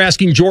 Like, we were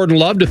asking Jordan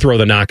Love to throw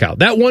the knockout.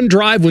 That one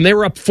drive when they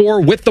were up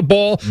 4 with the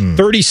ball,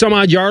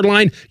 30-some-odd yard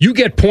line, you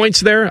get points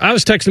there. I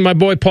was texting my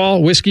boy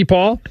Paul, Whiskey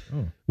Paul.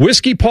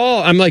 Whiskey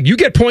Paul, I'm like, you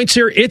get points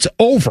here, it's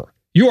over.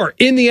 You are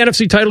in the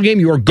NFC title game.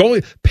 You are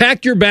going,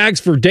 pack your bags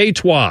for day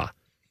trois.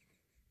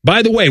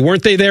 By the way,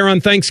 weren't they there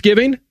on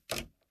Thanksgiving?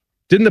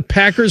 Didn't the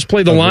Packers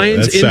play the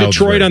Lions in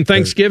Detroit on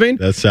Thanksgiving?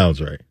 That sounds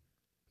right.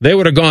 They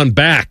would have gone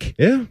back.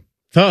 Yeah.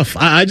 Tough.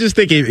 I just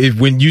think if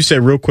when you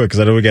said real quick, because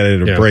I know we got to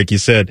hit a break, you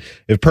said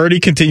if Purdy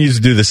continues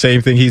to do the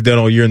same thing he's done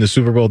all year in the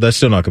Super Bowl, that's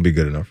still not going to be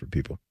good enough for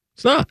people.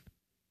 It's not.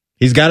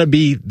 He's got to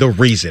be the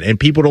reason, and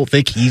people don't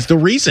think he's the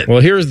reason.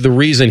 Well, here's the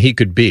reason he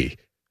could be.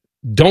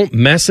 Don't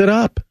mess it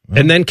up.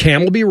 And then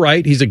Cam will be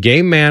right. He's a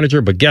game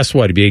manager, but guess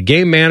what? He'd be a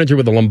game manager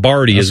with a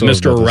Lombardi as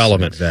Mr.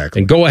 Irrelevant.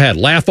 Exactly. And go ahead,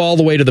 laugh all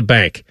the way to the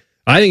bank.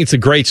 I think it's a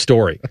great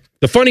story.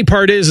 The funny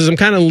part is I'm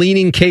kind of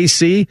leaning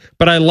KC,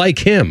 but I like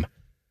him.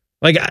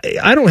 Like,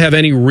 I don't have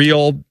any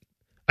real...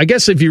 I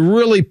guess if you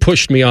really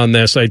pushed me on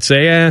this, I'd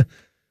say,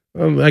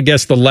 I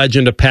guess the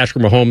legend of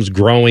Patrick Mahomes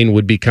growing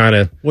would be kind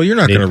of... Well, you're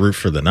not going to root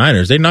for the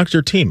Niners. They knocked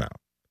your team out.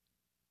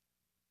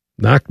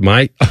 Knocked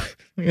my...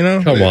 You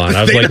know? Come on.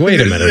 I was like, wait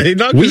a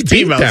minute. We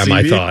beat them,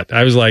 I thought.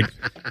 I was like...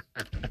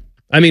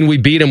 I mean, we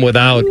beat them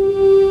without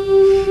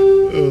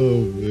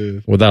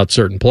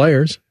certain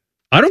players.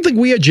 I don't think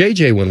we had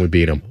JJ when we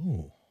beat him.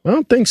 I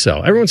don't think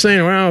so. Everyone's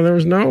saying, wow, there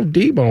was no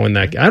Debo in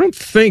that game. I don't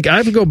think. I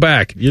have to go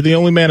back. You're the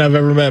only man I've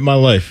ever met in my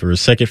life for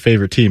his second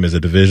favorite team as a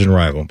division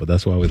rival, but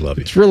that's why we love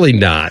you. It's really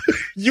not.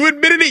 You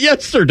admitted it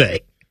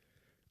yesterday.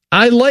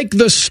 I like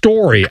the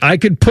story. I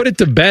could put it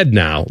to bed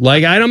now.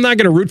 Like, I'm not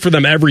going to root for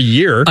them every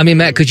year. I mean,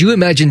 Matt, could you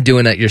imagine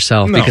doing that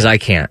yourself? No. Because I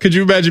can't. Could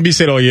you imagine me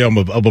saying, oh, yeah, I'm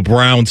a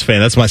Browns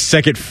fan. That's my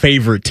second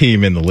favorite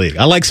team in the league.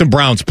 I like some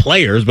Browns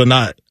players, but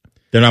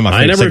they're not my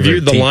favorite. I never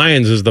viewed the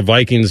Lions as the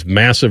Vikings'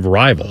 massive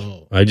rival.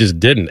 I just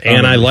didn't.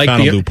 And I like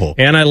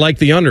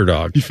the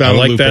underdog. I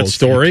like that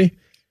story.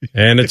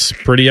 And it's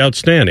pretty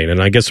outstanding.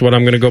 And I guess what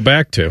I'm going to go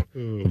back to.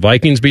 The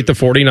Vikings beat the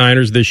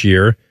 49ers this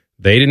year.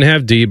 They didn't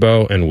have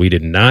Debo, and we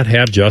did not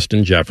have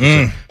Justin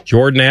Jefferson.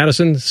 Jordan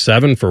Addison,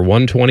 7 for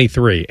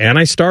 123. And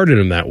I started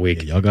him that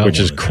week, which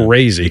is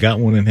crazy. You got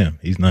one in him.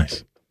 He's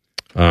nice.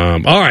 All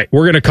right,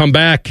 we're going to come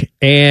back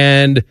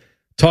and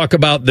talk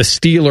about the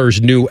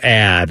Steelers' new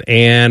ad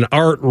and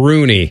Art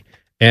Rooney.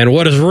 And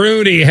what does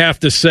Rooney have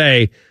to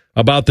say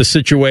about the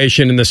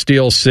situation in the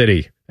Steel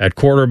City at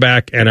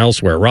quarterback and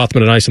elsewhere?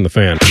 Rothman and Ice and the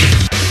Fan.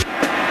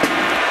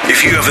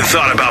 If you haven't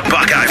thought about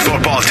Buckeye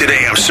football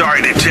today, I'm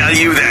sorry to tell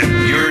you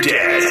that you're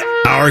dead.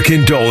 Our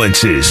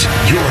condolences.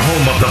 Your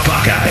home of the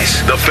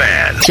Buckeyes, the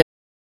Fan.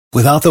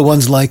 Without the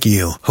ones like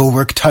you, who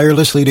work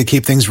tirelessly to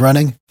keep things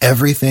running,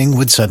 everything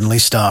would suddenly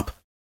stop.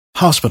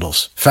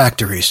 Hospitals,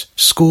 factories,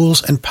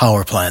 schools, and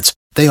power plants,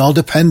 they all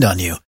depend on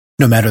you.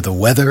 No matter the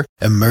weather,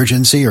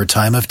 emergency, or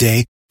time of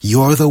day,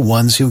 you're the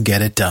ones who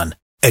get it done.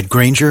 At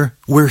Grainger,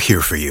 we're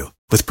here for you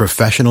with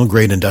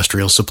professional-grade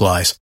industrial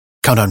supplies.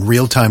 Count on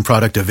real-time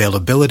product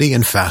availability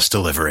and fast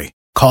delivery.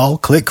 Call,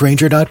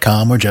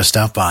 clickgrainger.com, or just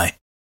stop by.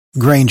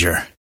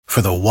 Grainger,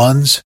 for the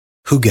ones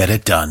who get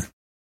it done.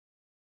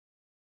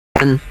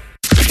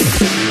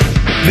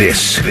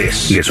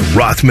 This is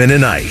Rothman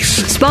and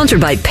Ice.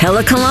 Sponsored by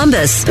Pella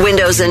Columbus.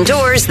 Windows and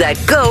doors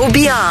that go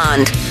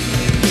beyond.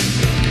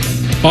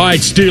 All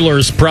right,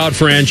 Steelers, proud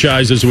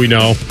franchise, as we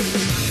know.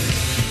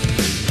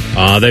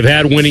 They've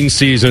had winning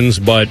seasons,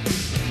 but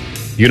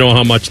you know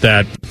how much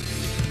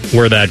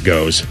where that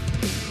goes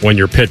when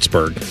you're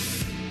Pittsburgh.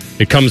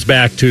 It comes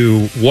back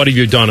to what have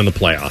you done in the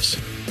playoffs?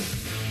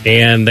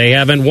 And they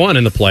haven't won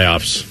in the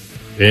playoffs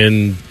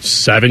in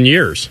 7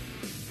 years.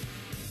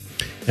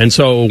 And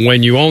so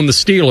when you own the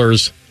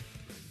Steelers,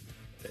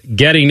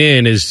 getting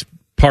in is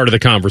part of the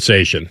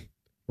conversation,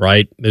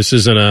 right? This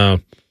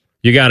isn't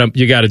you got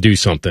to do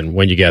something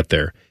when you get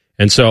there.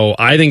 And so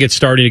I think it's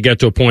starting to get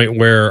to a point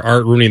where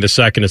Art Rooney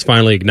II is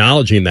finally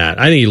acknowledging that.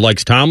 I think he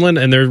likes Tomlin,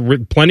 and there are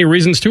plenty of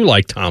reasons to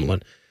like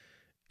Tomlin.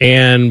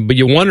 But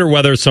you wonder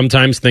whether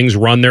sometimes things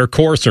run their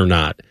course or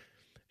not,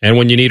 and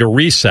when you need a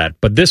reset.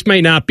 But this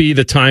may not be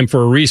the time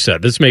for a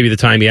reset. This may be the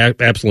time he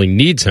absolutely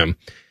needs him.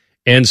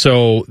 And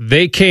so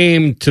they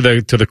came to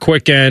the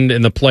quick end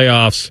in the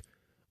playoffs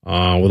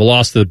with a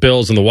loss to the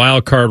Bills in the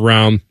wild card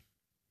round.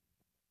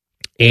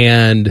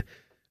 And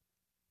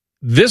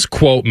this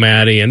quote,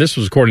 Maddie, and this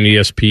was according to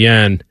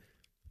ESPN,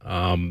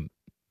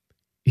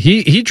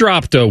 he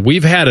dropped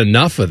 "We've had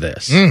enough of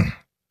this.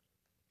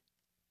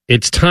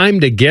 It's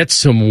time to get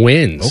some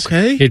wins.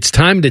 Okay. It's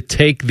time to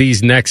take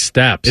these next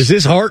steps." Is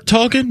this Hart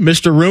talking,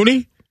 Mr.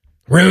 Rooney?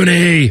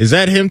 Rooney. Is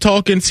that him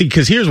talking? See,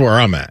 because here's where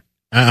I'm at.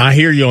 I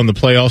hear you on the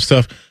playoff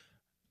stuff.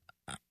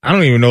 I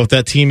don't even know if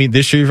that team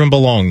this year even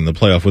belonged in the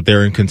playoff with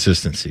their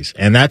inconsistencies.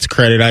 And that's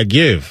credit I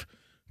give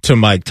to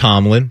Mike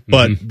Tomlin.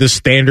 But the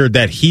standard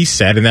that he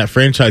set and that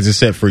franchise has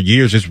set for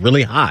years is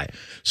really high.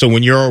 So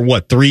when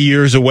you're, 3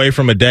 years away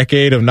from a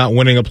decade of not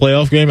winning a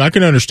playoff game, I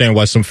can understand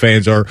why some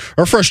fans are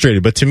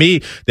frustrated. But to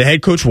me, the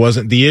head coach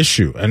wasn't the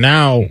issue. And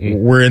now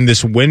we're in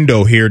this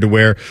window here to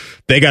where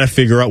they got to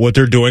figure out what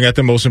they're doing at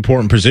the most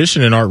important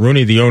position. And Art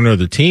Rooney, the owner of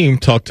the team,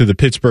 talked to the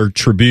Pittsburgh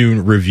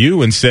Tribune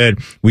Review and said,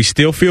 "We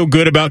still feel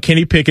good about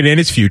Kenny Pickett and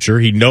his future.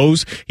 He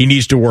knows he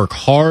needs to work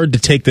hard to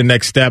take the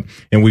next step."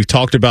 And we've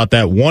talked about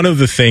that. One of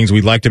the things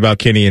we liked about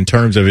Kenny in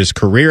terms of his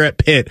career at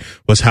Pitt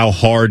was how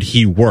hard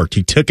he worked.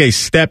 He took a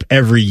step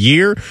every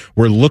year.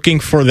 We're looking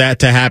for that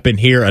to happen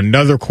here.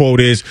 Another quote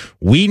is,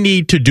 "We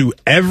need to do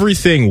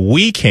everything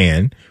we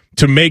can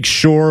to make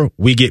sure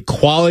we get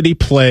quality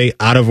play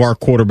out of our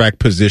quarterback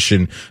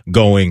position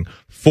going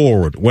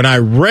forward." When I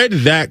read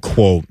that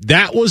quote,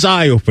 that was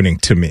eye-opening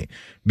to me,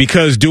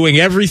 because doing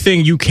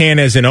everything you can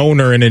as an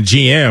owner and a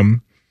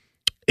GM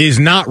is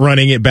not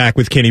running it back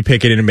with Kenny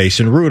Pickett and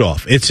Mason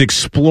Rudolph. It's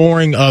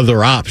exploring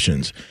other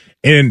options.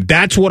 And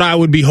that's what I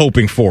would be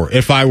hoping for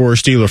if I were a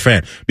Steeler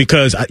fan,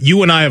 because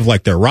you and I have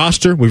liked their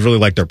roster. We've really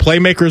liked their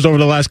playmakers over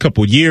the last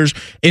couple of years.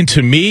 And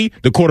to me,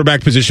 the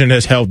quarterback position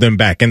has held them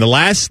back. In the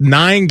last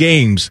 9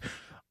 games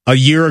a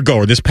year ago,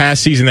 or this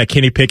past season that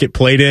Kenny Pickett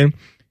played in,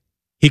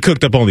 he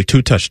cooked up only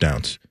 2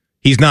 touchdowns.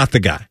 He's not the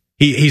guy.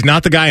 He's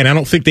not the guy, and I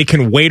don't think they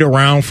can wait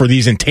around for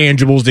these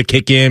intangibles to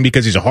kick in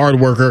because he's a hard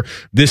worker,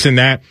 this and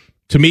that.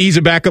 To me, he's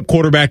a backup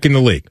quarterback in the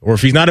league. Or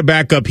if he's not a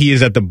backup, he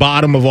is at the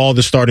bottom of all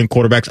the starting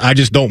quarterbacks. I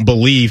just don't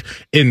believe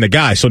in the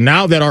guy. So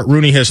now that Art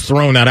Rooney has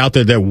thrown that out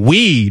there that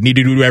we need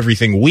to do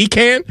everything we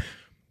can,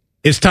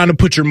 it's time to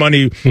put your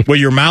money where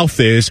your mouth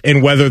is,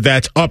 and whether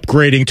that's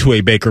upgrading to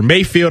a Baker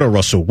Mayfield or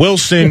Russell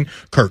Wilson,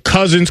 Kirk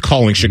Cousins,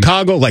 calling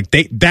Chicago,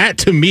 that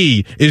to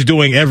me is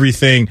doing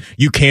everything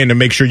you can to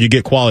make sure you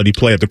get quality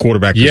play at the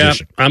quarterback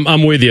position. Yeah,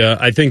 I'm with you.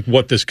 I think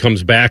what this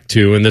comes back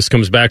to, and this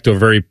comes back to a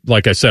very,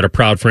 like I said, a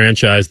proud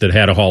franchise that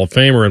had a Hall of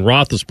Famer in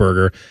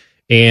Roethlisberger,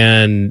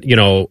 and,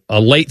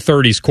 a late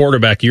 30s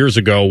quarterback years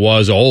ago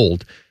was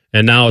old,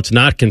 and now it's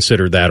not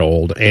considered that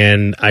old.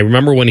 And I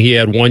remember when he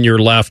had 1 year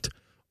left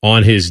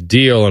on his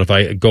deal, and if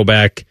I go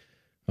back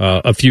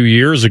a few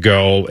years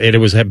ago, it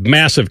was a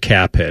massive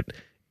cap hit,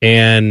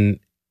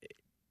 and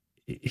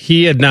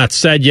he had not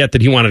said yet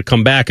that he wanted to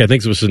come back. I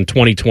think it was in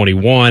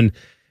 2021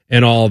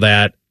 and all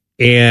that,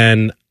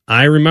 and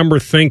I remember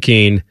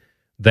thinking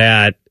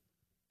that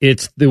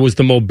it was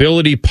the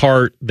mobility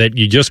part that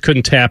you just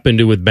couldn't tap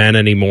into with Ben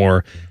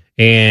anymore.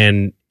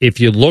 And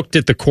if you looked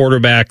at the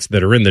quarterbacks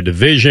that are in the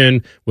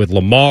division with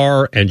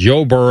Lamar and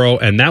Joe Burrow,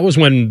 and that was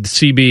when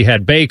CB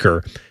had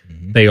Baker,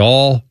 they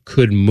all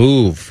could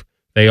move.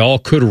 They all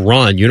could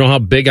run. You know how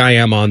big I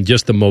am on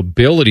just the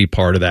mobility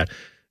part of that.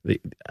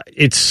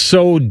 It's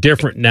so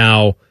different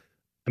now.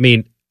 I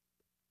mean,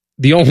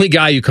 the only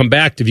guy you come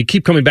back to, if you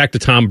keep coming back to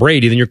Tom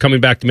Brady, then you're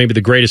coming back to maybe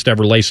the greatest to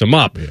ever lace him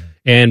up. Yeah.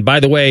 And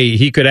by the way,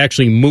 he could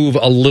actually move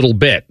a little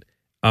bit.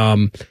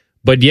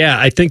 But yeah,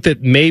 I think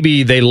that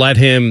maybe they let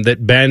him,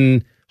 that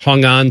Ben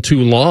hung on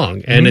too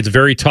long. And it's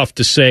very tough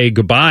to say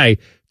goodbye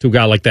to a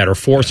guy like that or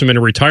force him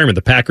into retirement.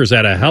 The Packers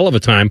had a hell of a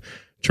time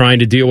trying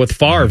to deal with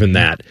Favre in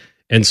that.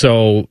 And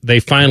so they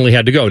finally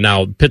had to go.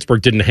 Now,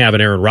 Pittsburgh didn't have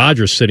an Aaron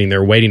Rodgers sitting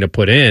there waiting to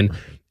put in.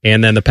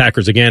 And then the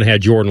Packers again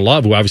had Jordan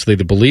Love, who obviously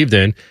they believed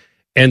in.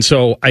 And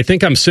so I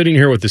think I'm sitting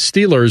here with the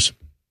Steelers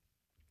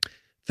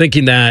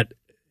thinking that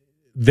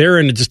they're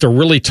in just a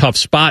really tough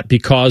spot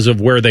because of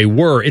where they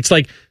were. It's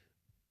like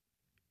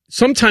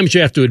sometimes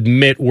you have to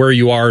admit where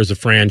you are as a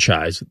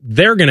franchise.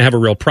 They're going to have a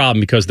real problem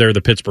because they're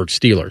the Pittsburgh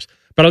Steelers.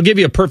 But I'll give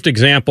you a perfect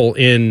example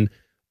in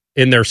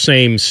their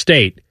same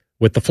state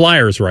with the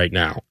Flyers right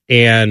now.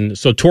 And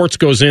so Torts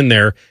goes in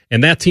there,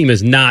 and that team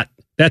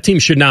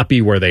should not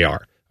be where they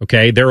are.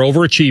 Okay, they're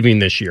overachieving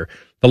this year.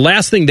 The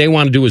last thing they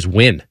want to do is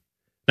win.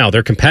 Now,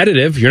 they're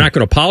competitive. You're not going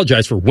to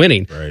apologize for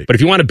winning. Right. But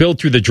if you want to build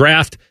through the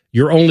draft,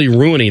 you're only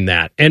ruining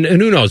that. And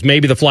who knows,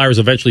 maybe the Flyers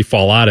eventually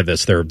fall out of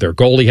this. Their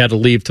goalie had to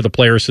leave to the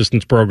player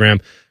assistance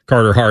program,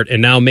 Carter Hart,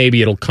 and now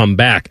maybe it'll come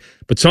back.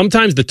 But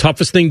sometimes the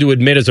toughest thing to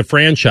admit as a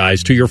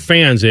franchise to your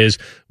fans is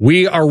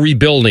we are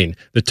rebuilding.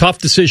 The tough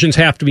decisions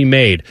have to be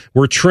made.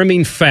 We're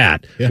trimming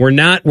fat. Yeah. We're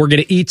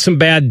going to eat some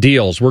bad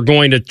deals. We're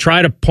going to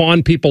try to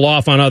pawn people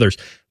off on others.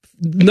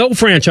 No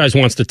franchise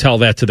wants to tell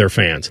that to their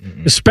fans,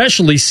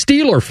 especially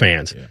Steeler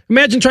fans. Yeah.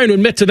 Imagine trying to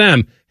admit to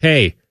them,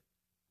 hey,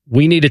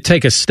 we need to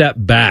take a step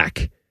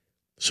back.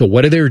 So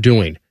what are they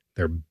doing?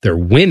 They're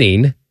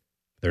winning,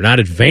 they're not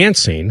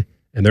advancing,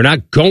 and they're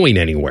not going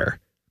anywhere.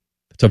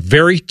 It's a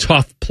very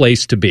tough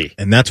place to be.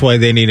 And that's why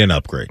they need an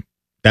upgrade.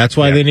 That's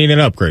why they need an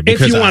upgrade. If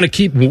you want to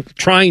keep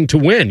trying to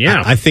win,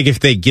 yeah. I think if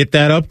they get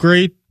that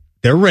upgrade,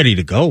 they're ready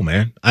to go,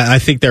 man. I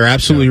think they're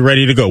absolutely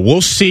ready to go.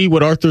 We'll see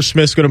what Arthur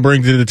Smith's going to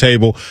bring to the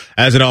table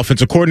as an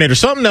offensive coordinator.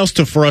 Something else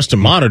for us to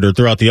monitor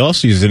throughout the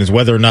offseason is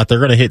whether or not they're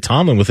going to hit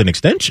Tomlin with an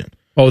extension.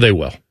 Oh, they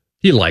will.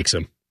 He likes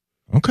him.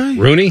 Okay.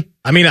 Rooney?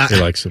 I mean, he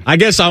likes him. I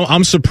guess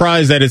I'm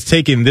surprised that it's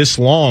taken this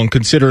long,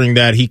 considering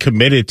that he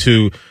committed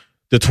to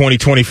the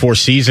 2024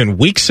 season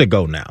weeks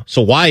ago now.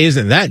 So why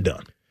isn't that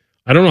done?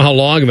 I don't know how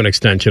long of an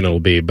extension it'll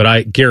be, but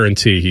I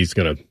guarantee he's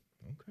going to.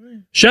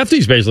 Okay.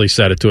 Shefty's basically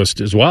said it to us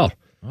as well.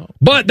 Oh.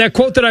 But that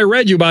quote that I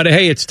read you about it,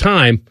 hey, it's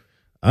time.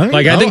 I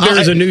think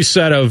there's a new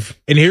set of.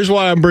 And here's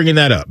why I'm bringing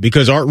that up,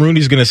 because Art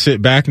Rooney's going to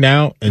sit back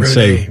now and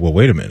say, well,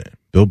 wait a minute.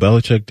 Bill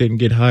Belichick didn't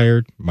get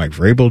hired. Mike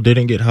Vrabel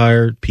didn't get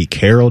hired. Pete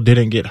Carroll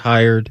didn't get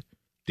hired.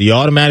 Do you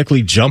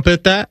automatically jump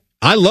at that?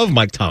 I love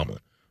Mike Tomlin.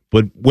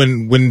 But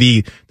when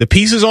the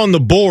pieces on the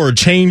board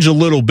change a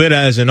little bit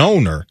as an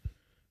owner,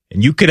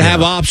 and you could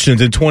have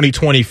options in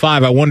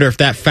 2025, I wonder if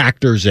that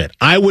factors in.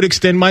 I would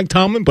extend Mike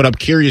Tomlin, but I'm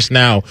curious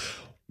now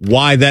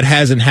why that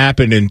hasn't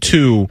happened, and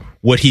two,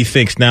 what he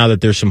thinks now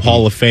that there's some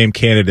Hall of Fame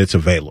candidates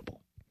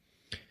available.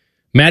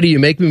 Matty, you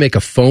make me make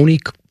a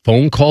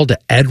phone call to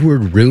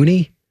Edward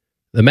Rooney?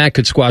 The Matt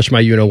could squash my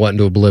you-know-what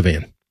into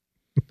oblivion.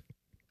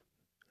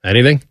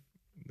 Anything?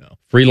 No.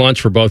 Free lunch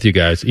for both you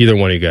guys, either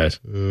one of you guys.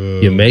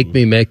 You make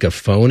me make a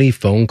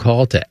phone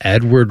call to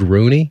Edward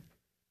Rooney?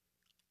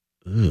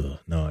 No.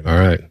 All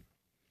right.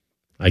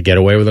 I get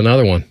away with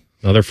another one.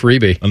 Another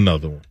freebie.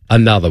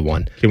 Another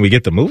one. Can we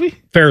get the movie?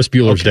 Ferris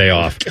Bueller's Day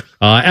Off.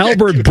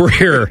 Albert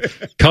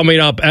Breer coming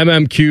up,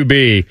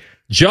 MMQB.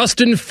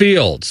 Justin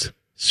Fields,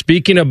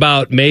 speaking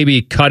about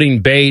maybe cutting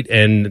bait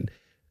and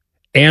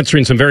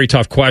answering some very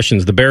tough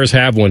questions. The Bears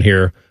have one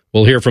here.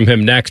 We'll hear from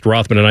him next.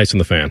 Rothman and Ice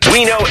and the Fan.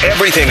 We know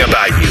everything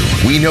about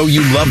you. We know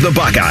you love the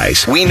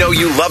Buckeyes. We know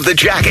you love the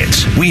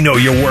Jackets. We know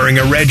you're wearing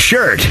a red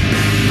shirt.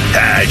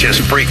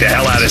 Just freak the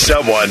hell out of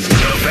someone.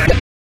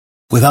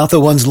 Without the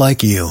ones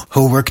like you,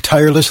 who work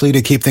tirelessly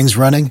to keep things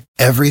running,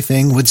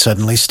 everything would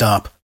suddenly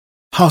stop.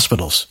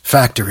 Hospitals,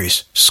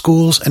 factories,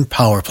 schools, and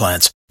power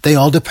plants, they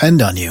all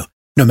depend on you.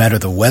 No matter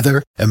the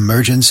weather,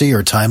 emergency,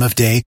 or time of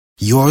day,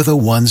 you're the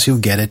ones who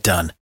get it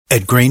done.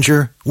 At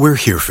Grainger, we're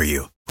here for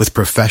you with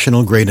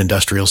professional-grade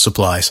industrial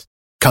supplies.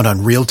 Count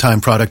on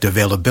real-time product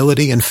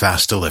availability and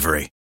fast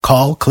delivery.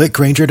 Call,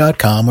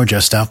 clickgrainger.com, or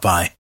just stop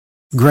by.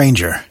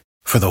 Grainger,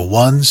 for the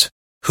ones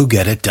who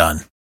get it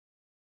done.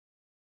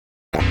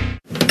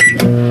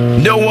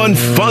 No one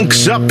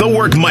funks up the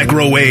work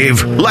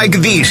microwave like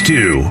these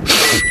two.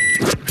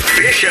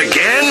 Fish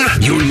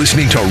again? You're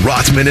listening to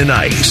Rothman and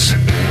Ice.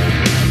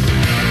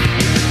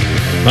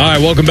 All right,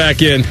 welcome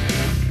back in.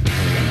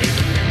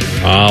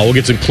 We'll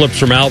get some clips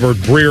from Albert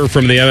Breer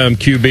from the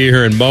MMQB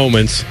here in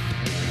moments.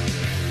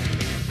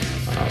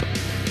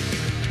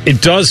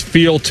 It does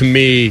feel to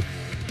me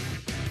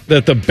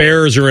that the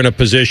Bears are in a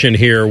position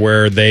here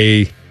where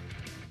they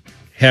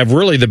have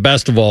really the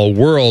best of all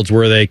worlds,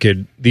 where they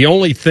could. The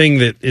only thing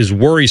that is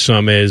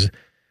worrisome is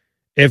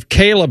if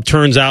Caleb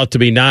turns out to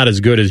be not as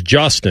good as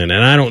Justin,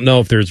 and I don't know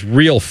if there's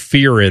real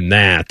fear in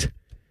that,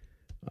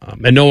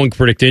 and no one can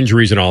predict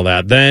injuries and all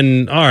that,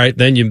 then, all right,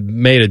 then you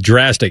made a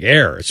drastic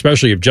error,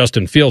 especially if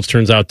Justin Fields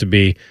turns out to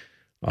be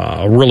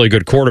a really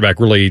good quarterback,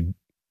 really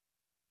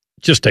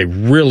just a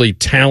really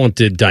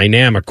talented,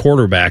 dynamic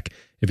quarterback.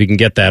 If he can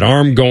get that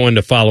arm going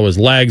to follow his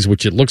legs,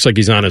 which it looks like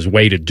he's on his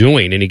way to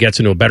doing, and he gets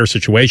into a better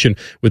situation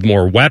with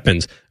more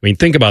weapons. I mean,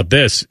 think about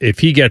this. If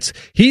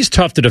he's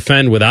tough to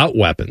defend without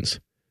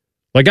weapons.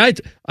 Like,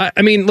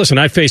 I mean, listen,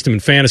 I faced him in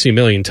fantasy a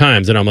million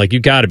times, and I'm like,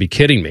 you got to be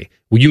kidding me.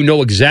 Well, you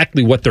know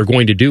exactly what they're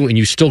going to do, and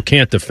you still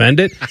can't defend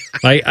it?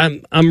 Like,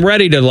 I'm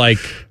ready to, like,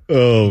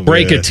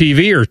 break a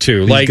TV or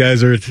two. These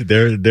guys are,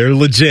 they're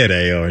legit,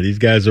 AR. These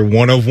guys are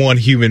one-of-one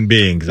human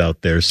beings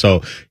out there.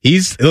 So,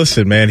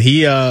 listen, man,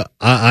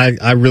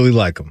 I really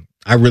like him.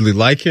 I really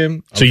like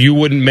him. So you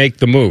wouldn't make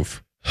the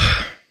move?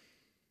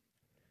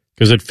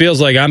 Because it feels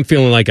like I'm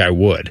feeling like I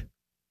would.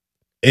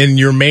 And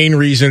your main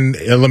reason,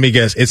 let me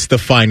guess, it's the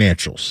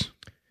financials.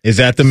 Is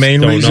that the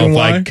main reason Don't know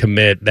why? if I'd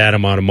commit that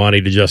amount of money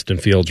to Justin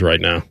Fields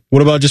right now.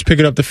 What about just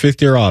picking up the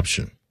fifth-year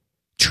option?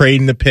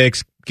 Trading the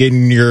picks,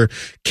 getting your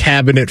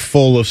cabinet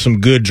full of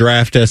some good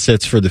draft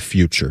assets for the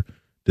future.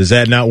 Does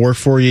that not work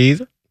for you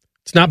either?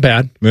 It's not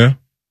bad. Yeah.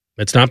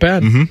 It's not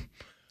bad. Mm-hmm.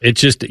 It's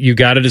just you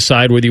got to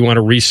decide whether you want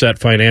to reset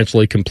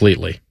financially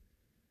completely.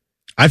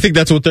 I think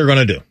that's what they're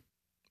going to do.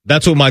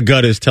 That's what my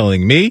gut is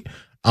telling me.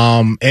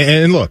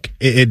 And look,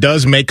 it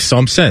does make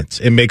some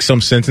sense. It makes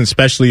some sense,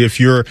 especially if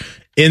you're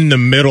in the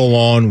middle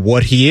on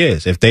what he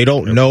is. If they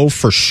don't know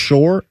for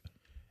sure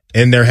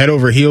and they're head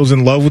over heels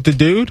in love with the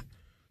dude,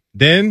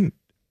 then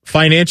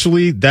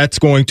financially that's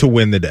going to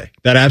win the day.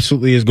 That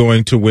absolutely is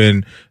going to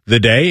win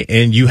the day.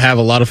 And you have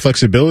a lot of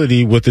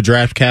flexibility with the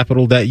draft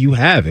capital that you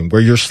have and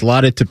where you're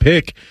slotted to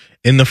pick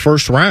in the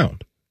first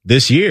round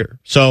this year.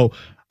 So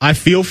I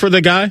feel for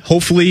the guy.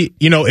 Hopefully,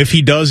 if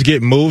he does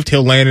get moved,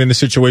 he'll land in a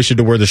situation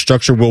to where the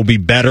structure will be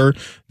better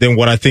than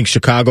what I think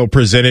Chicago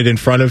presented in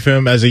front of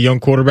him as a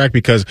young quarterback,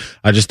 because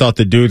I just thought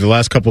the dude the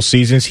last couple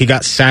seasons, he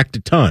got sacked a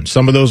ton.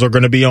 Some of those are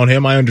going to be on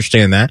him. I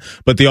understand that,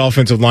 but the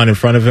offensive line in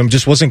front of him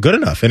just wasn't good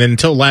enough. And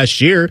until last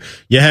year,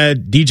 you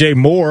had DJ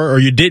Moore, or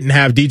you didn't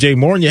have DJ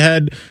Moore, and you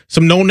had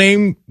some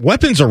no-name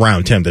weapons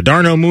around him, the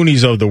Darnell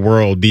Mooneys of the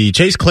world, the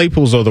Chase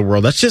Claypools of the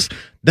world.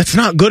 That's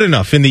not good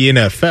enough in the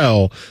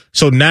NFL.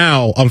 So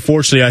now,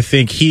 unfortunately, I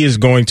think he is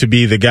going to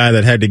be the guy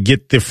that had to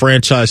get the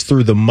franchise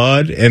through the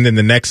mud, and then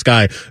the next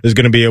guy is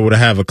going to be able to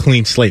have a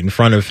clean slate in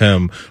front of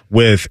him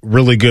with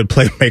really good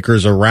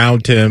playmakers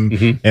around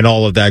him and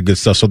all of that good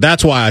stuff. So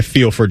that's why I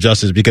feel for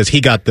Justice, because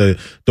he got the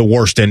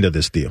worst end of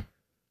this deal.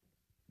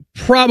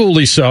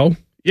 Probably so.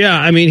 Yeah,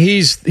 I mean, he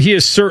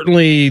has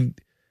certainly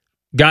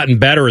gotten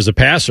better as a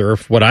passer,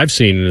 what I've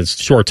seen in his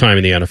short time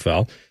in the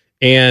NFL.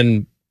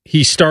 And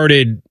he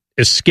started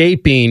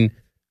escaping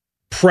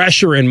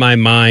pressure in my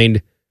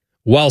mind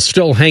while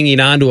still hanging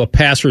on to a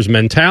passer's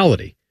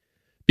mentality.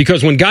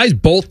 Because when guys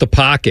bolt the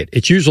pocket,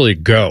 it's usually a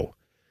go.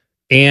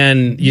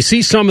 And you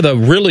see some of the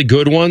really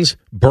good ones,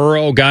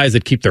 Burrow, guys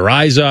that keep their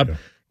eyes up,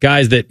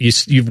 guys that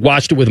you've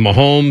watched it with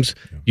Mahomes.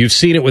 You've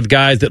seen it with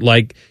guys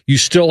that, you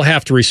still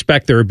have to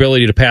respect their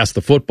ability to pass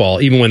the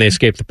football, even when they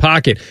escape the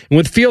pocket. And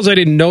with Fields, I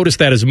didn't notice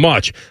that as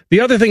much.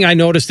 The other thing I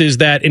noticed is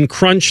that in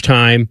crunch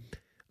time,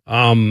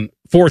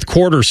 fourth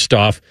quarter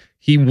stuff,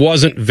 he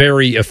wasn't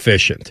very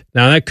efficient.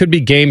 Now, that could be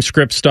game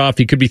script stuff.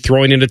 He could be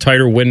throwing into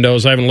tighter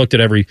windows. I haven't looked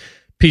at every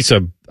piece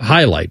of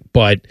highlight,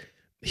 but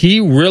he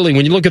really,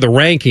 when you look at the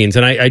rankings,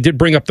 and I did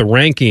bring up the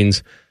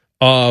rankings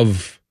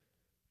of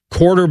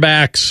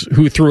quarterbacks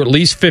who threw at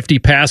least 50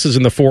 passes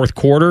in the fourth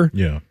quarter.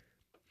 Yeah.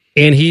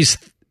 And he's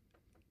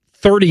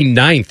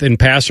 39th in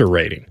passer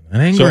rating.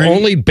 So great.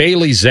 Only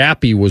Bailey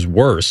Zappi was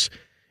worse.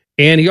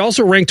 And he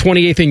also ranked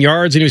 28th in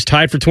yards, and he was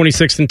tied for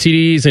 26th in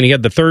TDs, and he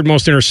had the third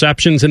most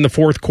interceptions in the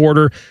fourth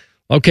quarter.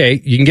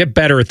 Okay, you can get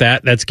better at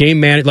that. That's game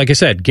management. Like I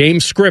said, game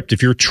script.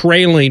 If you're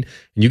trailing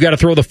and you got to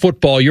throw the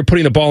football, you're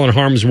putting the ball in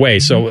harm's way.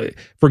 So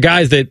for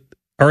guys that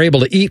are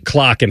able to eat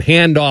clock and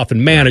hand off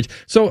and manage.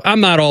 So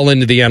I'm not all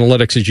into the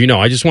analytics, as you know.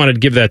 I just wanted to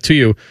give that to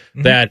you,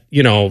 that,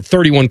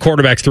 31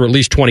 quarterbacks threw at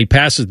least 20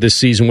 passes this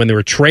season when they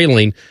were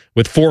trailing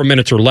with 4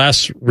 minutes or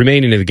less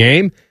remaining in the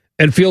game,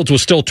 and Fields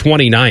was still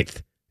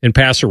 29th in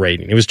passer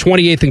rating. It was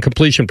 28th in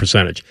completion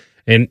percentage.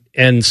 And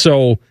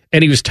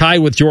he was tied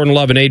with Jordan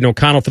Love and Aiden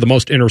O'Connell for the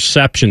most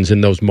interceptions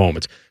in those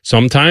moments.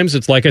 Sometimes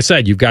it's like I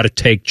said, you've got to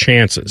take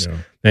chances,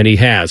 and he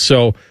has.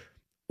 So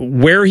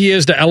where he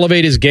is to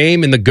elevate his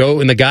game in the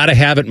gotta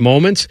have it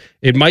moments,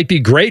 it might be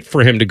great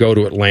for him to go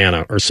to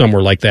Atlanta or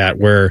somewhere like that,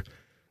 where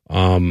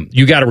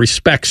you got to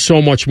respect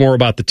so much more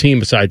about the team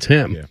besides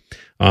him.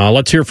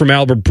 Let's hear from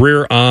Albert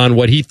Breer on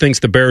what he thinks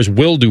the Bears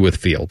will do with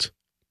Fields.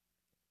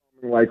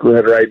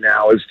 Likelihood right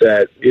now is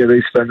that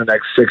they spend the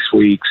next 6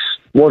 weeks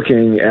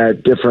looking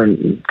at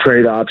different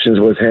trade options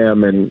with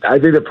him, and I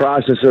think the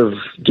process of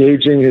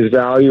gauging his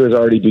value has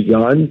already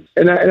begun.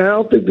 And I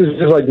don't think this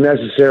is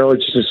necessarily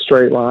just a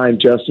straight line,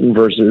 Justin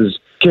versus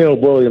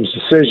Caleb Williams'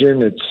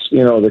 decision. It's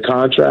the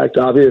contract.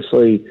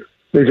 Obviously,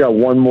 they've got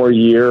one more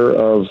year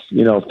of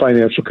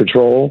financial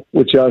control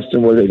with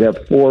Justin, where they'd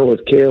have 4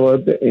 with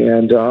Caleb,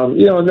 and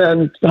and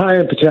then the high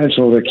end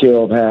potential that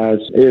Caleb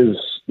has is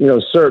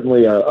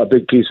certainly a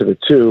big piece of it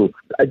too.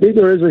 I think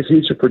there is a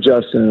future for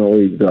Justin in the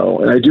league, though,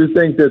 and I do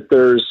think that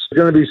there's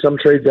going to be some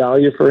trade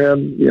value for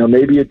him.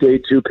 Maybe a day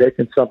 2 pick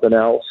and something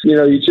else.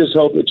 You just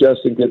hope that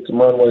Justin gets some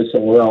runway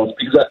somewhere else.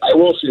 Because I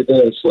will say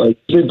this: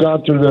 they've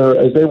gone through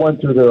as they went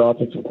through their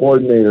offensive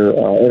coordinator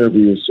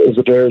interviews, as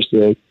the Bears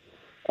did.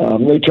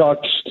 They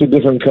talked to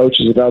different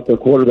coaches about their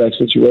quarterback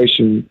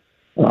situation.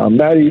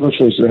 Matt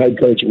Eberflus, their head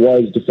coach,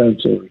 was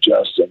defensive of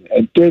Justin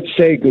and did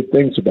say good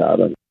things about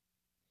him.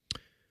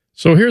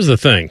 So here's the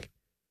thing.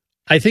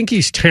 I think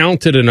he's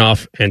talented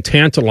enough and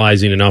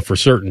tantalizing enough for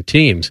certain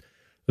teams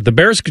that the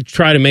Bears could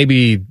try to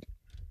maybe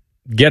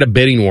get a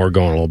bidding war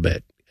going a little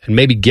bit and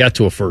maybe get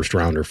to a first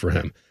rounder for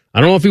him.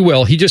 I don't know if he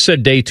will. He just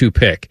said day 2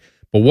 pick.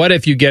 But what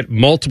if you get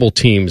multiple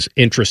teams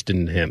interested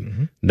in him?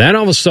 Mm-hmm. Then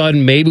all of a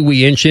sudden, maybe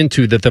we inch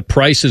into that the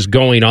price is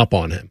going up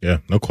on him. Yeah,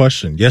 no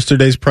question.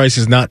 Yesterday's price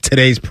is not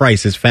today's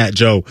price, as Fat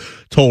Joe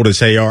told us.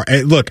 Hey,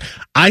 look,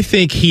 I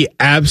think he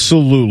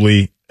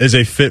absolutely is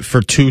a fit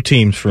for two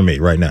teams for me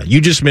right now.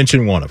 You just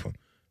mentioned one of them.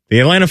 The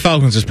Atlanta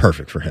Falcons is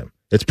perfect for him.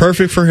 It's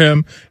perfect for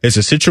him. It's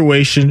a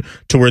situation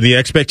to where the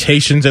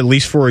expectations, at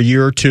least for a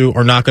year or two,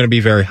 are not going to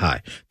be very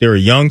high. They're a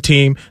young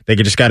team. They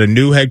just got a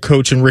new head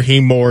coach in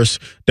Raheem Morris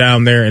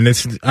down there. And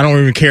I don't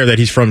even care that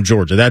he's from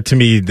Georgia. That, to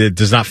me, that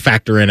does not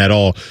factor in at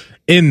all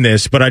in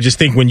this. But I just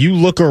think when you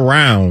look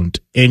around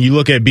and you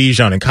look at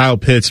Bijan and Kyle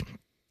Pitts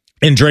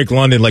and Drake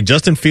London, like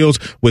Justin Fields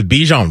with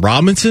Bijan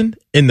Robinson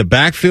in the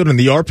backfield and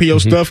the RPO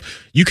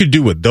stuff, you could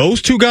do with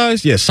those two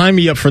guys. Yeah, sign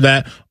me up for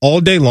that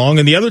all day long.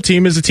 And the other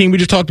team is the team we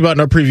just talked about in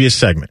our previous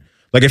segment.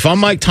 Like if I'm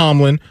Mike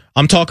Tomlin,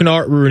 I'm talking to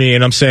Art Rooney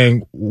and I'm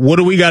saying, what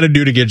do we got to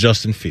do to get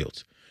Justin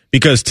Fields?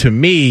 Because to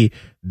me,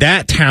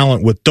 that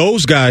talent with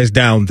those guys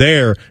down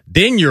there,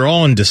 then you're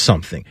on to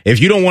something.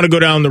 If you don't want to go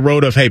down the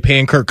road of, hey,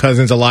 paying Kirk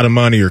Cousins a lot of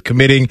money or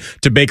committing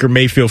to Baker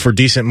Mayfield for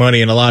decent money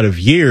in a lot of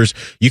years,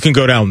 you can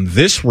go down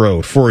this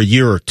road for a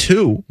year or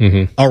two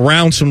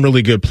around some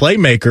really good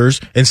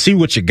playmakers and see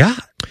what you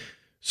got.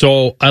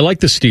 So I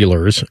like the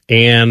Steelers,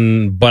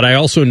 but I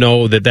also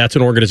know that that's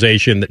an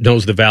organization that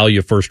knows the value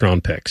of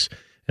first-round picks,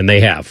 and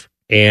they have.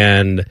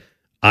 And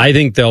I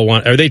think they'll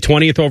want – are they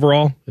 20th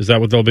overall? Is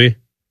that what they'll be?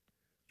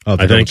 Oh,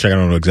 I think. Check. I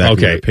don't know exactly what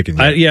they're picking.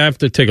 I have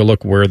to take a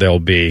look where they'll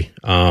be.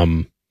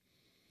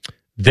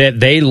 That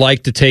they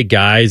like to take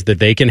guys that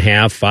they can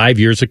have 5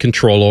 years of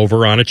control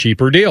over on a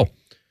cheaper deal.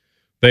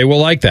 They will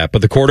like that.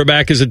 But the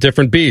quarterback is a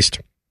different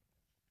beast.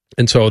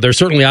 And so they're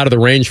certainly out of the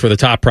range for the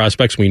top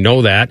prospects. We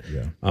know that.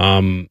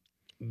 Yeah.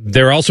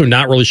 They're also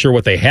not really sure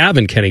what they have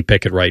in Kenny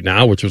Pickett right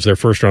now, which was their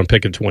first-round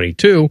pick in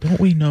 22. Don't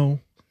we know?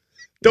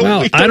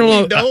 I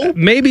don't know.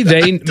 Maybe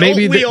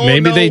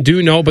they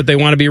do know, but they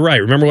want to be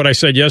right. Remember what I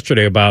said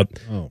yesterday about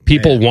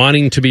people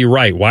wanting to be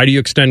right. Why do you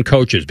extend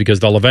coaches? Because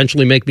they'll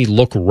eventually make me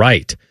look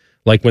right,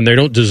 like when they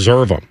don't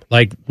deserve them.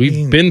 Like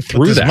we've been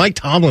through that. Does Mike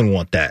Tomlin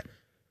want that?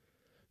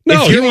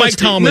 No, if you're Mike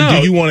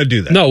Tomlin, do you want to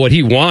do that? No, what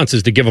he wants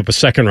is to give up a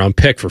second-round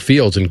pick for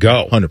Fields and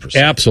go. 100%.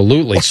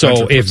 Absolutely.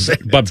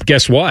 100%. But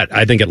guess what?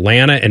 I think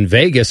Atlanta and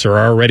Vegas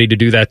are ready to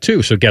do that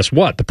too. So guess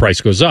what? The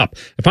price goes up.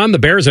 If I'm the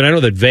Bears and I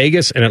know that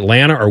Vegas and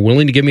Atlanta are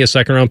willing to give me a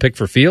second-round pick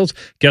for Fields,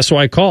 guess who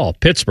I call?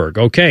 Pittsburgh.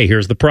 Okay,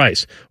 here's the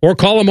price. Or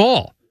call them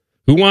all.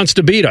 Who wants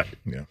to beat it?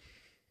 Yeah.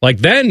 Like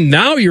then,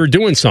 now you're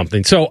doing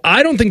something. So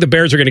I don't think the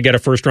Bears are going to get a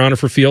first-rounder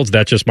for Fields.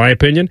 That's just my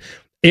opinion.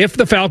 If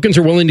the Falcons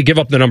are willing to give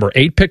up the number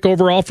 8 pick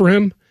overall for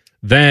him,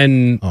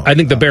 then I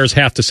think the Bears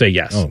have to say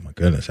yes. Oh, my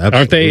goodness. Absolutely.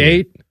 Aren't they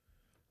 8?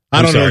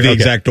 I don't know the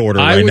exact order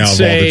right now of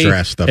all the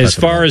draft stuff. As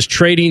far as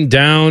trading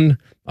down,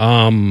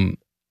 I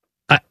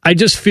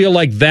just feel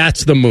like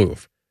that's the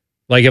move.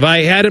 Like if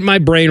I had it in my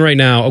brain right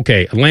now,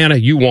 okay, Atlanta,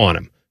 you want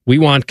him. We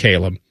want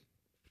Caleb.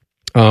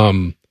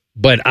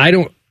 But I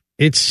don't,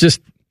 it's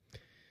just,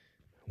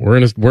 we're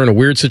in a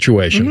weird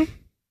situation.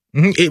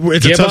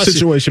 It's a tough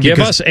situation. Give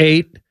us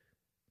 8.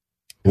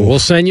 We'll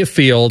send you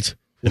Fields.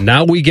 And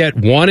now we get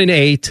 1 and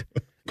 8,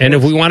 and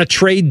if we want to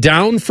trade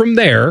down from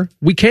there,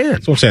 we can.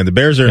 That's what I'm saying. The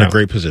Bears are in a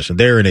great position.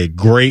 They're in a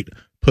great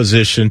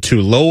position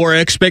to lower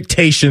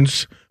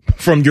expectations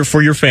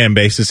for your fan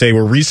base to say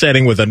we're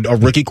resetting with a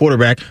rookie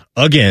quarterback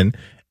again,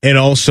 and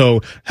also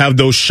have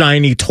those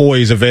shiny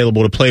toys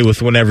available to play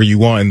with whenever you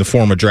want in the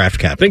form of draft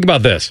capital. Think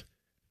about this: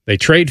 they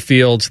trade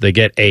Fields, they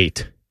get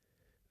 8.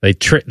 They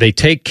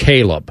take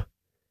Caleb,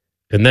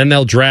 and then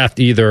they'll draft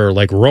either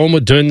like Rome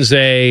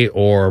Odunze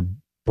or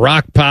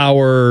Brock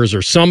Powers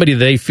or somebody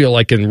they feel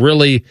like can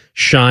really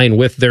shine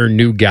with their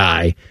new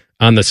guy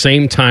on the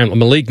same time.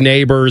 Malik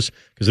Neighbors,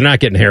 because they're not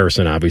getting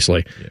Harrison,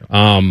 obviously.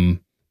 Yeah.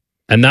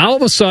 And now all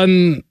of a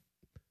sudden,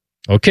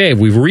 okay,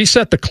 we've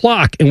reset the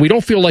clock, and we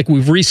don't feel like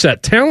we've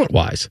reset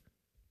talent-wise.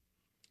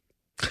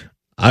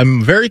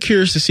 I'm very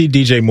curious to see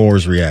DJ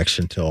Moore's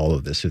reaction to all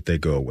of this if they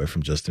go away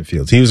from Justin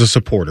Fields. He was a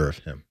supporter of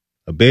him,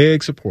 a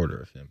big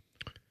supporter of him.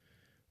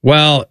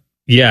 Well,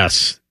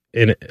 yes.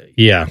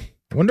 Yeah.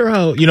 I wonder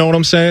how, you know what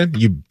I'm saying?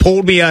 You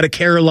pulled me out of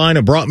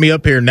Carolina, brought me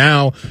up here.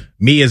 Now,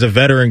 me as a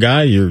veteran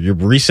guy, you're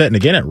resetting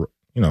again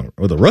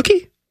with a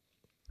rookie?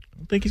 I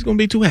don't think he's going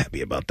to be too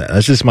happy about that.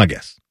 That's just my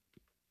guess.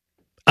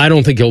 I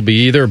don't think he'll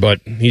be either,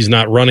 but he's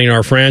not running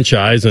our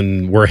franchise,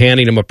 and we're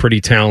handing him a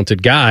pretty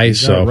talented guy.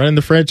 He's not running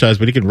the franchise,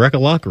 but he can wreck a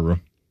locker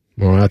room.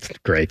 Well, that's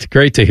great.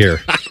 Great to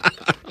hear.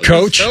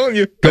 Coach,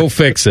 go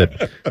fix it.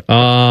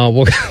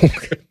 We'll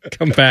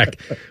come back.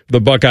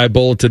 The Buckeye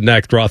Bulletin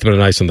next. Rothman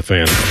and Ice on the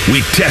Fan.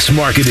 We test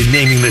marketed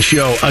naming the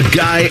show A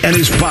Guy and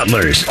His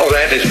Butlers. Oh,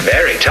 that is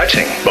very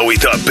touching. But we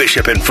thought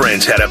Bishop and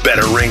Friends had a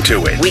better ring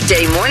to it.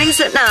 Weekday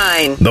mornings at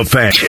 9. The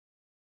Fan.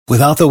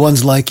 Without the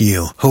ones like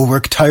you, who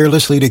work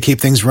tirelessly to keep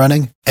things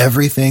running,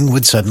 everything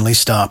would suddenly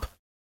stop.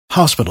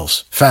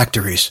 Hospitals,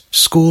 factories,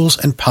 schools,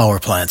 and power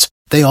plants,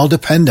 they all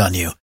depend on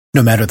you.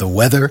 No matter the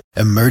weather,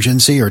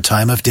 emergency, or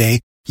time of day,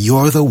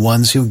 you're the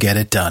ones who get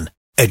it done.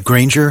 At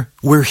Grainger,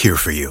 we're here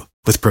for you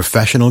with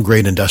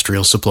professional-grade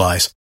industrial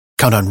supplies.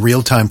 Count on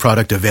real-time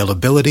product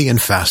availability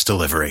and fast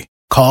delivery.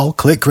 Call,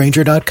 click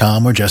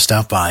Grainger.com, or just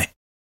stop by.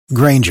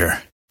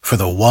 Grainger, for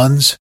the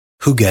ones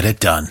who get it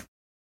done.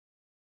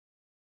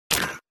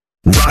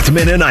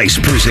 Rothman and Ice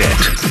present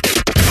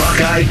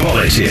Buckeye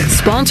Bulletin.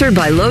 Sponsored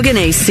by Logan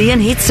AC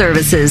and Heat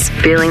Services.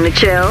 Feeling the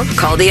chill?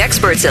 Call the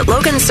experts at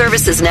Logan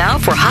Services now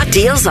for hot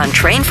deals on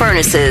Train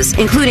furnaces,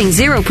 including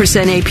 0%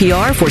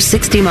 APR for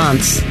 60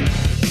 months.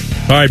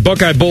 All right,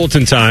 Buckeye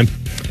Bulletin time.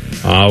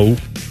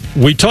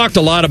 We talked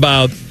a lot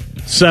about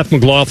Seth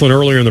McLaughlin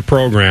earlier in the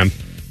program.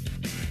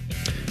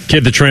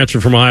 Kid that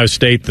transferred from Ohio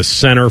State, the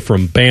center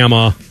from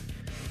Bama,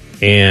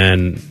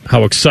 and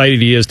how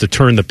excited he is to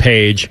turn the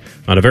page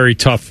on a very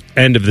tough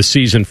end of the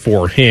season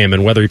for him,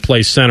 and whether he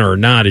plays center or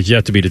not is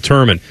yet to be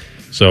determined.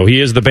 So he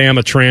is the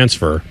Bama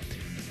transfer.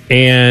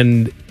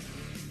 And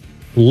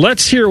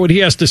let's hear what he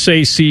has to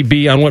say,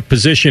 CB, on what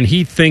position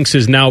he thinks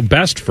is now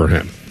best for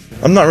him.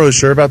 I'm not really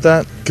sure about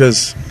that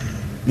because,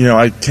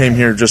 I came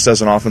here just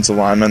as an offensive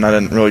lineman. I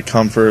didn't really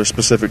come for a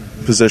specific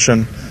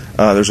position.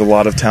 There's a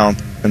lot of talent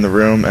in the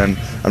room, and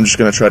I'm just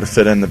going to try to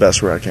fit in the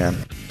best where I can.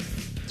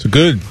 It's a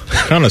good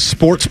kind of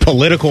sports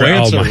political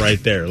answer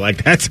right there.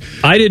 Like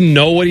I didn't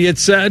know what he had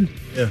said,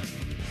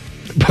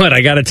 but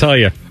I got to tell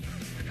you,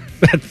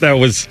 that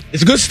was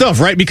it's good stuff,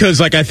 right? Because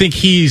I think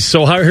he's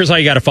here's how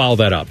you got to follow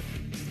that up.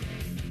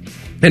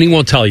 And he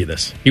won't tell you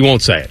this. He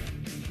won't say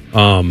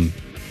it,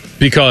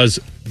 because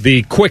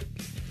the quick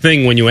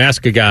thing when you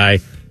ask a guy,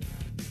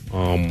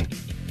 well,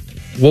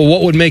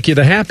 what would make you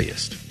the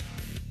happiest?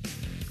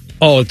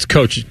 Oh, it's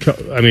coach.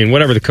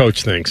 Whatever the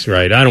coach thinks,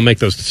 right? I don't make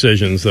those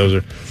decisions. Those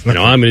are,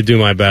 I'm going to do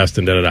my best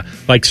and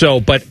da-da-da.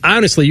 But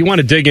honestly, you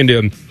want to dig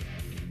into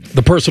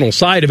the personal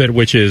side of it,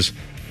 which is,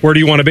 where do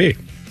you want to be?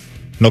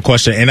 No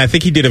question. And I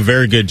think he did a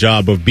very good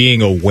job of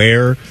being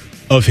aware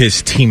of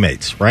his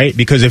teammates, right?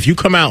 Because if you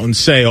come out and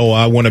say,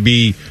 I want to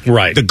be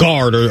the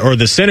guard or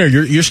the center,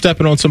 you're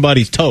stepping on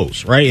somebody's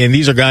toes, right? And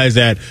these are guys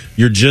that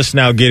you're just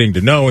now getting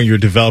to know and you're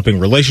developing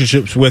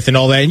relationships with and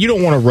all that. And you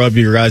don't want to rub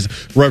your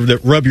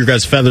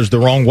guys' feathers the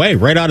wrong way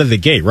right out of the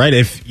gate, right?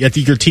 I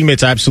think your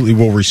teammates absolutely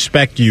will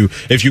respect you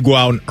if you go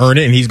out and earn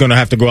it, and he's going to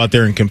have to go out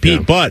there and compete.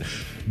 Yeah. But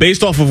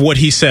based off of what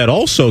he said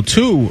also,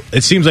 too,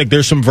 it seems like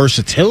there's some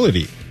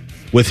versatility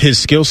with his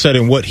skill set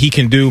and what he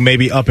can do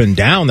maybe up and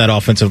down that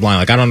offensive line.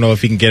 I don't know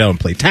if he can get out and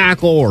play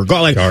tackle or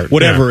guard,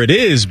 whatever it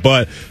is,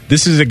 but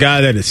this is a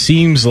guy that it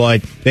seems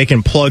like they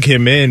can plug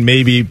him in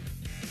maybe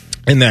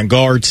in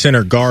that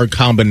center guard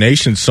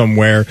combination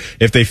somewhere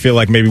if they feel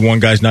like maybe one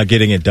guy's not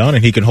getting it done,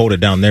 and he can hold it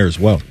down there as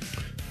well.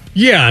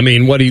 Yeah,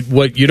 what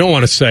you don't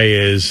want to say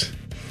is,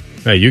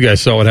 hey, you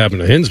guys saw what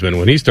happened to Hinsman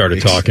when he started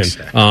talking.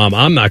 Exactly.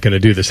 I'm not going to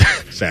do this.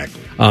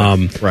 Exactly.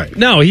 Right.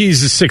 No,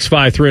 he's a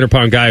 6'5",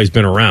 300-pound guy who's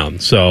been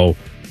around. So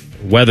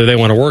whether they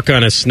want to work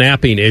on his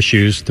snapping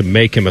issues to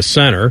make him a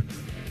center,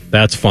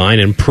 that's fine.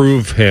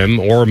 Improve him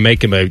or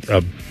make him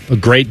a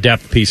great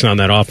depth piece on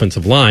that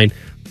offensive line,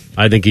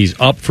 I think he's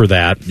up for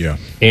that. Yeah.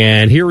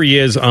 And here he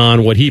is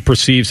on what he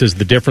perceives as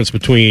the difference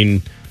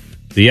between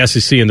the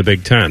SEC and the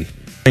Big Ten.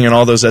 In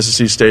all those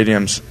SEC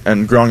stadiums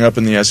and growing up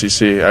in the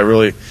SEC, I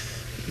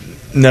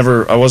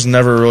was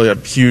never really a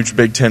huge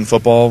Big Ten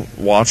football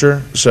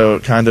watcher, so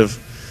kind of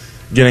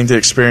getting to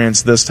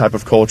experience this type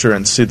of culture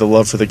and see the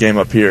love for the game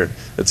up here,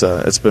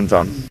 it's been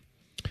fun.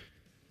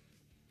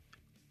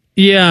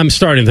 Yeah, I'm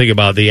starting to think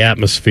about the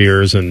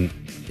atmospheres, and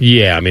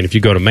if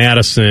you go to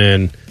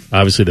Madison,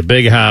 obviously the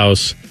big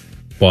house,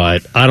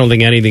 but I don't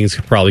think anything's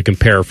probably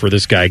compare for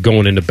this guy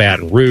going into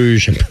Baton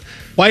Rouge and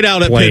White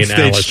out at Penn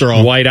State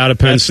strong. White out at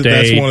Penn State.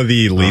 That's one of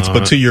the elites,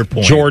 but to your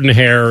point, Jordan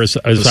Hare is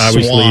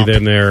obviously swamp.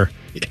 in there.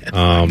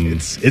 Yeah,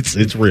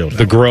 it's real now.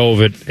 The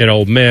Grove at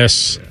Ole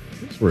Miss.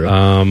 It's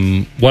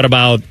real. What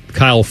about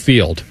Kyle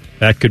Field?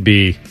 That could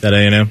be that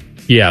A&M.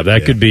 Yeah,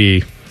 that could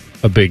be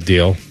a big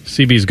deal.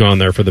 CB's gone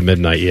there for the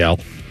midnight yell,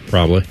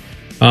 probably.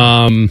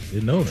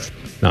 Didn't know that.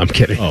 No, I'm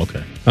kidding. Oh,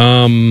 okay.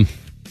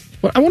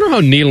 I wonder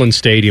how Neyland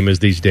Stadium is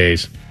these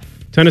days.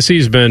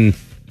 Tennessee's been.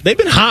 They've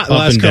been hot the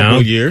last couple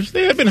of years.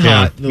 They have been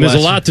hot. There's a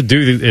lot to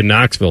do in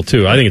Knoxville,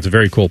 too. I think it's a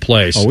very cool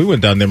place. Oh, we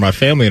went down there. My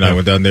family and I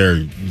went down there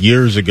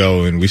years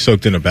ago, and we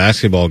soaked in a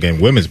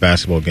women's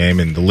basketball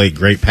game, and the late,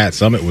 great Pat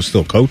Summitt was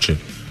still coaching.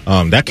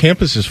 That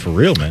campus is for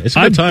real, man. It's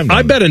a good time.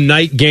 I bet a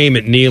night game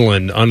at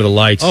Neyland under the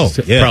lights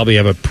probably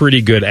have a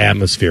pretty good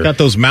atmosphere. Got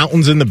those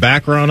mountains in the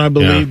background, I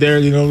believe, there.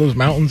 You know, those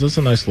mountains. That's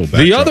a nice little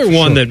backdrop. The other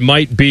one that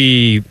might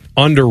be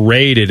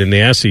underrated in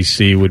the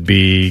SEC would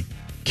be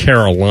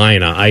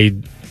Carolina. I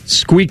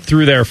squeaked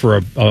through there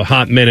for a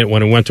hot minute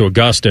when I went to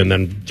Augusta and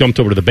then jumped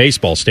over to the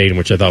baseball stadium,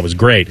 which I thought was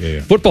great. Yeah.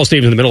 Football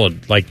stadium in the middle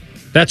of,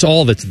 that's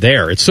all that's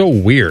there. It's so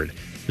weird.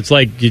 It's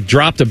like you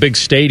dropped a big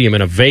stadium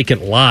in a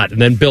vacant lot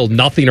and then build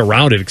nothing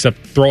around it except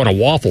throw in a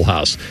Waffle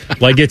House.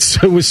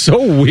 It was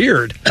so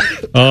weird.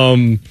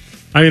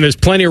 There's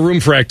plenty of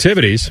room for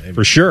activities,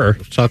 for sure.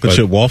 Chocolate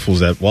chip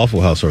waffles at Waffle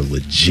House are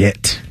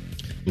legit.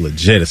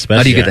 Legit, especially.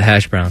 How do you get the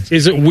hash browns?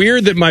 Is it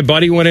weird that my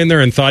buddy went in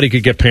there and thought he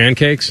could get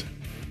pancakes?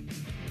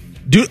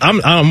 Dude,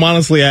 I'm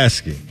honestly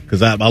asking.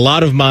 Because a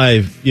lot of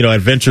my,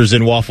 adventures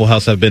in Waffle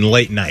House have been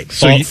late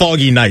nights,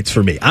 foggy nights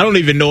for me. I don't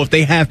even know if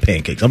they have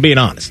pancakes. I'm being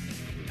honest.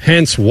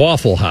 Hence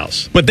Waffle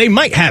House. But they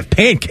might have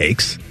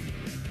pancakes.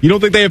 You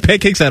don't think they have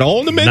pancakes at all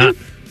in the menu?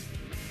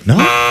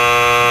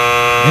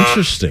 No.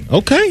 Interesting.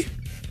 Okay.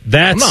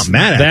 I'm not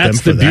mad at them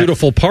That's for the that.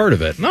 beautiful part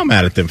of it. I'm not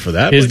mad at them for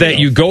that. Is that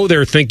you go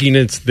there thinking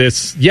it's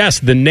this, yes,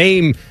 the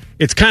name,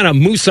 it's kind of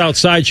Moose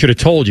Outside should have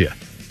told you.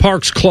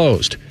 Park's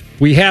closed.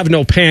 We have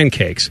no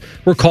pancakes.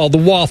 We're called the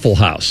Waffle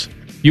House.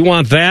 You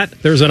want that?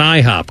 There's an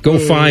IHOP. Go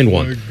find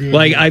one.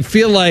 Like, I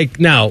feel like,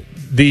 now,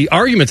 the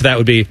argument to that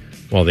would be,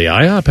 well, the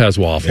IHOP has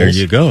waffles. There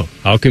you go.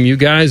 How come you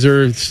guys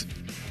are...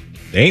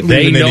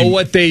 They know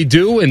what they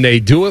do, and they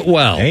do it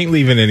well. They ain't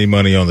leaving any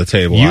money on the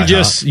table. You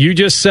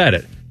just said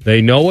it.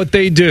 They know what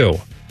they do.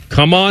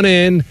 Come on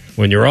in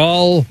when you're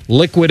all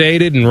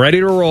liquidated and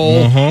ready to roll,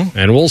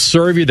 and we'll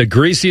serve you the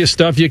greasiest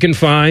stuff you can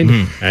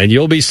find, and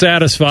you'll be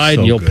satisfied,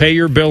 and you'll pay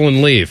your bill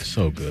and leave.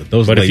 So good.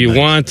 But if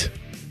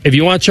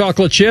you want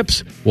chocolate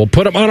chips, we'll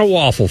put them on a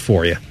waffle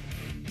for you.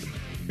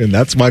 And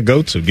that's my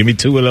go-to. Give me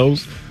 2 of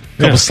those.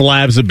 Couple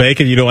slabs of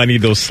bacon. I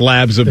need those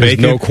slabs of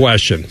bacon. No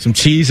question. Some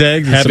cheese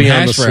eggs and Heavy some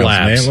on hash the browns,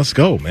 slabs. man. Let's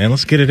go, man.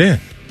 Let's get it in.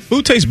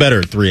 Food tastes better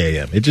at 3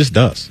 a.m. It just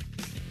does.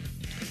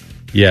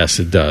 Yes,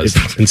 it does.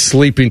 And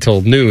sleeping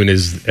till noon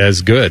is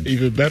as good.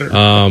 Even better.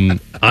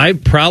 I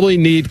probably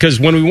need, because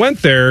when we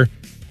went there,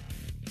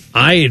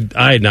 I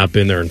had not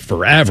been there in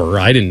forever.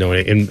 I didn't know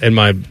it. And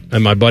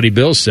my buddy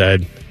Bill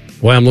said,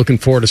 well, I'm looking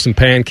forward to some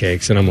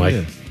pancakes. And I'm like,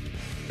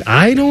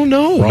 I don't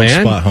know,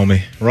 man. Wrong spot,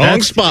 homie.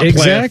 Wrong spot, player.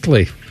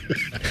 Exactly.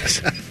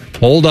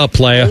 Hold up,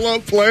 playa. Hold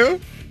up, player.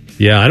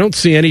 Yeah, I don't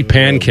see any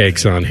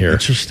pancakes on here.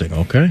 Interesting.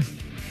 Okay.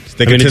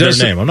 Sticking to their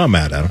name. I'm not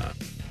mad at them.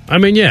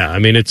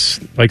 It's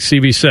like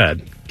CB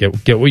said,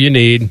 get what you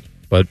need,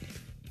 but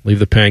leave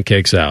the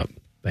pancakes out.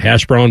 The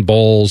hash brown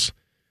bowls,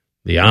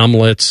 the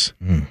omelets,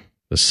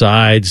 the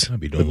sides, I'll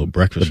be doing a little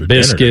breakfast the for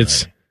dinner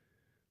biscuits,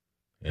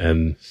 tonight.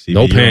 and CBU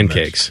no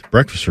pancakes.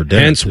 Breakfast for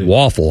dinner. Hence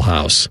Waffle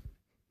House.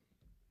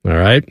 All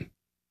right?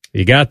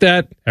 You got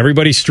that?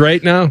 Everybody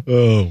straight now?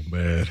 Oh,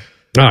 man.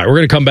 All right, we're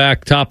going to come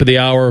back top of the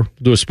hour,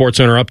 do a Sports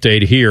Center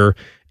update here,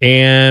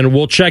 and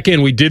we'll check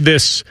in. We did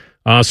this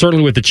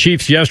certainly with the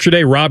Chiefs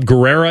yesterday. Rob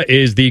Guerrera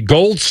is the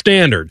gold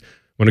standard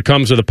when it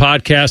comes to the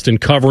podcast and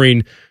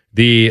covering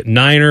the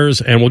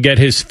Niners, and we'll get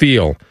his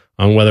feel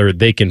on whether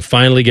they can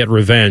finally get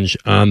revenge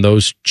on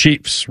those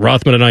Chiefs.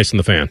 Rothman and Ice in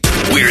the Fan.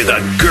 We're the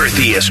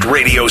girthiest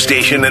radio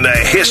station in the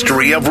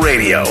history of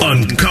radio.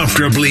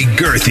 Uncomfortably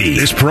girthy.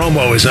 This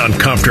promo is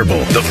uncomfortable.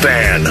 The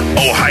Fan,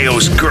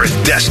 Ohio's girth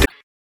destination.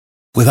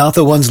 Without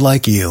the ones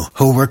like you,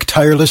 who work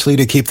tirelessly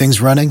to keep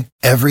things running,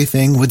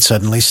 everything would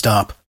suddenly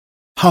stop.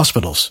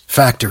 Hospitals,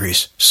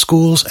 factories,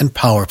 schools, and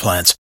power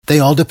plants, they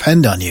all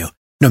depend on you.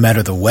 No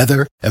matter the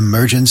weather,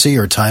 emergency,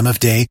 or time of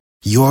day,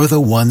 you're the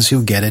ones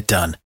who get it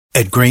done.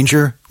 At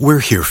Grainger, we're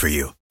here for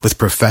you with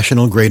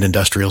professional-grade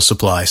industrial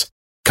supplies.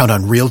 Count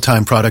on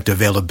real-time product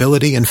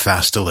availability and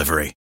fast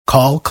delivery.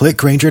 Call, click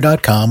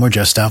Grainger.com, or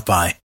just stop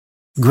by.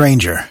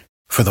 Grainger,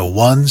 for the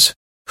ones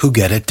who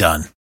get it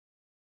done.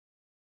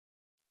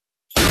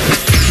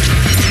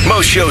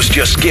 Most shows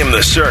just skim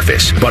the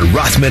surface, but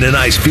Rothman and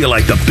Ice feel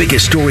like the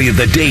biggest story of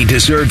the day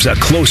deserves a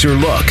closer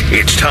look.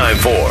 It's time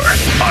for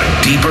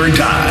a deeper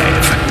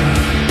dive.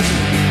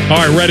 All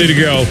right, ready to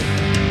go.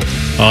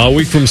 A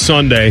week from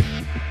Sunday.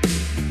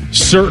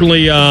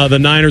 Certainly, the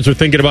Niners are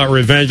thinking about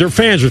revenge. Their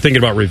fans are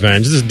thinking about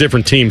revenge. This is a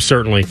different team,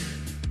 certainly,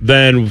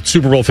 than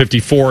Super Bowl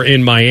 54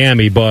 in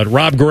Miami. But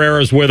Rob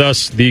Guerrera is with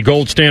us, the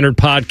Gold Standard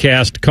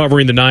podcast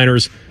covering the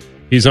Niners.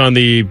 He's on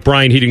the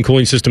Bryan Heating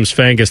Cooling Systems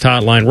Fangast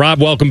hotline. Rob,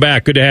 welcome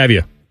back. Good to have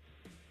you.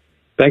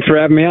 Thanks for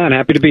having me on.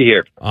 Happy to be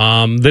here.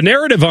 The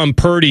narrative on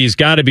Purdy's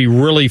got to be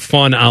really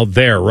fun out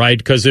there, right?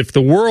 Because if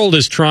the world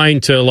is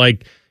trying to,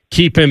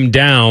 keep him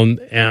down,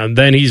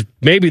 then he's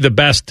maybe the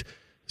best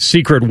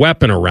secret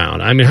weapon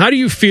around. I mean, how do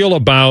you feel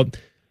about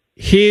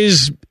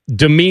his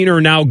demeanor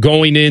now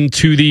going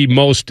into the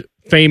most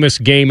famous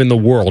game in the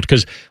world?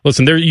 Because,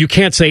 listen, you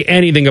can't say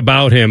anything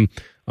about him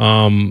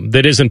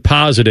that isn't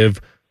positive,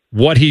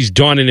 what he's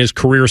done in his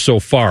career so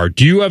far.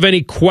 Do you have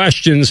any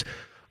questions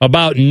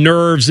about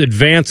nerves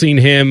advancing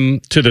him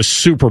to the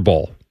Super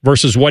Bowl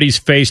versus what he's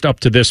faced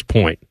up to this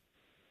point?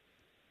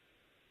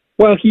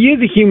 Well, he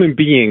is a human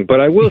being, but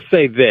I will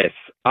say this.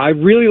 I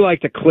really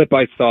liked a clip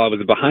I saw. It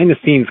was a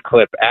behind-the-scenes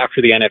clip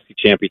after the NFC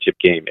Championship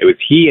game. It was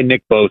he and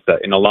Nick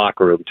Bosa in the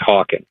locker room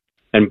talking.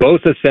 And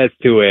Bosa says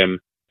to him,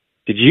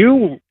 did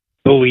you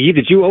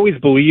always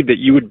believe that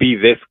you would be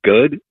this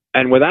good?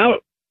 And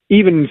without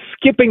even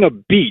skipping a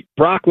beat,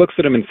 Brock looks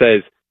at him and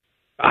says,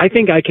 I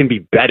think I can be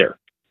better.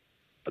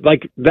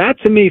 That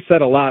to me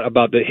said a lot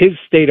about his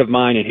state of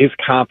mind and his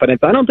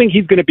confidence. I don't think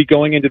he's going to be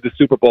going into the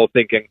Super Bowl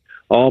thinking,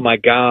 oh my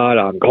God,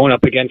 I'm going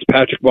up against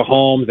Patrick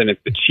Mahomes and it's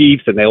the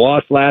Chiefs and they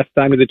lost last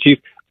time to the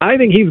Chiefs. I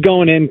think he's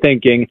going in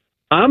thinking,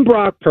 I'm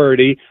Brock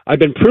Purdy. I've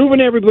been proving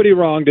everybody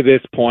wrong to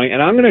this point,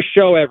 and I'm going to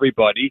show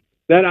everybody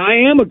that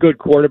I am a good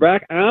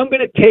quarterback, and I'm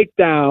going to take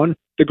down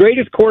the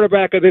greatest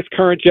quarterback of this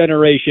current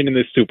generation in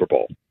this Super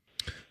Bowl.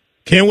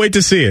 Can't wait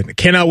to see it.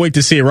 Cannot wait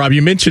to see it. Rob,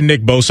 you mentioned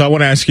Nick Bosa. I want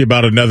to ask you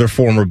about another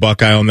former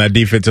Buckeye on that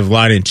defensive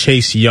line, and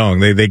Chase Young.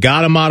 They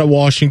got him out of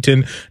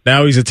Washington.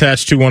 Now he's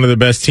attached to one of the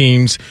best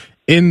teams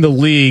in the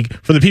league.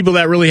 For the people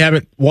that really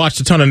haven't watched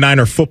a ton of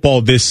Niner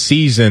football this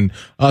season,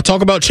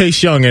 talk about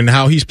Chase Young and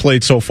how he's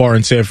played so far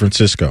in San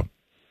Francisco.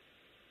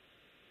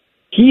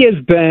 He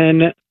has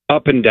been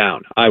up and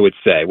down, I would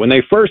say. When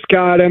they first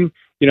got him,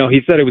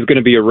 he said it was going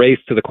to be a race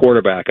to the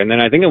quarterback. And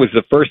then I think it was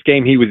the first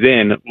game he was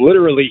in,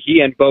 literally he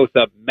and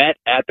Bosa met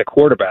at the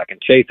quarterback,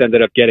 and Chase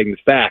ended up getting the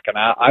sack. And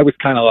I was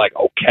kind of like,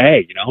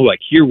 okay,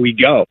 here we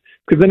go.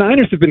 Because the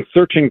Niners have been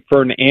searching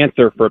for an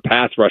answer for a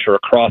pass rusher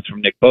across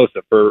from Nick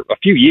Bosa for a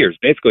few years,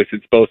 basically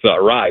since Bosa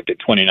arrived in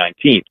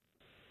 2019.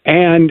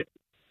 And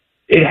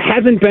it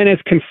hasn't been as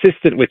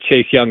consistent with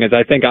Chase Young as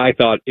I think I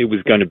thought it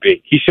was going to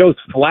be. He shows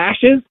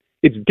flashes.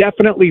 It's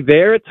definitely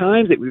there at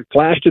times. It was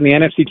flashed in the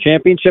NFC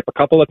Championship a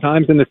couple of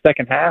times in the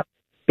second half,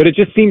 but it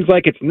just seems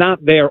like it's not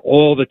there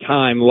all the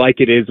time like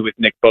it is with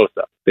Nick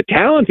Bosa. The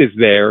talent is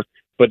there,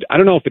 but I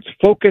don't know if it's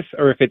focus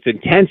or if it's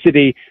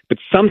intensity, but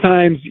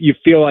sometimes you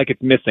feel like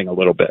it's missing a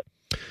little bit.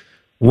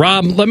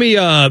 Rob,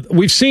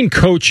 we've seen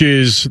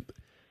coaches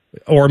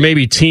or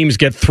maybe teams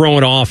get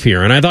thrown off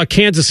here, and I thought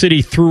Kansas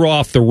City threw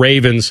off the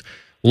Ravens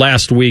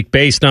last week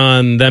based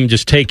on them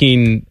just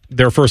taking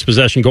their first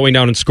possession, going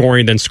down and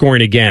scoring, then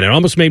scoring again. It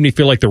almost made me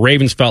feel like the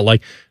Ravens felt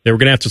like they were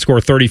going to have to score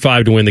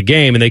 35 to win the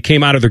game, and they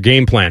came out of their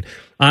game plan.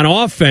 On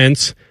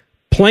offense,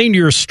 playing to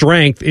your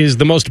strength is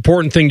the most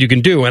important thing you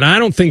can do, and I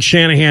don't think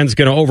Shanahan's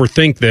going to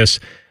overthink this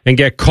and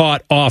get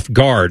caught off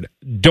guard.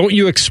 Don't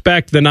you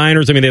expect the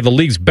Niners, they have the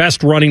league's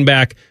best running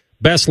back,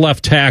 best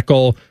left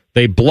tackle,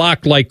 they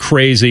block like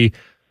crazy.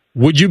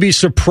 Would you be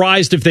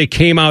surprised if they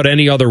came out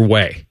any other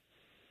way?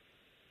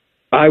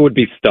 I would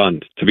be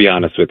stunned, to be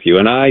honest with you.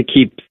 And I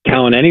keep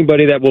telling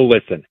anybody that will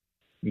listen,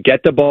 get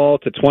the ball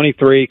to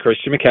 23,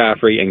 Christian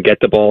McCaffrey, and get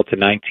the ball to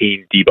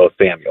 19, Deebo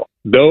Samuel.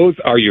 Those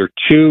are your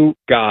two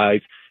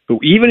guys who,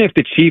 even if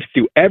the Chiefs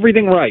do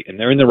everything right and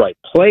they're in the right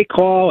play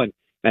call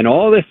and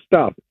all this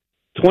stuff,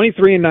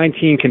 23 and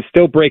 19 can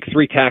still break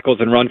 3 tackles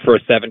and run for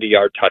a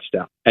 70-yard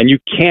touchdown. And you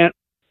can't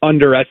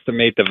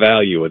underestimate the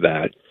value of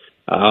that.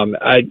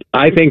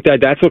 I think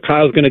that's what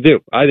Kyle's going to do.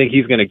 I think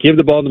he's going to give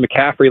the ball to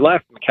McCaffrey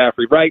left,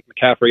 McCaffrey right,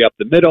 McCaffrey up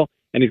the middle,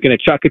 and he's going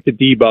to chuck it to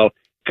Deebo.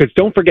 Because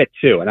don't forget,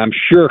 too, and I'm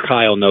sure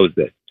Kyle knows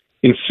this,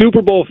 in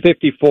Super Bowl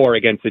 54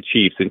 against the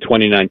Chiefs in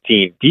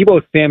 2019,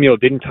 Deebo Samuel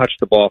didn't touch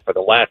the ball for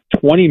the last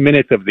 20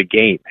 minutes of the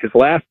game. His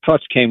last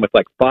touch came with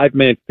 5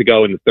 minutes to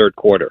go in the third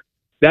quarter.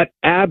 That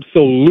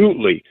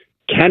absolutely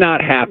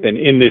cannot happen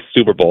in this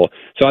Super Bowl.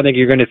 So I think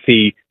you're going to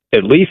see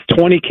at least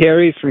 20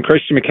 carries from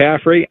Christian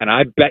McCaffrey, and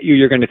I bet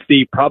you're going to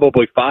see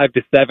probably 5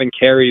 to 7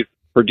 carries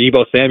for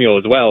Deebo Samuel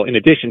as well, in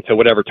addition to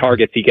whatever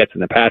targets he gets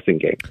in the passing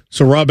game.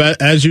 So, Rob,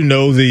 as you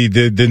know,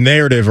 the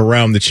narrative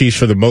around the Chiefs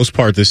for the most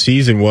part this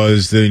season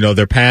was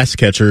their pass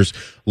catchers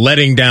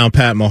letting down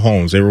Pat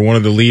Mahomes. They were one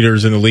of the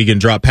leaders in the league in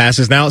drop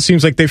passes. Now it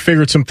seems like they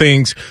figured some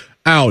things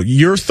out.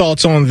 Your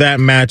thoughts on that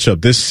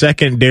matchup, this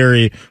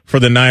secondary for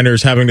the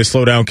Niners having to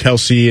slow down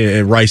Kelsey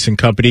and Rice and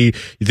company?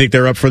 You think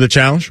they're up for the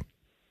challenge?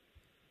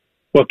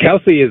 Well,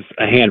 Kelsey is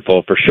a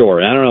handful for sure.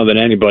 And I don't know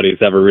that anybody's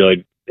ever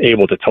really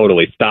able to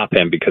totally stop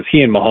him because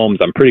he and Mahomes,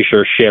 I'm pretty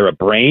sure, share a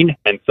brain.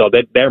 And so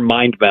that their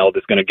mind meld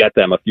is going to get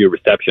them a few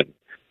receptions.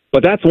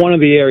 But that's one of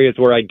the areas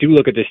where I do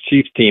look at this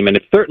Chiefs team, and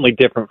it's certainly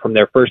different from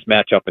their first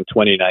matchup in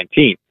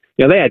 2019.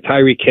 They had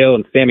Tyreek Hill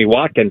and Sammy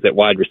Watkins at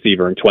wide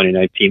receiver in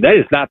 2019. That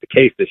is not the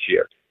case this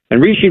year.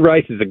 And Rishi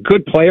Rice is a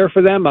good player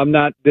for them.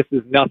 This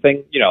is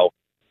nothing,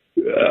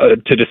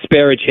 to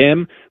disparage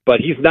him, but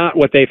he's not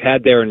what they've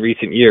had there in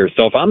recent years.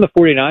 So if I'm the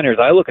 49ers,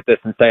 I look at this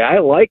and say, I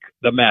like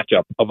the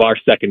matchup of our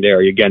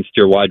secondary against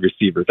your wide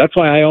receivers. That's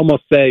why I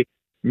almost say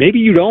maybe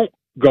you don't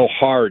go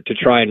hard to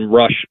try and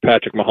rush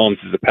Patrick Mahomes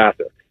as a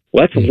passer.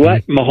 Let's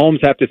let Mahomes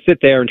have to sit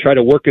there and try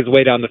to work his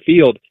way down the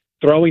field,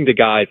 throwing to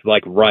guys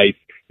like Rice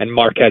and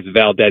Marquez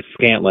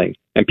Valdez-Scantling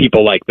and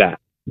people like that.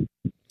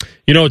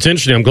 It's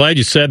interesting. I'm glad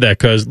you said that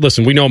because,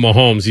 listen, we know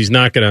Mahomes. He's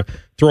not going to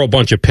throw a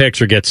bunch of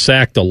picks or get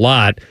sacked a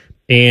lot.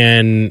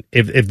 And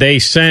if they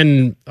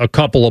send a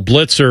couple of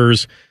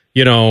blitzers,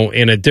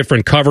 in a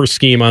different cover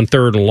scheme on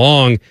 3rd and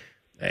long,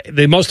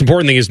 the most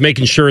important thing is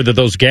making sure that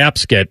those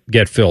gaps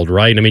get filled,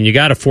 right? You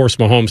got to force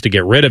Mahomes to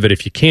get rid of it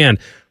if you can.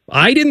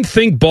 I didn't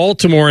think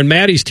Baltimore and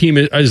Matty's team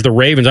as the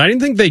Ravens, I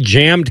didn't think they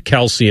jammed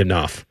Kelsey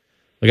enough.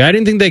 I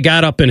didn't think they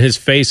got up in his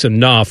face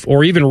enough,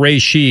 or even Ray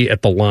Shee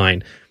at the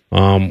line.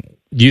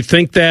 Do you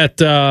think that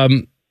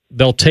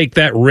they'll take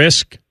that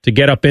risk to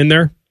get up in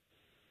there?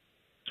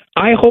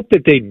 I hope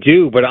that they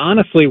do, but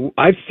honestly,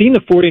 I've seen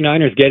the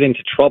 49ers get into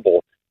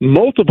trouble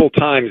multiple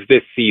times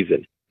this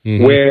season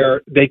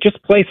where they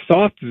just play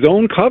soft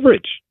zone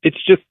coverage.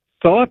 It's just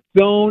soft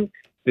zone.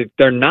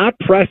 They're not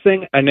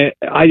pressing, and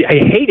I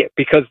hate it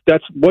because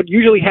that's what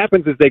usually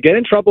happens is they get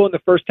in trouble in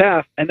the first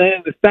half, and then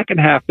in the second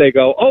half they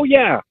go, oh,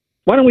 yeah,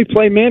 why don't we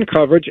play man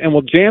coverage and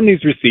we'll jam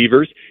these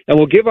receivers and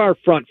we'll give our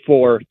front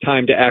four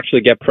time to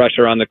actually get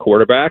pressure on the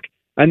quarterback,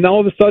 and then all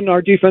of a sudden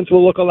our defense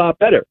will look a lot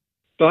better.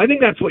 So I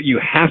think that's what you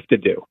have to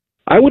do.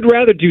 I would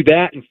rather do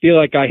that and feel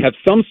like I have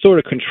some sort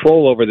of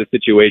control over the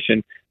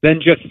situation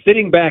than just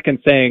sitting back and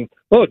saying,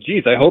 oh,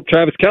 geez, I hope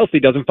Travis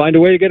Kelce doesn't find a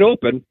way to get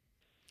open.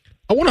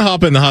 I want to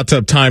hop in the hot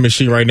tub time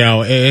machine right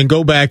now and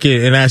go back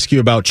and ask you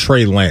about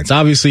Trey Lance.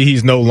 Obviously,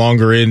 he's no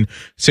longer in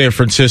San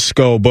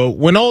Francisco, but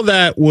when all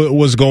that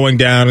was going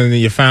down and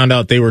you found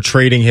out they were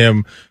trading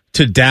him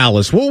to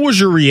Dallas, what was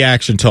your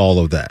reaction to all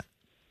of that?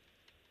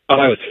 Oh,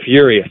 I was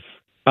furious.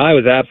 I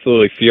was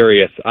absolutely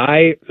furious.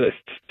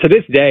 To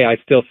this day, I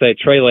still say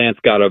Trey Lance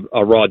got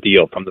a raw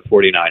deal from the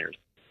 49ers.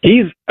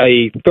 He's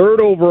a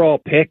third overall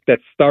pick that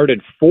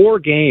started 4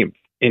 games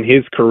in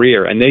his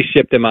career, and they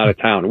shipped him out of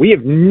town. We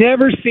have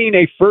never seen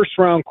a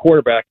first-round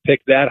quarterback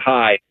pick that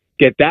high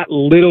get that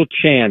little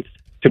chance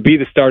to be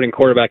the starting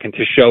quarterback and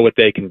to show what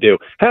they can do.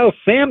 Hell,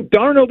 Sam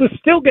Darnold is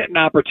still getting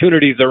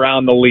opportunities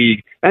around the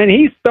league, and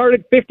he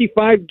started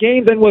 55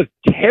 games and was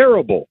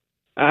terrible.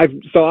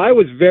 So I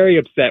was very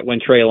upset when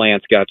Trey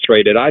Lance got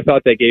traded. I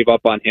thought they gave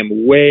up on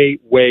him way,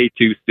 way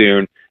too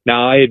soon.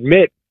 Now, I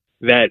admit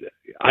that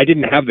I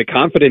didn't have the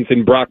confidence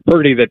in Brock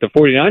Purdy that the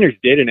 49ers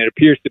did, and it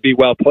appears to be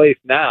well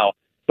placed now.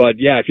 But,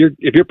 yeah, if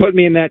you're putting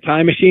me in that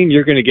time machine,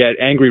 you're going to get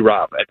Angry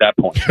Rob at that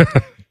point.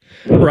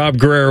 Rob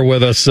Guerrera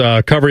with us,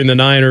 covering the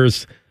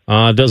Niners.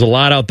 Does a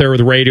lot out there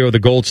with radio, the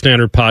Gold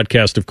Standard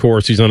podcast, of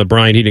course. He's on the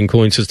Bryant Heating and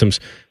Cooling Systems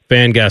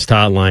fan guest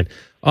hotline.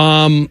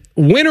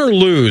 Win or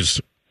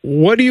lose,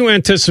 what do you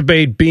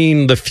anticipate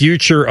being the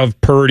future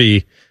of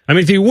Purdy? I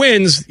mean, if he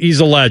wins,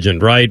 he's a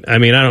legend, right? I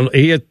mean,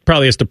 he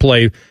probably has to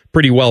play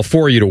pretty well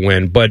for you to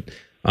win, but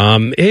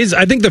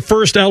I think the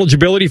first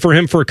eligibility for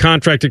him for a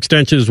contract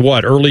extension is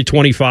what, early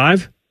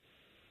 25?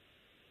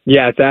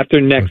 Yeah, it's after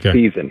next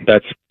season.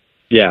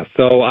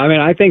 So I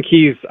mean, I think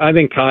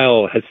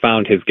Kyle has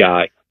found his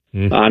guy.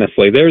 Mm-hmm.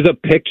 Honestly, there's a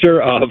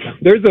picture of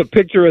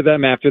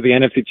them after the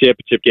NFC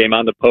Championship game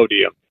on the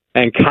podium.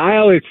 And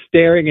Kyle is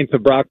staring into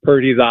Brock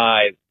Purdy's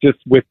eyes just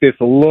with this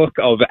look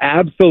of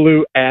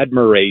absolute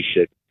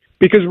admiration.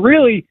 Because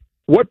really,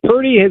 what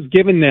Purdy has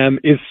given them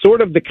is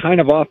sort of the kind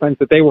of offense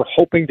that they were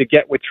hoping to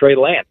get with Trey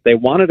Lance. They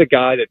wanted a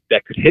guy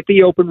that could hit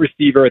the open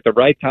receiver at the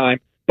right time,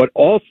 but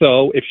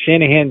also if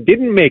Shanahan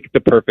didn't make the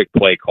perfect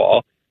play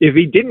call, if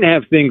he didn't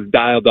have things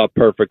dialed up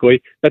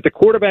perfectly, that the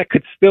quarterback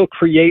could still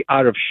create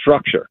out of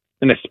structure.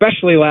 And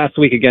especially last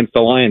week against the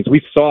Lions,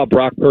 we saw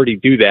Brock Purdy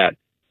do that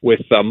with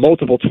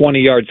multiple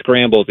 20-yard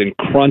scrambles in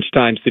crunch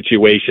time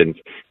situations.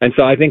 And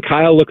so I think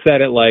Kyle looks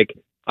at it like,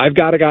 I've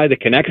got a guy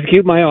that can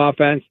execute my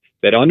offense,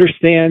 that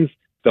understands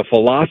the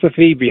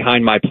philosophy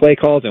behind my play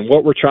calls and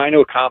what we're trying to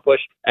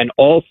accomplish. And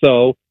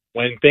also,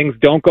 when things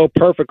don't go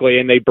perfectly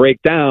and they break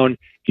down,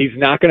 he's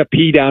not going to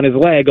pee down his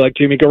leg like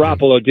Jimmy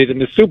Garoppolo did in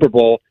the Super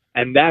Bowl.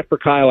 And that, for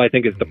Kyle, I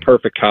think is the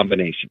perfect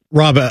combination.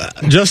 Rob,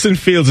 Justin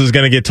Fields is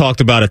going to get talked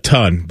about a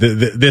ton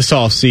this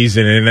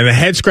offseason. And a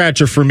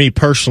head-scratcher for me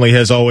personally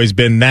has always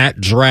been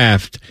that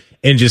draft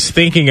and just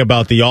thinking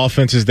about the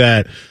offenses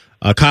that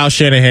Kyle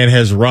Shanahan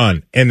has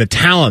run and the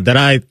talent that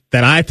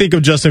I think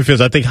of Justin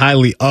Fields. I think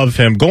highly of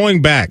him.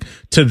 Going back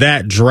to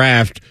that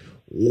draft,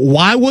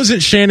 why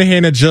wasn't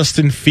Shanahan a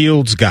Justin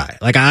Fields guy?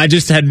 Like, I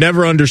just had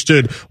never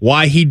understood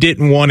why he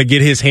didn't want to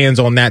get his hands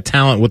on that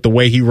talent with the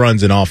way he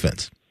runs an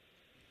offense.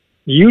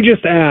 You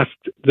just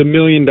asked the $1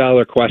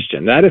 million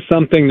question. That is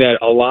something that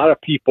a lot of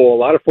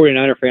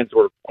 49er fans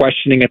were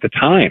questioning at the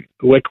time,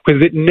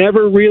 because we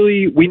never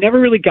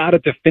really got a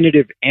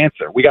definitive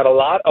answer. We got a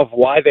lot of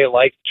why they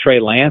liked Trey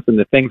Lance and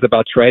the things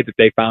about Trey that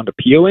they found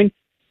appealing,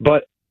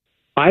 but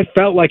I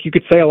felt like you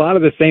could say a lot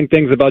of the same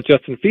things about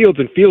Justin Fields,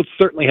 and Fields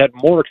certainly had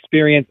more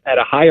experience at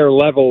a higher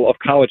level of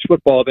college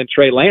football than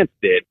Trey Lance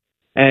did.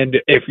 And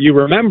if you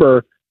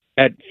remember,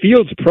 at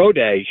Fields Pro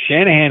Day,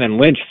 Shanahan and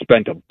Lynch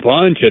spent a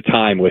bunch of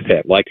time with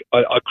him, like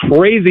a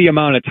crazy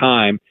amount of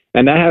time.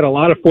 And that had a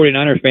lot of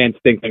 49er fans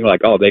thinking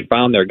like, oh, they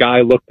found their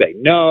guy. Look, they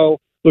know.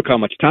 Look how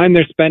much time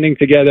they're spending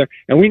together.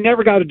 And we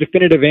never got a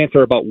definitive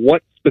answer about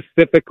what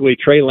specifically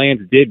Trey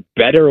Lance did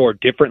better or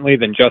differently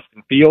than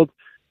Justin Fields.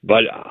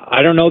 But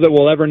I don't know that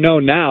we'll ever know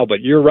now,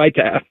 but you're right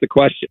to ask the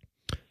question.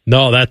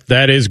 No,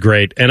 that is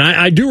great. And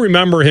I do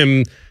remember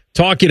him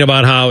talking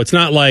about how it's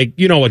not like,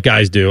 you know what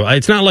guys do.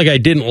 It's not like I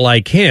didn't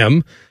like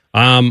him.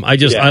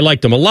 I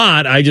liked him a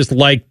lot. I just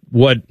liked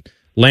what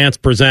Lance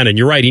presented.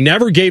 You're right. He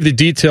never gave the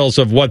details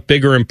of what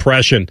bigger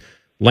impression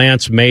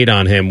Lance made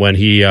on him when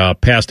he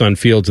passed on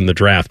Fields in the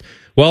draft.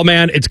 Well,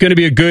 man, it's going to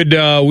be a good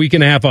week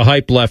and a half of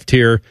hype left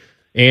here,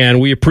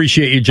 and we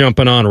appreciate you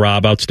jumping on,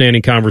 Rob.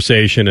 Outstanding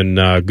conversation,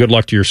 and good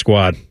luck to your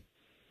squad.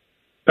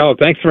 Oh,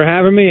 thanks for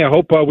having me. I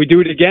hope we do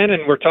it again,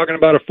 and we're talking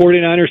about a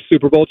 49ers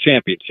Super Bowl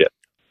championship.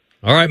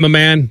 All right, my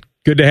man.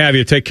 Good to have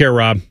you. Take care,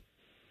 Rob.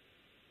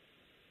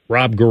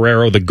 Rob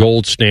Guerrera, the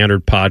Gold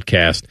Standard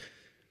podcast.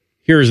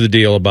 Here's the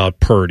deal about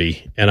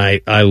Purdy, and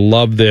I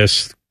love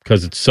this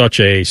because it's such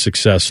a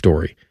success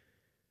story.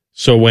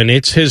 So when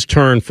it's his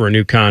turn for a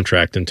new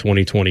contract in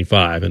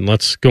 2025, and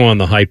let's go on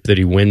the hype that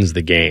he wins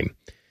the game.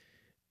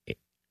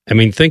 I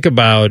mean, think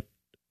about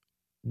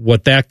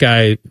what that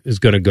guy is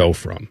going to go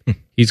from.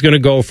 He's going to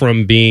go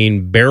from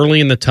being barely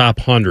in the top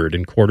 100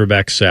 in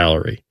quarterback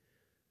salary.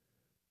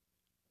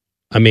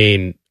 I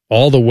mean,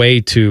 all the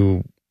way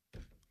to,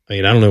 I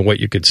don't know what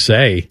you could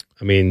say.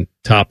 I mean,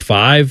 top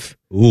 5.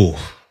 Ooh.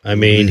 I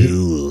mean,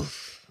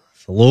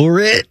 it's a little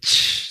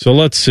rich. So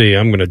let's see.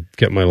 I'm going to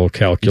get my little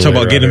calculator. You talking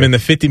about getting him in the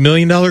 $50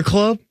 million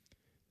club?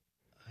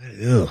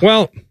 Ugh.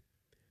 Well,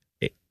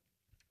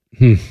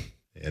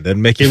 it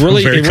doesn't make you feel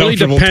very it really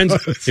comfortable,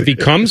 depends if he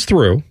comes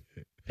through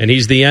and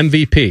he's the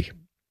MVP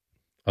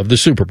of the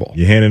Super Bowl.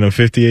 You handing him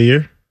 $50 a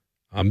year?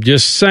 I'm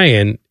just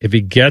saying, if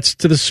he gets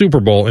to the Super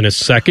Bowl in his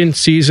second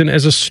season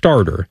as a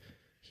starter,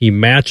 he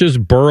matches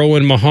Burrow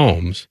and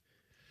Mahomes,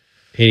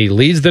 and he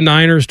leads the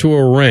Niners to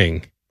a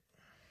ring,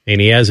 and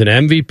he has an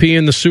MVP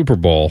in the Super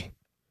Bowl.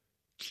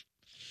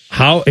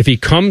 If he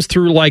comes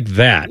through like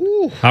that,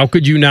 how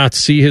could you not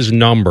see his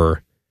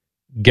number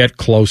get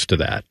close to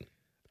that?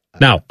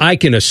 Now, I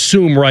can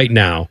assume right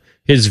now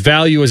his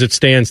value as it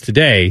stands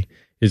today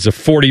is a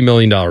 $40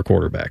 million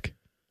quarterback.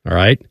 All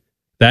right?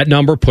 That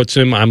number puts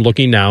him, I'm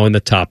looking now, in the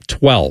top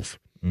 12.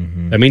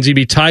 Mm-hmm. That means he'd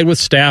be tied with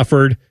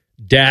Stafford,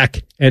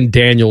 Dak, and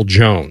Daniel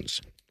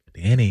Jones.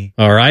 Danny.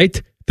 All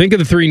right? Think of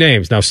the 3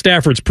 names. Now,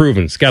 Stafford's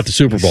proven. He's got the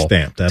Super Bowl.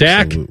 Stamped,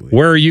 Dak,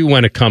 where are you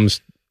when it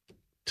comes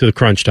to the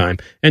crunch time?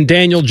 And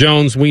Daniel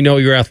Jones, we know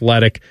you're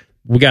athletic.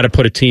 We got to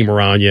put a team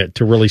around you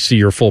to really see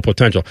your full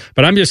potential.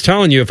 But I'm just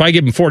telling you, if I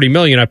give him $40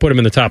 million, I put him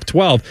in the top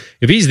 12.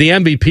 If he's the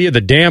MVP of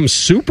the damn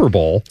Super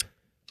Bowl,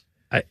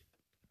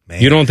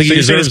 you don't think so he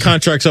deserves his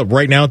contract's up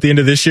right now at the end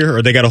of this year,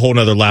 or they got a whole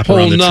nother lap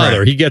around the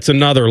track? He gets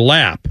another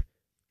lap.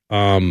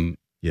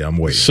 Yeah, I'm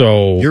waiting.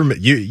 So you're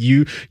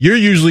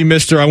usually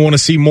Mr. I want to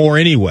see more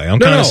anyway. I'm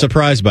kind of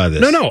surprised by this.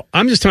 No.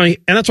 I'm just telling you,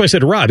 and that's why I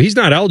said to Rob, he's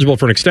not eligible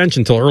for an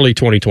extension until early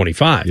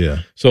 2025.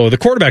 Yeah. So the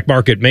quarterback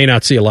market may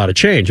not see a lot of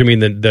change. I mean,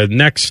 the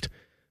next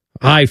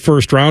high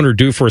first rounder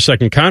due for a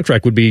second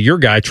contract would be your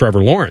guy,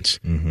 Trevor Lawrence.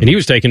 Mm-hmm. And he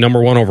was taken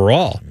number 1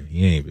 overall.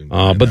 He ain't even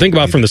but think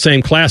about from the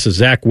same classes,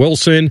 Zach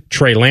Wilson,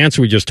 Trey Lance,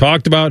 who we just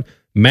talked about,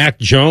 Mac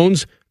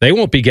Jones, they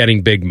won't be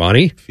getting big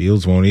money.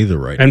 Fields won't either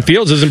now. And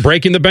Fields isn't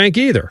breaking the bank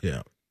either.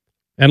 Yeah.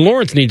 And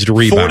Lawrence needs to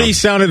rebound. 40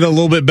 sounded a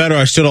little bit better.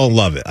 I still don't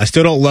love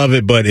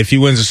it. But if he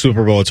wins the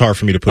Super Bowl, it's hard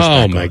for me to push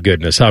back on. Oh, my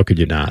goodness. How could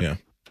you not? Yeah.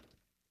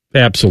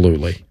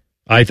 Absolutely.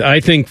 I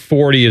think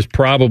 40 is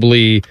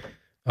probably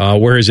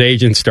where his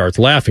agent starts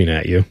laughing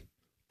at you.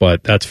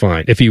 But that's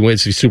fine if he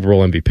wins the Super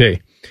Bowl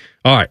MVP.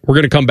 All right, we're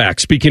going to come back.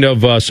 Speaking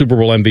of Super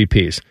Bowl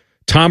MVPs,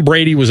 Tom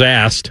Brady was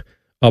asked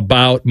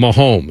about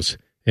Mahomes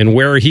and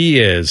where he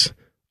is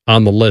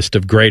on the list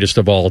of greatest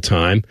of all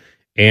time.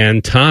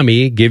 And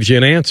Tommy gives you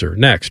an answer.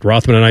 Next,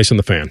 Rothman and Ice on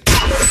the Fan.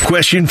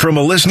 Question from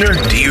a listener.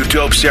 Do you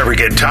dopes ever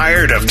get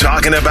tired of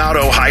talking about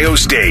Ohio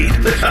State?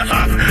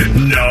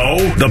 No.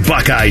 The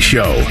Buckeye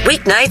Show.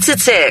 Weeknights at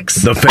 6.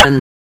 The Fan.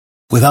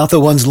 Without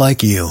the ones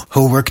like you,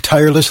 who work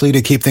tirelessly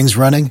to keep things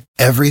running,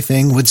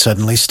 everything would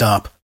suddenly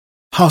stop.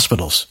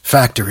 Hospitals,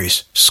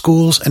 factories,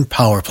 schools, and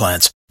power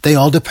plants, they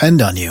all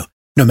depend on you.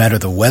 No matter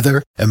the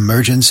weather,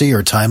 emergency,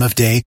 or time of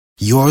day,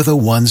 you're the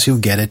ones who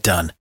get it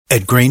done.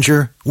 At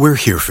Grainger, we're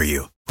here for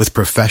you with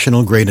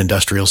professional-grade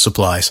industrial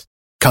supplies.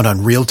 Count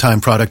on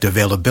real-time product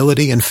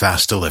availability and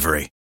fast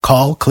delivery.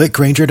 Call,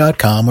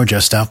 clickgrainger.com, or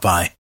just stop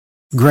by.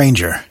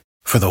 Grainger,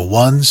 for the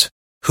ones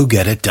who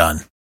get it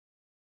done.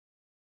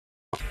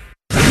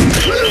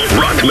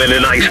 Rothman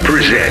and Ice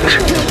present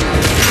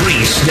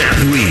Pre-Snap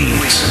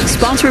Reads.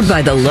 Sponsored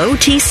by the Low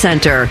T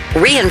Center,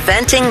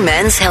 reinventing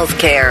men's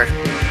healthcare.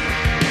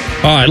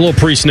 All right, a little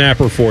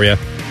pre-snapper for you.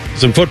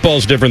 Some football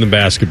is different than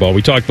basketball.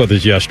 We talked about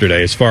this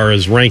yesterday as far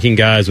as ranking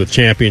guys with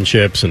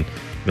championships. And,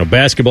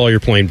 basketball, you're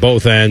playing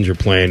both ends. You're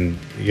playing,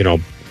 you're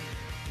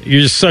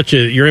just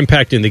you're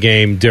impacting the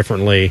game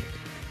differently.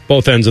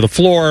 Both ends of the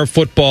floor.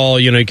 Football,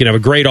 you can have a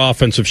great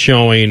offensive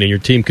showing and your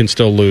team can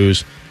still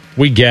lose.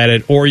 We get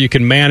it. Or you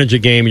can manage a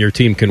game and your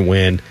team can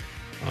win.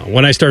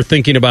 When I start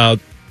thinking about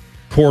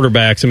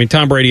quarterbacks,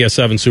 Tom Brady has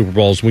 7 Super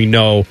Bowls. We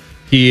know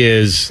he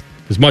is,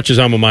 as much as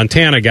I'm a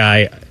Montana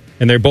guy,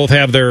 and they both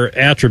have their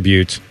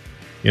attributes,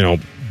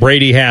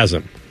 Brady has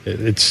them.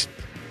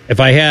 If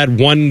I had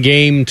one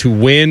game to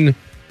win,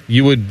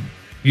 you'd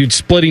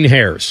splitting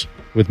hairs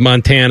with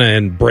Montana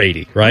and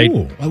Brady, right?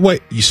 Ooh,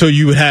 wait, so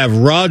you would have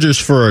Rodgers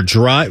for a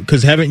drive?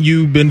 Because haven't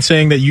you been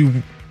saying that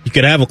you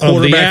could have a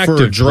quarterback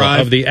for a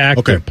drive? Of the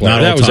active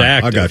play. That was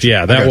active. I got you.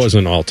 Yeah, that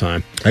wasn't all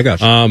time. I got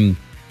you.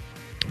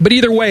 But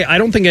either way, I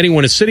don't think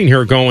anyone is sitting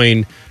here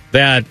going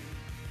that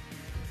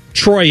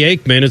Troy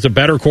Aikman is a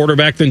better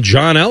quarterback than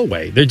John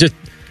Elway.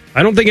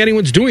 I don't think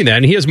anyone's doing that,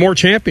 and he has more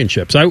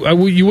championships.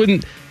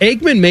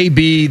 Aikman may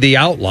be the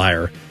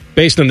outlier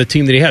based on the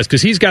team that he has,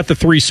 because he's got the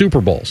 3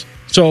 Super Bowls.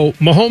 So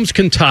Mahomes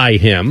can tie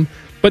him,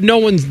 but no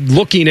one's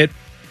looking at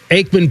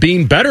Aikman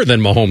being better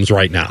than Mahomes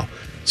right now.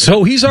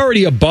 So he's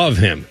already above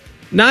him.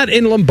 Not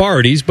in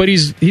Lombardi's, but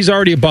he's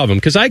already above him.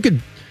 Because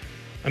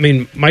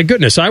my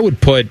goodness, I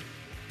would put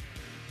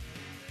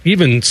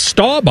even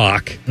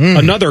Staubach,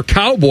 another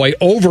Cowboy,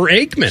 over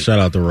Aikman. Shout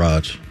out to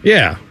Raj.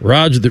 Yeah,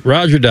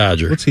 Roger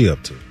Dodger. What's he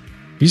up to?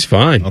 He's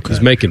fine. Okay.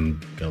 He's making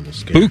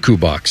buku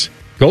bucks.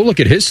 Go look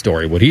at his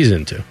story, what he's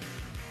into.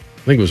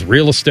 I think it was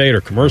real estate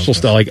or commercial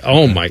stuff. Like,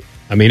 oh my,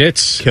 I mean,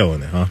 it's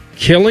killing it, huh?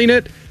 Killing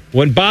it.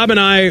 When Bob and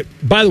I,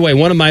 by the way,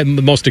 one of my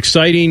most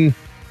exciting,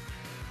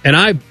 and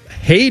I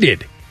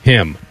hated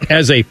him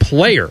as a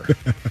player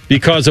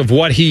because of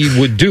what he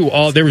would do.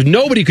 There was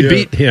nobody could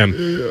beat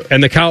him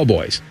and the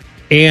Cowboys.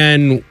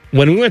 And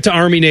when we went to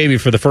Army Navy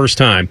for the first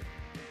time,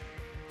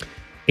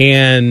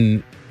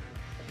 and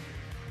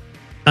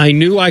I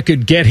knew I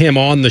could get him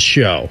on the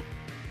show.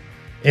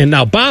 And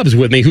now Bob's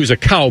with me, who's a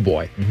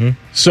Cowboy. Mm-hmm.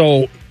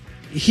 So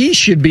he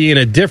should be in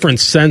a different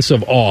sense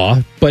of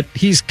awe, but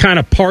he's kind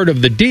of part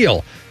of the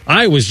deal.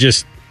 I was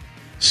just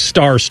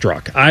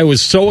starstruck. I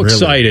was so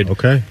excited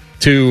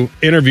to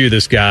interview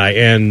this guy.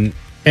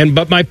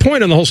 But my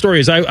point on the whole story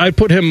is I'd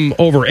put him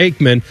over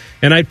Aikman,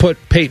 and I'd put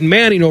Peyton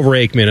Manning over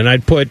Aikman, and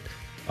I'd put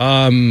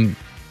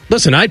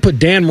I'd put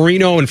Dan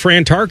Marino and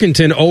Fran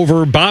Tarkenton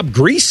over Bob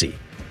Greasy.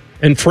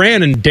 And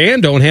Fran and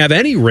Dan don't have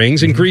any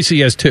rings, and Greasy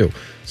has 2.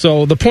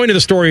 So the point of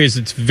the story is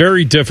it's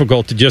very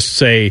difficult to just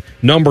say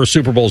number of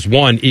Super Bowls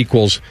won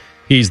equals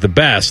he's the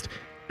best.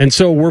 And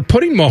so we're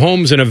putting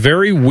Mahomes in a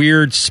very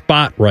weird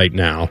spot right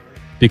now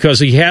because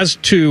he has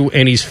 2,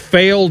 and he's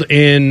failed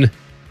in,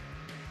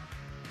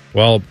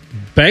 well,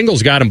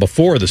 Bengals got him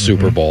before the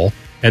Super Bowl,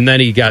 and then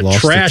he got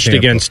trashed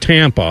against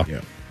Tampa.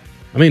 Yeah.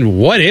 I mean,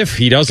 what if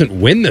he doesn't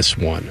win this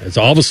one? It's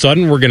all of a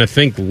sudden we're going to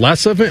think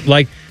less of it?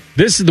 Like,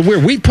 this is the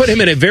weird. We put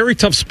him in a very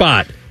tough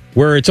spot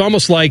where it's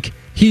almost like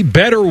he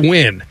better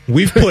win.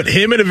 We've put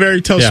him in a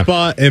very tough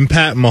spot and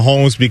Pat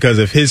Mahomes because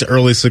of his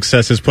early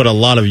success has put a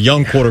lot of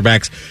young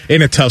quarterbacks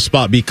in a tough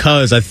spot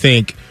because I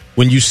think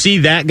when you see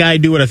that guy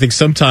do it, I think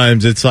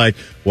sometimes it's like,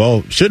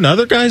 well, shouldn't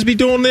other guys be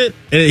doing it?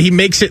 And he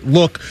makes it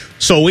look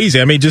so easy.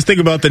 I mean, just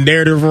think about the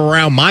narrative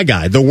around my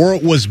guy. The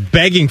world was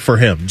begging for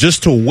him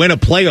just to win a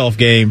playoff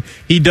game.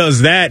 He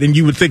does that, and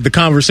you would think the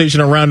conversation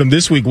around him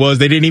this week was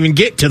they didn't even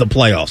get to the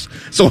playoffs.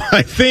 So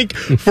I think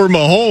for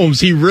Mahomes,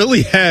 he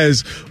really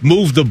has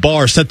moved the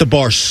bar, set the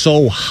bar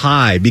so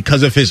high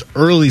because of his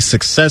early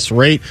success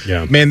rate.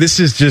 Yeah. Man,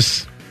 this is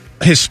just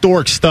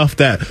historic stuff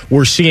that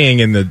we're seeing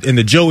in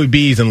the Joey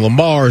B's and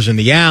Lamars and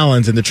the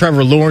Allens and the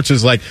Trevor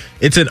Lawrences. Like,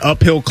 it's an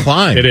uphill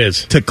climb. It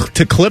is to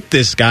clip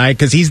this guy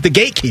because he's the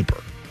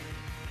gatekeeper.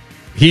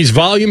 He's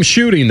volume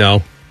shooting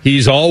though.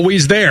 He's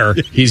always there.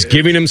 He's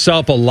giving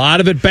himself a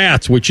lot of at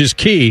bats, which is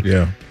key.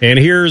 Yeah. And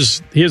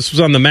here's was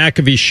on the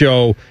McAfee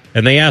show,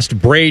 and they asked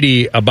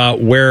Brady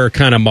about where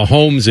kind of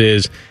Mahomes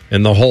is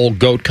in the whole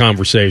GOAT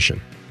conversation.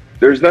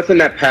 There's nothing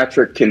that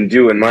Patrick can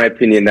do, in my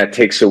opinion, that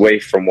takes away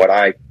from what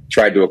I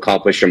tried to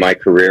accomplish in my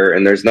career,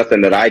 and there's nothing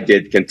that I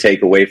did can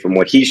take away from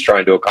what he's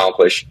trying to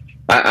accomplish.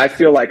 I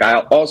feel like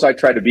all I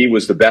tried to be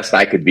was the best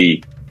I could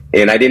be,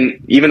 and I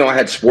didn't. Even though I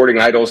had sporting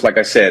idols, like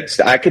I said,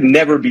 I could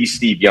never be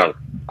Steve Young.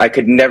 I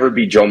could never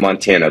be Joe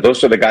Montana.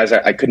 Those are the guys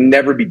I could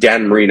never be.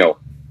 Dan Marino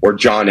or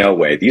John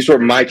Elway. These were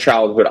my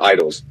childhood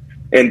idols,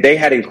 and they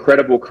had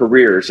incredible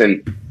careers,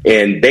 and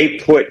they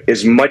put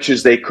as much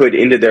as they could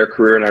into their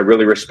career, and I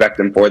really respect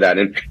them for that.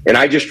 And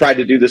I just tried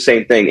to do the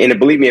same thing. And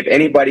believe me, if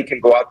anybody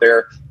can go out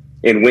there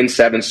and win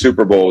 7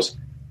 Super Bowls,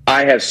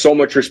 I have so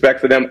much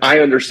respect for them. I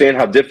understand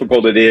how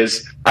difficult it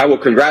is. I will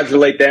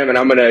congratulate them, and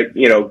I'm going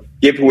to,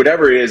 give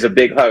whoever it is a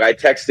big hug. I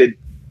texted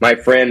my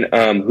friend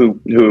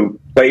who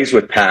plays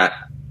with Pat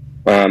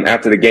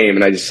after the game,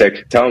 and I just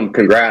said, tell him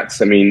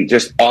congrats. I mean,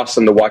 just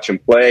awesome to watch him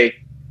play,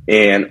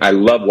 and I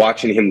love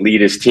watching him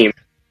lead his team.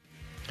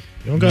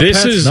 You don't got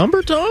Pat's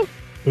number, Tom?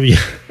 Yeah.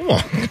 Come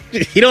on.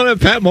 You don't have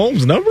Pat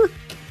Mahomes' number?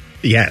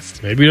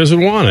 Yes. Maybe he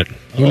doesn't want it.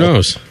 Who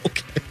knows?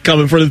 Okay.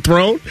 Coming for the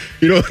throne?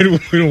 You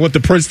know what the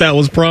prince that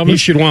was promised? He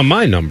should want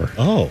my number.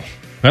 Oh.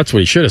 That's what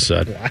he should have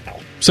said. Wow.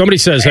 Somebody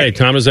says, hey,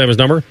 Tom doesn't have his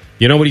number.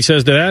 You know what he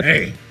says to that?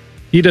 Hey.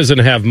 He doesn't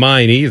have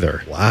mine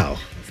either. Wow.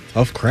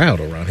 Tough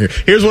crowd around here.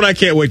 Here's what I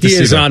can't wait to see.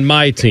 He is on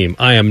my team.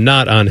 I am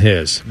not on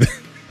his.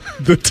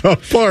 The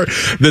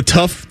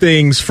tough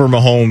things for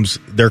Mahomes,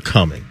 they're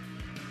coming.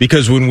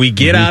 Because when we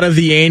get out of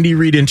the Andy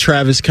Reid and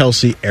Travis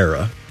Kelce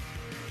era,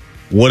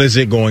 what is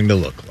it going to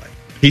look like?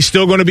 He's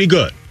still going to be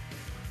good,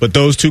 but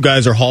those two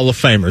guys are Hall of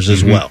Famers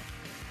as well.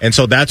 And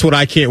so that's what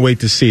I can't wait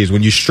to see is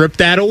when you strip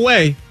that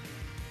away,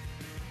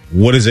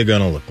 what is it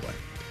going to look like?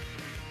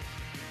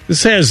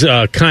 This has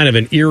kind of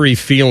an eerie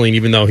feeling,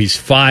 even though he's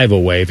 5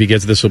 away. If he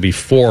gets this, will be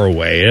 4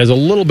 away. It has a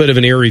little bit of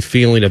an eerie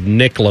feeling of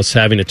Nicholas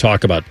having to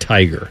talk about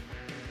Tiger.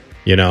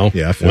 You know?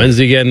 Yeah, when's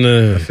he getting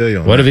the... I feel you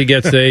on what that. if he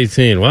gets to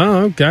 18? Well,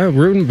 okay,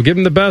 give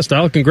him the best.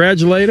 I'll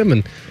congratulate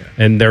him.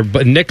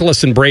 But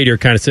Nicholas and Brady are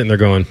kind of sitting there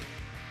going,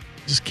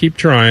 just keep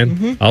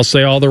trying. I'll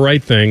say all the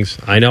right things.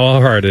 I know how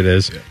hard it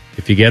is. Yeah.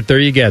 If you get there,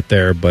 you get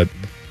there. But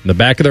in the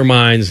back of their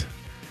minds,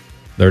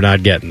 they're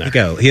not getting there.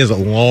 He has a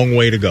long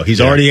way to go.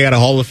 He's already got a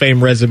Hall of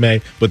Fame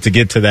resume, but to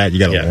get to that, you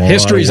got a long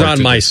history's way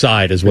on my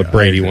side, is what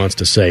Brady wants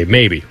to say.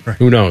 Maybe. Right.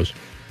 Who knows?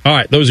 All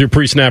right, those are your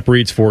pre-snap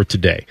reads for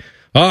today.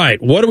 All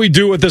right, what do we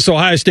do with this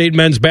Ohio State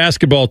men's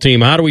basketball team?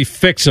 How do we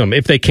fix them,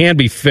 if they can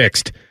be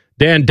fixed?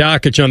 Dan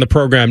Dakich on the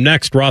program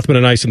next. Rothman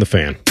and Ice and the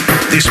Fan.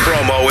 This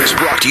promo is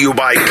brought to you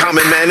by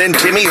Common Man and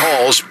Timmy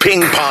Hall's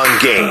Ping Pong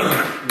Game.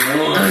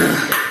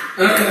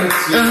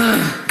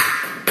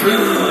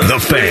 The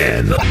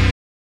Fan.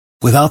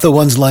 Without the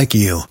ones like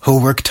you, who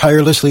work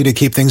tirelessly to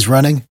keep things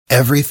running,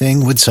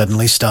 everything would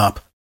suddenly stop.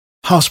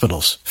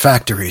 Hospitals,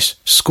 factories,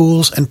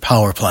 schools, and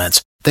power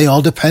plants, they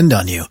all depend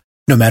on you.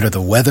 No matter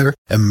the weather,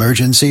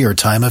 emergency, or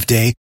time of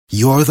day,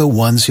 you're the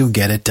ones who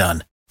get it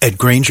done. At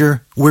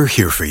Grainger, we're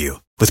here for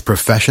you with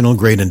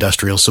professional-grade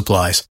industrial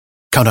supplies.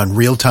 Count on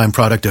real-time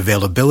product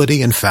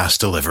availability and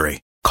fast delivery.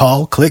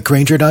 Call,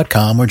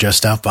 clickgrainger.com, or just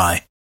stop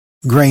by.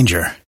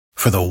 Grainger,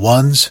 for the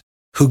ones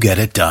who get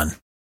it done.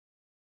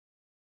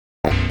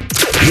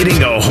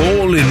 Hitting a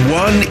hole in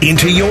one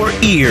into your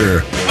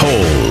ear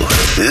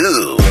hole.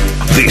 Ew.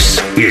 This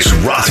is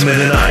Rothman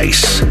and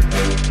Ice.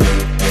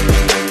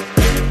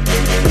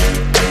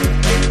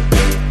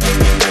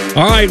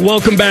 All right,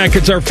 welcome back.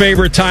 It's our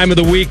favorite time of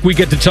the week. We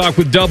get to talk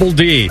with Double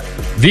D,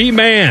 the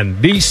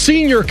man, the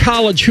senior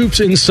college hoops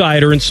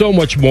insider, and so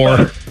much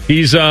more.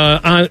 He's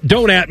on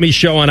Don't At Me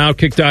show on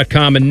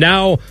Outkick.com and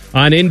now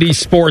on Indy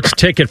Sports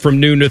Ticket from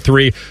noon to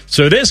 3.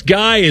 So this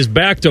guy is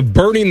back to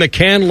burning the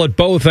candle at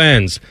both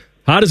ends.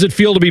 How does it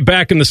feel to be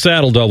back in the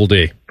saddle, Double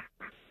D?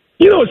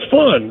 You know, it's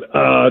fun.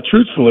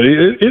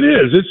 Truthfully, it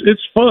is.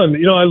 It's fun.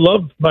 You know, I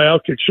love my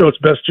Outkick show. It's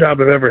the best job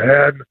I've ever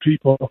had. The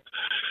people.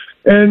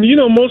 And, you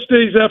know, most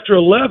days after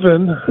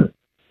 11,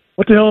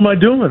 what the hell am I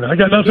doing? I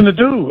got nothing to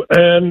do.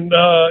 And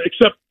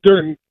except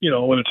during, you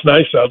know, when it's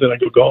nice out, then I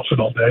go golfing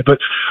all day. But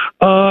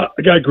I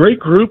got a great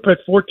group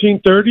at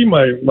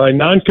 14:30. My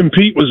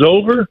non-compete was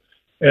over,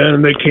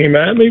 and they came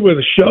at me with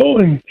a show,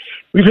 and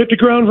we've hit the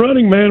ground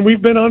running, man.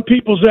 We've been on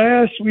people's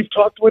ass. We've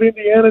talked what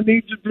Indiana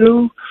needs to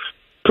do.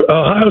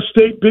 Ohio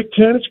State, Big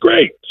Ten. It's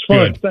great. It's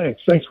fun. Good.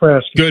 Thanks for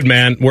asking. Good,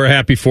 man. We're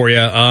happy for you.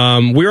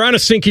 We're on a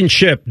sinking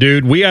ship,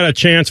 dude. We had a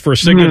chance for a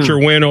signature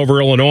win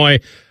over Illinois.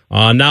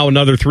 Now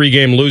another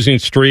 3-game losing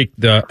streak.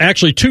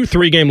 Actually, 2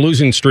 3-game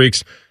losing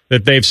streaks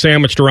that they've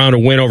sandwiched around a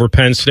win over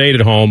Penn State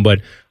at home.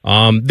 But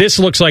this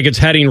looks like it's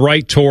heading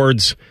right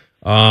towards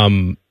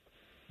the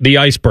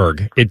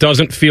iceberg. It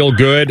doesn't feel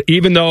good,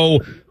 even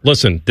though,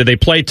 listen, did they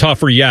play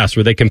tougher? Yes.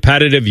 Were they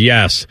competitive?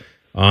 Yes.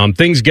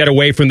 Things get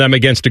away from them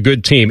against a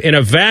good team. In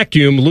a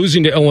vacuum,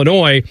 losing to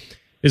Illinois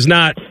is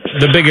not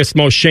the biggest,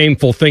 most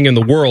shameful thing in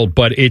the world,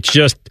 but it's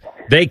just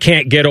they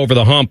can't get over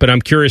the hump. And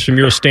I'm curious from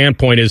your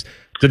standpoint is,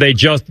 do they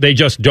just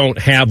don't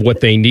have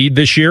what they need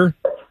this year?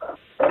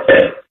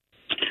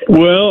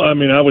 Well, I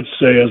mean, I would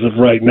say as of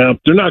right now,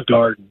 they're not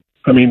guarding.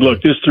 I mean,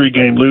 look, this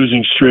 3-game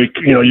losing streak,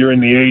 you know, you're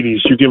in the 80s.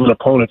 You're giving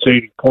opponents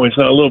 80 points.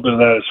 Now, a little bit of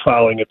that is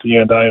fouling at the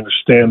end. I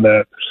understand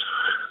that.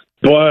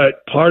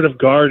 But part of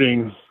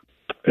guarding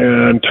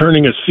and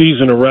turning a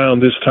season around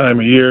this time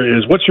of year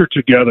is what's your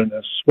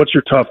togetherness? What's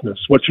your toughness?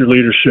 What's your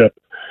leadership?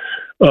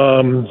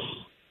 And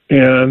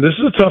this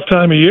is a tough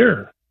time of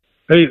year.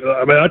 Hey,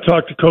 I mean, I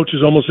talk to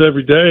coaches almost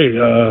every day.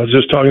 I was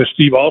just talking to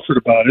Steve Alford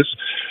about it.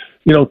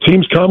 You know,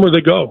 teams come or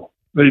they go.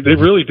 They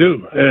really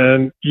do.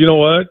 And you know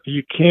what?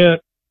 You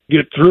can't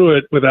get through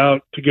it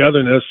without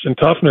togetherness and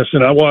toughness.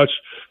 And I watch,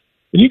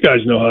 and you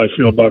guys know how I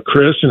feel about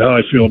Chris and how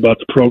I feel about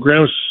the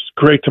program. It's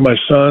great to my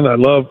son. I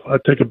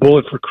take a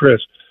bullet for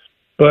Chris.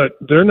 But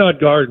they're not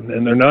guarding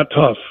and they're not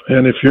tough.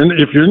 And if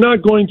you're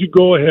not going to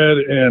go ahead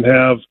and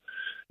have,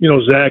 you know,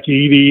 Zach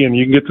Edey and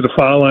you can get to the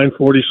foul line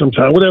 40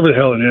 sometime, whatever the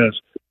hell it is,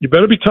 you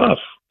better be tough.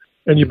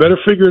 And you better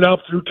figure it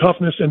out through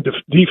toughness and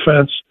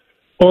defense,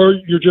 or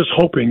you're just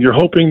hoping. You're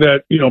hoping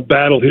that, you know,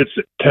 Battle hits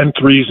 10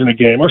 threes in a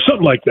game or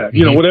something like that,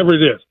 you know, whatever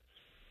it is.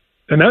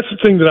 And that's the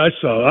thing that I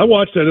saw. I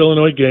watched that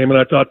Illinois game and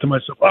I thought to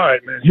myself, all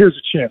right, man, here's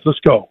a chance. Let's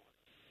go.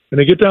 And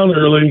they get down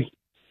early.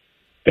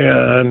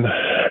 And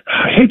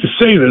I hate to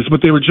say this,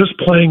 but they were just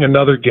playing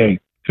another game.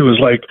 It was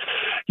like,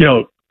 you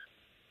know,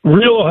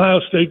 real Ohio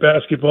State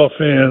basketball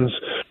fans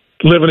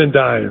living and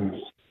dying.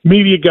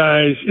 Media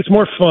guys, it's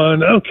more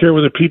fun. I don't care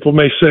whether people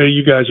may say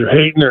you guys are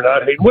hating or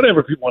not hating,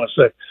 whatever people want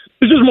to say.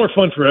 It's just more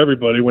fun for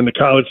everybody when the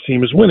college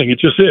team is winning. It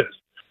just is.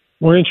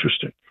 More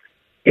interesting.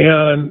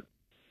 And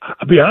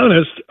I'll be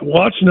honest,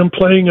 watching them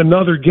playing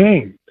another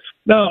game.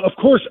 Now, of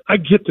course, I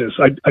get this.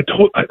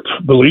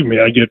 Believe me,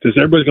 I get this.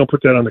 Everybody's going to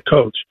put that on the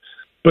coach.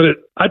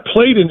 But I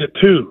played in it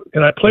too,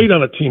 and I played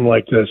on a team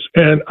like this,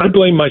 and I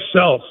blame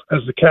myself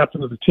as the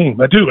captain of the team.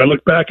 I do. I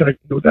look back and I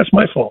go, that's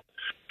my fault.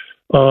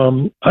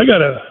 I got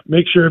to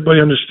make sure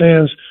everybody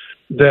understands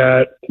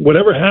that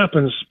whatever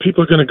happens,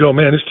 people are going to go,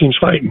 man, this team's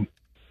fighting.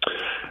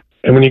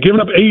 And when you're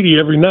giving up 80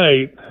 every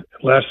night,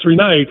 last 3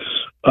 nights,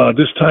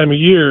 this time of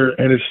year,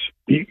 and it's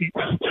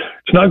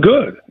not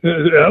good.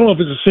 I don't know if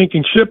it's a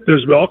sinking ship.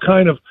 There's 2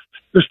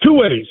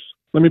 ways.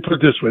 Let me put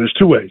it this way. There's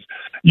 2 ways.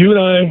 You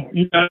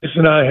guys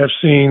and I have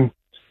seen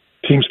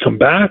teams come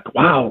back.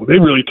 Wow, they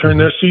really turned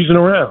their season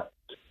around.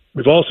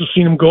 We've also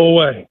seen them go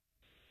away.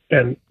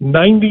 And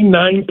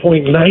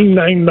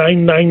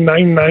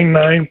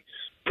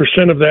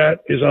 99.999999% of that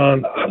is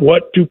on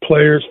what do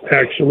players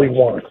actually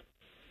want?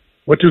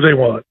 What do they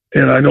want?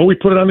 And I know we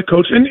put it on the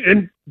coach,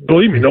 and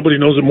believe me, nobody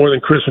knows it more than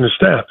Chris and his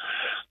staff.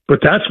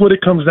 But that's what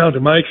it comes down to.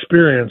 My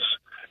experience,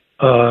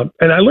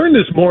 And I learned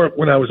this more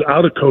when I was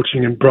out of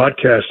coaching and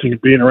broadcasting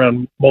and being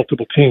around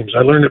multiple teams.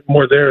 I learned it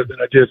more there than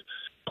I did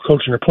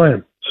coaching or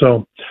playing.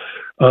 So,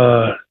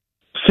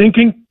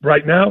 sinking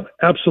right now,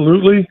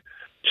 absolutely.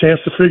 Chance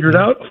to figure it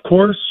out, of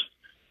course.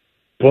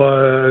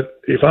 But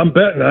if I'm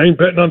betting, I ain't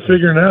betting on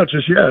figuring it out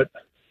just yet.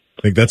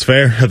 I think that's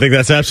fair. I think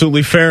that's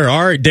absolutely fair.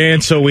 All right, Dan,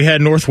 so we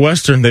had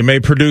Northwestern. They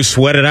made Purdue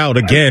sweat it out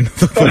again.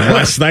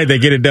 Last night they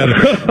get it done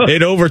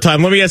in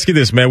overtime. Let me ask you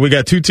this, man. We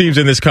got two teams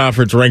in this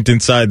conference ranked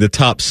inside the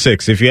top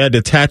 6. If you had to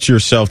attach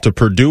yourself to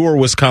Purdue or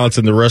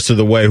Wisconsin the rest of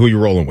the way, who are you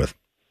rolling with?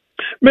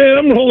 Man,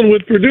 I'm rolling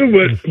with Purdue,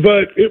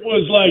 but it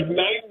was like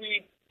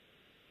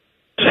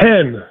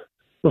 90-10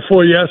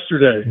 before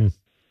yesterday.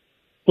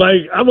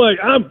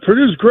 I'm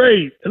Purdue's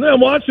great. And then I'm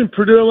watching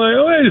Purdue. I'm like,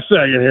 oh, wait a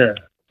second here.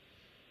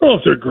 I don't know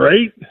if they're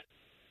great.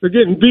 They're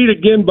getting beat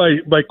again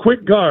by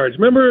quick guards.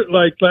 Remember,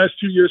 like, last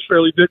 2 years,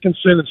 Fairleigh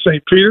Dickinson and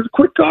St. Peter?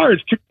 Quick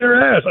guards kicked their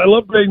ass. I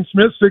love Braden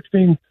Smith,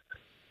 16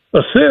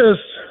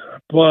 assists,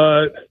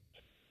 but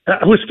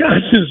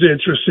Wisconsin's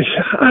interesting.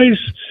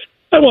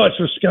 I watch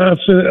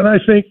Wisconsin, and I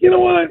think, you know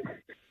what?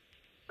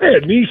 I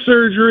had knee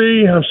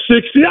surgery. I'm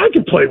 60. I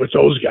can play with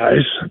those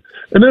guys.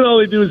 And then all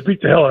they do is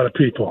beat the hell out of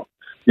people.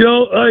 You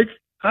know, like,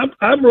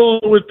 I'm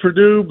rolling with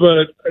Purdue,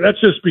 but that's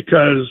just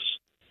because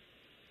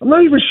I'm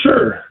not even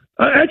sure.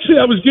 Actually,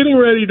 I was getting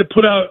ready to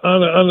put out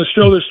on the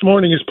show this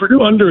morning, is Purdue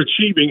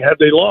underachieving had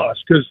they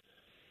lost? Because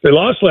they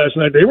lost last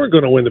night. They weren't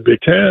going to win the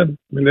Big Ten.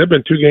 I mean, they've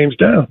been 2 games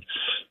down.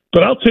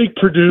 But I'll take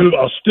Purdue.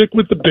 I'll stick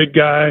with the big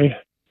guy.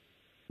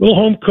 A little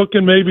home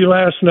cooking maybe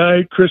last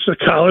night. Chris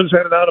Collins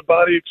had an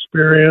out-of-body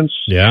experience.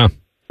 Yeah.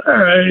 All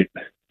right.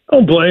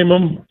 Don't blame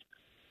him.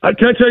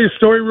 Can I tell you a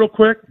story real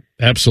quick?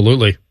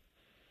 Absolutely.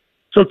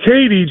 So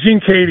Gene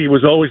Cady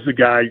was always the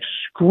guy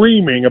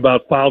screaming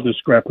about foul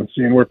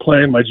discrepancy, and we're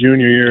playing my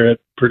junior year at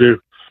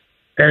Purdue.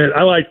 And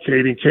I like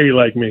Cady, and Cady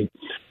liked me.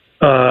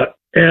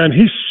 And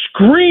he's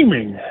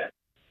screaming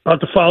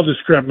about the foul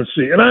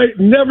discrepancy. And I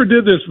never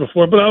did this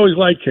before, but I always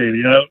liked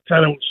Cady. I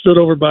kind of stood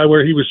over by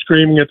where he was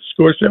screaming at the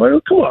score, saying, like,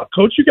 oh, come on,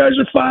 coach, you guys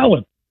are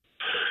fouling.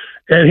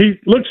 And he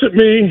looks at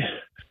me,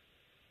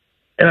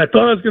 and I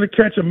thought I was going to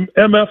catch a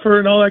MFer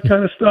and all that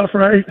kind of stuff,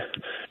 right?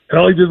 And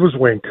all he did was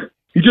wink.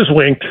 He just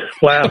winked,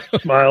 laughed,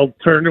 smiled,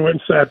 turned and went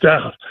and sat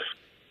down.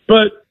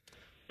 But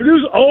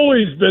Purdue's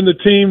always been the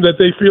team that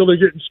they feel they're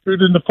getting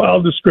screwed in the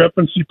foul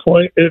discrepancy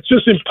point. It's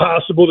just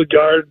impossible to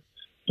guard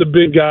the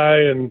big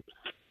guy.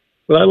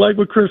 But I like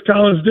what Chris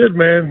Collins did,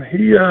 man.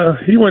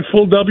 He went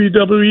full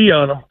WWE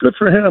on him. Good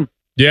for him.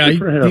 Yeah,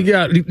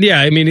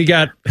 he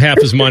got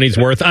half his money's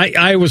worth.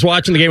 I was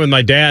watching the game with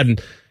my dad,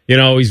 and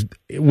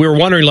we were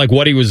wondering like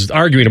what he was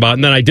arguing about,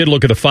 and then I did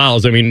look at the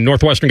fouls. I mean,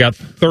 Northwestern got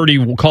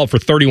called for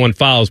 31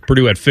 fouls.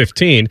 Purdue had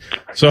 15,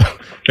 so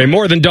they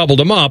more than doubled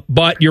them up.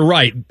 But you're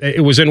right;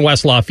 it was in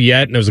West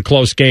Lafayette, and it was a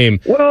close game.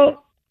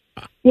 Well,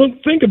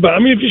 think about it. I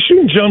mean, if you're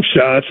shooting jump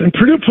shots, and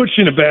Purdue puts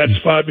you in a bad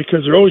spot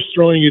because they're always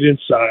throwing it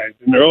inside,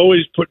 and they're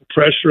always putting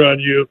pressure on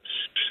you.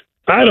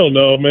 I don't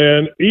know,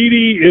 man.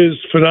 Edey is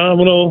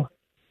phenomenal,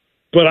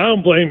 but I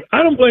don't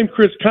blame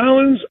Chris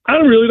Collins. I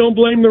really don't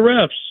blame the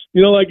refs.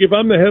 You know, like if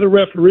I'm the head of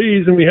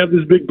referees and we have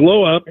this big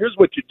blow up, here's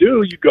what you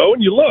do. You go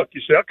and you look.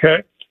 You say,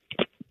 okay,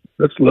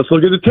 let's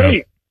look at the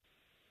tape.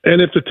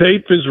 And if the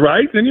tape is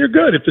right, then you're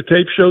good. If the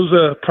tape shows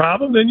a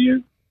problem, then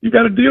you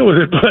got to deal with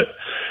it. But,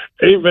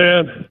 hey,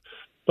 man,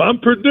 if I'm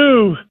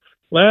Purdue,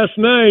 last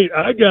night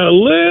I got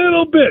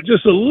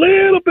just a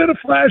little bit of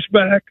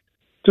flashback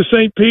to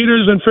St.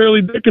 Peter's and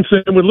Fairleigh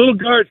Dickinson with little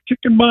guards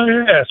kicking my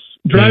ass,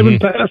 driving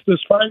past us,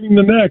 finding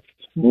the next.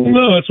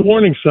 No, it's a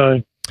warning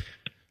sign.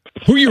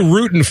 Who are you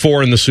rooting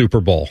for in the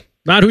Super Bowl?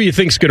 Not who you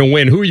think's going to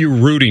win. Who are you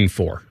rooting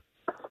for?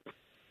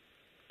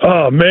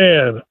 Oh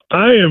man,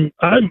 and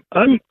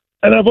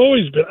I've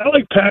always been. I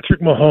like Patrick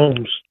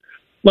Mahomes.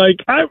 Like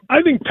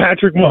I think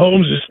Patrick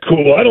Mahomes is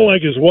cool. I don't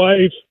like his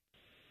wife.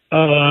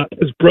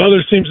 His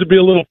brother seems to be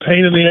a little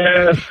pain in the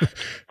ass.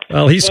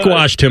 Well, he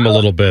squashed him a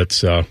little bit,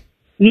 so.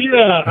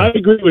 Yeah, I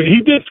agree with you.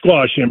 He did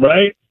squash him,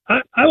 right?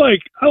 I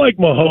like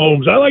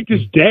Mahomes. I like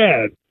his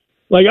dad.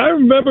 Like, I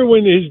remember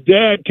when his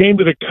dad came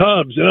to the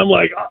Cubs, and I'm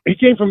like, he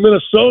came from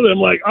Minnesota. I'm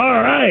like, all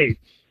right,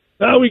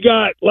 now we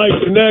got, like,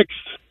 the next,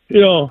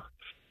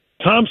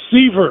 Tom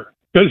Seaver,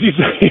 because he's,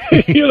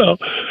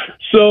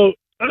 So,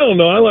 I don't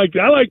know. I like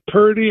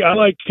Purdy. I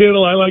like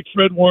Kittle. I like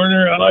Fred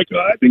Warner. I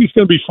think it's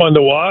going to be fun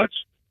to watch.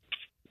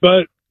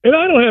 And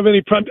I don't have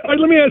any problem.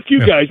 Let me ask you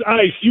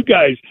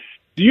guys,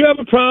 do you have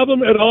a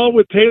problem at all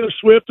with Taylor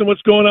Swift and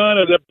what's going on?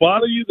 Does that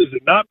bother you? Does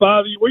it not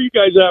bother you? Where are you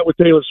guys at with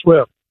Taylor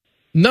Swift?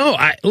 No,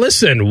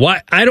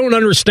 why I don't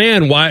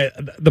understand why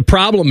the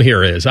problem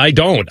here is.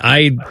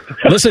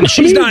 Listen,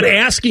 she's not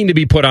asking to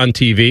be put on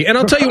TV. And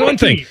I'll tell you one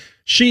thing.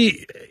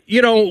 She,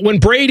 when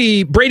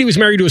Brady was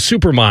married to a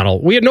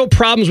supermodel, we had no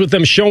problems with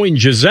them showing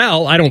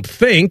Giselle, I don't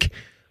think.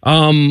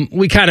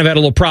 We kind of had a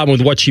little problem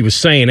with what she was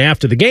saying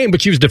after the game,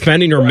 but she was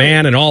defending her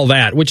man and all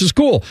that, which is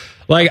cool.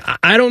 Like,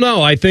 I don't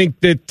know. I think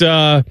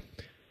that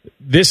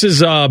this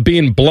is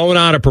being blown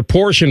out of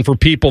proportion for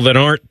people that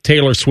aren't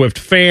Taylor Swift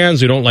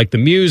fans, who don't like the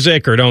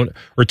music or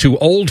too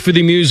old for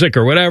the music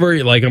or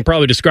whatever. Like, I'm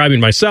probably describing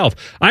myself.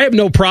 I have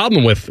no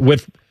problem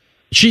with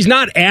she's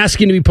not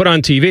asking to be put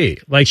on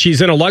TV. Like,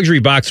 she's in a luxury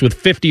box with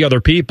 50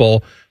 other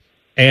people,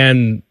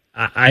 and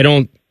I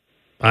don't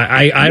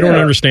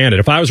understand it.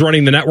 If I was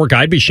running the network,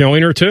 I'd be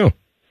showing her too.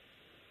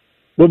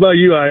 What about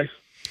you, Ice?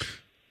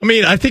 I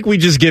mean, I think we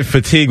just get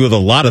fatigued with a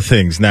lot of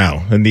things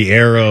now in the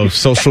era of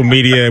social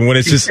media, and when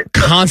it's just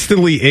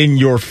constantly in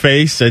your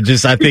face. I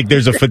think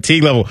there's a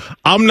fatigue level.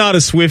 I'm not a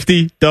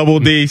Swiftie, Double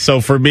D,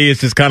 so for me,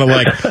 it's just kind of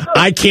like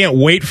I can't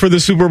wait for the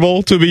Super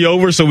Bowl to be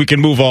over so we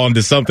can move on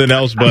to something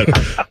else. But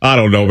I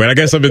don't know, man. I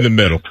guess I'm in the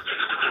middle.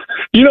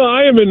 You know,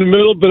 I am in the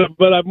middle,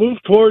 but I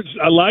moved towards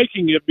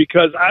liking it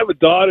because I have a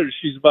daughter.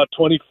 She's about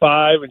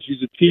 25, and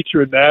she's a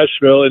teacher in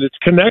Nashville, and it's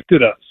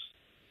connected us.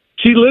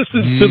 She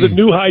listens to the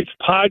New Heights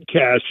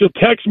podcast. She'll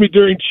text me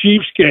during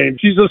Chiefs games.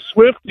 She's a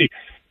Swiftie.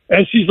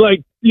 And she's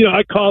like, you know,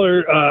 I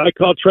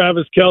call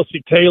Travis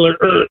Kelce Taylor,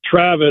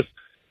 Travis.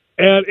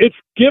 And it's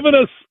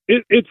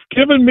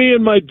given me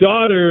and my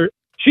daughter,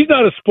 she's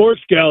not a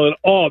sports gal at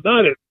all,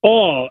 not at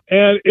all.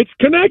 And it's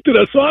connected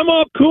us. So I'm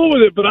all cool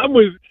with it, but I'm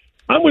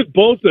with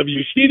both of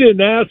you. She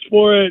didn't ask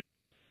for it.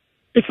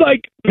 It's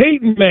like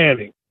Peyton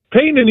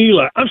and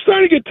Eli. I'm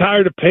starting to get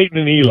tired of Peyton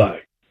and Eli.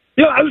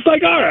 Yeah, I was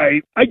like, all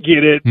right, I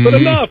get it, but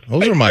enough.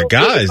 Those are my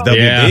guys,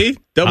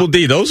 Double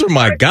D. Those are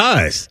my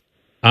guys.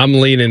 I'm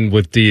leaning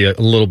with D a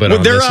little bit.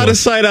 But they're out of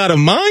sight, out of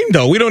mind,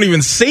 though. We don't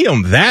even see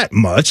them that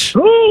much.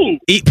 Who?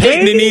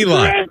 Peyton and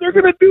Eli. They're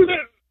going to do the.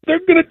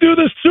 They're going to do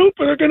the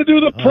Super. They're going to do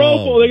the Pro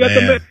Bowl. They got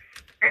the.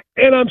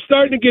 And I'm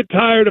starting to get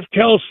tired of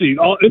Kelce.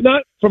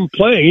 Not from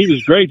playing; he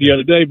was great the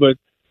other day, but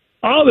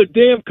all the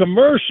damn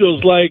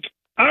commercials. Like,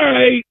 all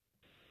right.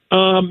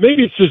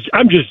 Maybe it's just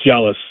I'm just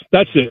jealous.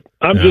 That's it.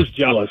 I'm just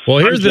jealous. Well,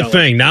 here's the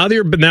thing. Now that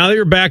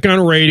you're back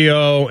on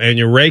radio and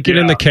you're raking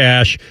in the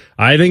cash,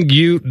 I think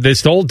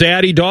this whole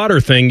daddy-daughter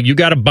thing, you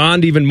got to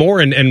bond even more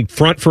and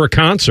front for a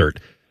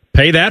concert.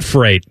 Pay that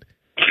freight.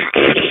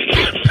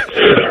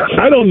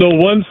 I don't know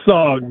one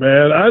song,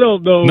 man. I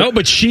don't know. No,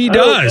 but she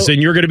does,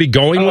 and you're going to be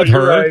going with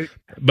her. Right.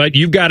 But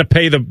you've got to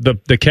pay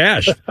the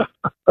cash.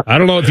 I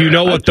don't know if you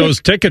know what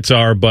those tickets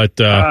are, but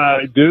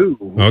I do.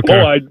 Okay.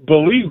 Oh,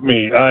 believe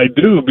me, I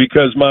do,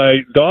 because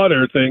my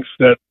daughter thinks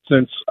that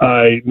since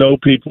I know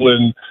people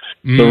in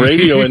the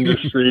radio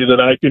industry,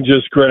 that I can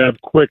just grab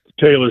quick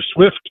Taylor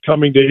Swift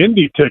coming to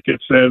Indy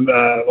tickets and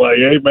like,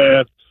 hey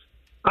man,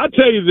 I'll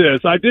tell you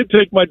this. I did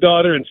take my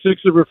daughter and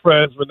 6 of her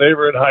friends when they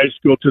were in high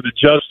school to the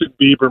Justin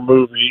Bieber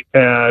movie,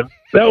 and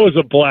that was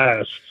a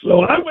blast.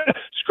 So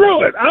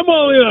screw it. I'm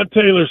all in on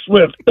Taylor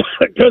Swift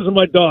because of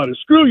my daughter.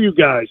 Screw you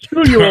guys.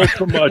 Screw your old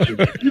curmudgeon.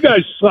 You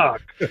guys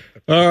suck.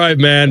 All right,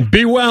 man.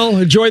 Be well.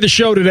 Enjoy the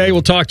show today.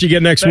 We'll talk to you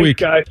again next week.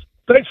 Guys.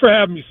 Thanks for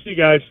having me. See you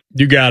guys.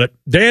 You got it.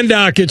 Dan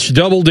Dakich,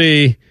 Double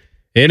D,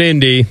 in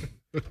Indy,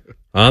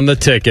 on the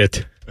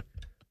ticket.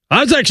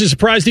 I was actually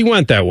surprised he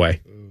went that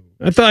way.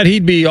 I thought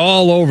he'd be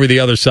all over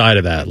the other side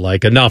of that,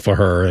 like enough of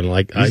her, and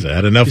like he's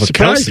had enough of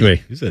Kelce. Me.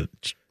 He said,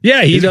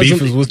 he his doesn't.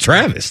 beef was with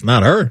Travis,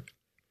 not her.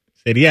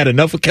 Said he had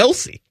enough of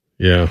Kelce.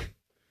 Yeah.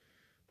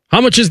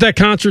 How much is that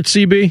concert,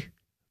 CB?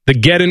 The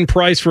get-in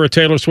price for a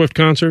Taylor Swift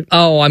concert?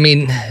 Oh, I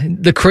mean,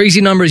 the crazy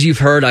numbers you've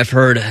heard. I've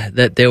heard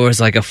that there was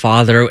like a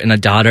father and a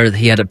daughter.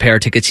 He had a pair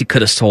of tickets he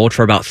could have sold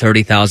for about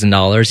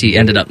 $30,000. He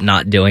ended up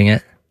not doing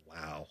it.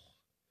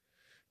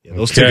 Yeah,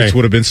 those tickets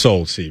would have been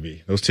sold,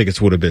 CB. Those tickets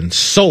would have been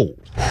sold.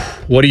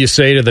 What do you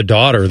say to the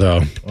daughter,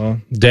 though?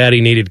 Well,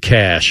 Daddy needed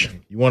cash.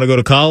 You want to go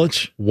to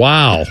college?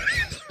 Wow.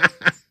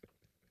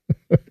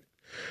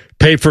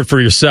 Pay for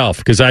yourself,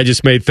 because I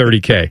just made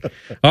 $30K.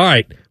 All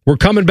right, we're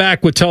coming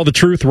back with Tell the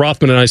Truth,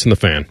 Rothman and Ice and the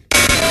Fan.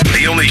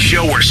 The only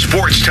show where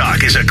sports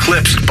talk is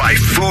eclipsed by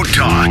food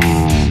talk.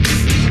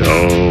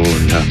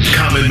 Oh, nuts.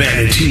 Common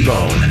Man and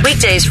T-Bone.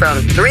 Weekdays from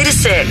 3 to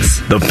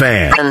 6. The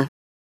Fan.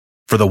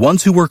 For the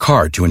ones who work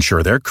hard to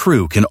ensure their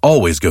crew can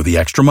always go the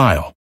extra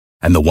mile,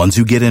 and the ones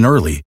who get in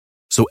early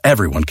so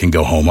everyone can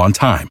go home on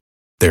time,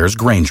 there's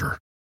Grainger,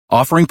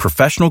 offering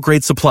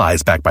professional-grade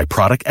supplies backed by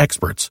product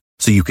experts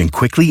so you can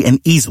quickly and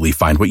easily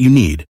find what you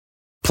need.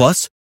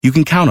 Plus, you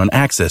can count on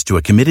access to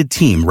a committed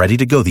team ready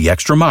to go the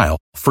extra mile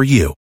for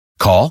you.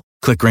 Call,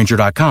 click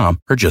Grainger.com,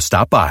 or just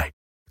stop by.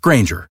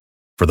 Grainger,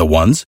 for the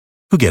ones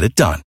who get it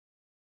done.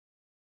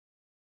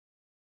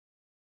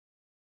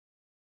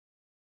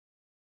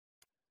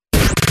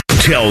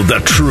 Tell the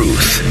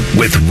Truth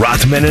with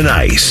Rothman and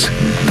Ice.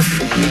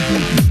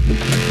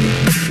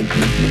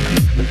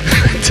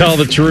 Tell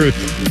the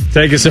Truth.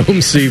 Take us home,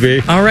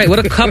 CB. All right,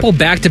 what a couple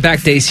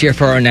back-to-back days here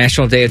for our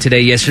National Day of Today.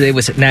 Yesterday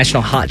was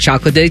National Hot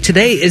Chocolate Day.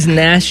 Today is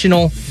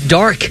National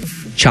Dark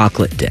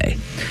Chocolate Day.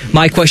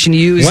 My question to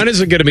you is... when is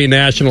it going to be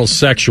National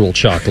Sexual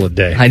Chocolate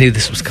Day? I knew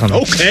this was coming.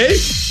 Okay.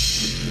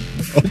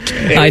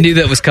 I knew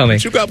that was coming.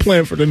 What you got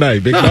planned for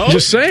tonight, big no, dog? I'm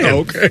just saying.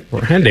 Okay.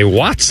 Randy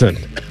Watson.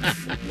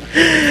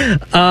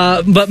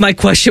 But my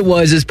question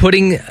is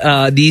putting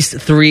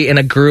these three in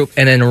a group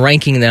and then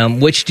ranking them,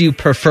 which do you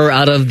prefer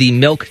out of the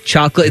milk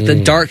chocolate,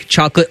 the dark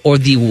chocolate, or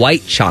the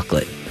white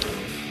chocolate?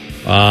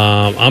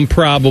 I'm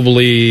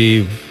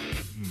probably...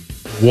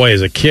 Boy,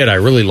 as a kid, I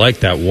really liked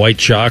that white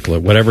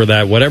chocolate. Whatever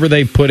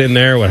they put in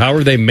there,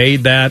 however they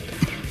made that.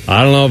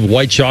 I don't know if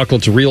white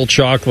chocolate's real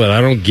chocolate.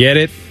 I don't get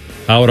it,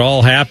 how it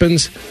all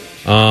happens.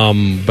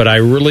 But I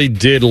really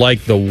did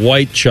like the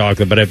white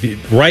chocolate. But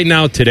right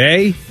now,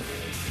 today,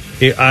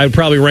 I'd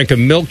probably rank a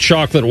milk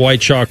chocolate,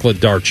 white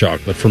chocolate, dark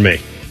chocolate for me.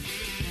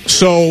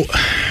 So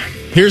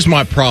here's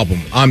my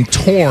problem. I'm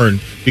torn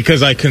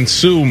because I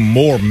consume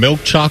more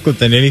milk chocolate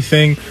than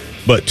anything,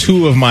 but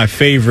two of my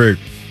favorite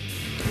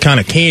kind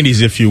of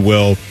candies, if you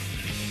will,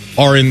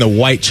 are in the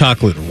white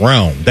chocolate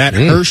realm. That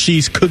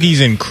Hershey's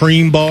Cookies and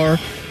Cream Bar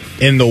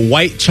and the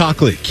white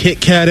chocolate Kit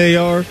Kat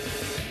AR,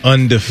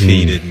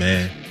 undefeated,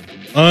 man.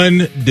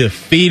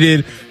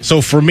 Undefeated.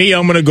 So for me,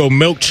 I'm going to go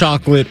milk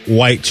chocolate,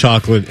 white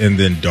chocolate, and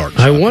then dark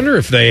chocolate. I wonder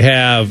if they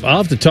have... I'll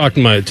have to talk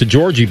to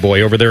Georgie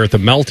Boy over there at the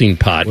Melting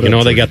Pot.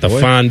 They got the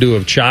fondue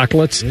of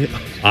chocolates. Yeah.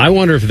 I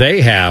wonder if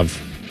they have...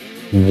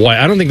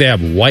 I don't think they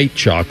have white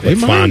chocolate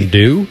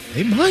fondue.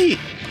 They might.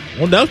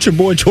 Well, doubt your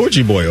boy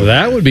Georgie Boy over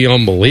that would be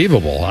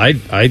unbelievable. I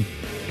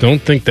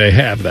don't think they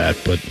have that,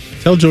 but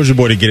tell Georgie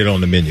Boy to get it on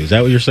the menu. Is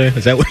that what you're saying?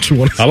 Is that what you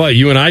want to say? How about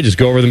you and I just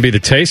go over there and be the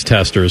taste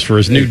testers for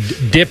his new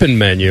dipping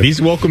menu?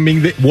 He's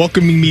welcoming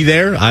me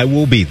there. I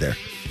will be there.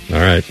 All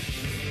right.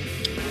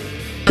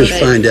 Just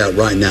find out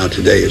right now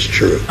today is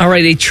true. All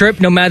right, a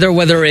trip, no matter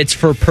whether it's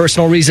for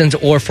personal reasons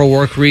or for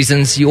work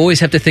reasons, you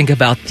always have to think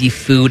about the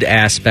food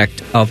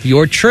aspect of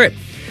your trip.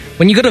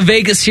 When you go to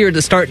Vegas here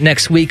to start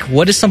next week,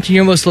 what is something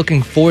you're most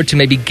looking forward to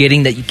maybe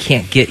getting that you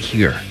can't get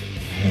here?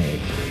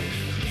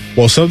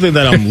 Well, something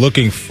that I'm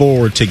looking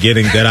forward to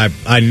getting that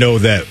I know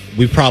that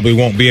we probably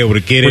won't be able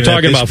to get. We're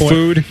talking about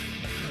food?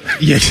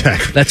 Yeah,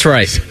 exactly. That's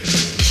right.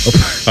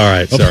 All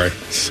right, sorry.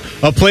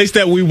 A place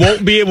that we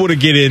won't be able to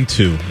get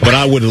into, but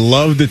I would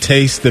love to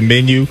taste the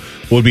menu,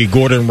 would be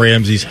Gordon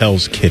Ramsay's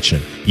Hell's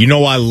Kitchen. You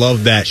know I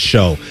love that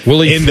show.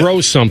 Will he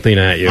throw something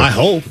at you? I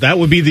hope. That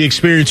would be the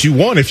experience you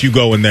want if you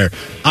go in there.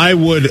 I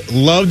would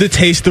love to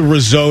taste the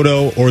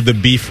risotto or the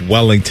beef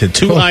Wellington.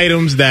 Two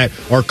items that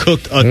are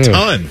cooked a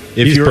ton.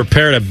 If he's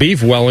prepared a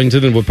beef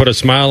Wellington and would put a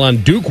smile on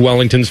Duke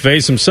Wellington's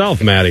face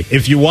himself, Matty.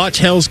 If you watch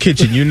Hell's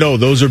Kitchen, you know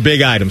those are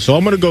big items. So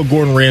I'm going to go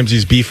Gordon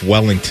Ramsay's beef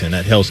Wellington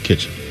at Hell's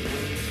Kitchen.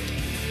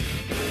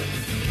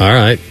 All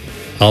right.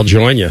 I'll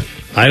join you.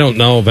 I don't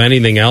know of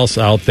anything else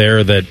out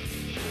there that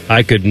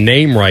I could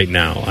name right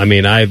now. I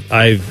mean,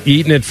 I've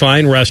eaten at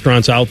fine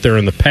restaurants out there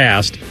in the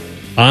past,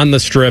 on the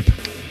Strip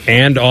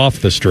and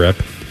off the Strip,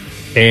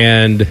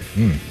 and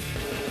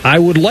I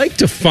would like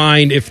to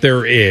find if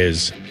there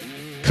is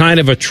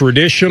kind of a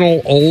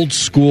traditional old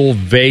school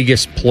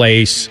Vegas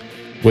place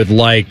with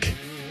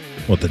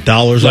the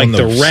dollars on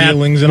the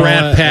ceilings and all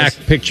that? Rat Pack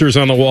pictures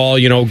on the wall,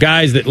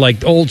 guys that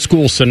like old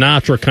school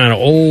Sinatra kind of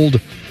old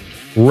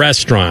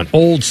restaurant,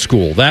 old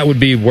school. That would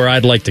be where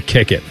I'd like to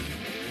kick it.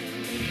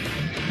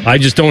 I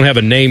just don't have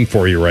a name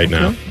for you right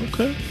now.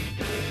 Okay.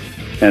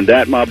 And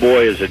that, my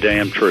boy, is a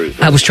damn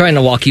truth. I was trying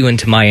to walk you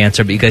into my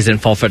answer, but you guys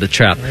didn't fall for the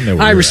trap.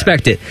 I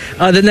respect it.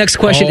 The next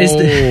question is...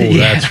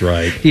 that's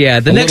right. Yeah,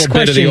 the next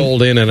question... A little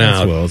bit of the old in and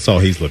out. That's all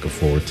he's looking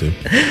forward to.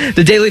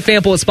 The Daily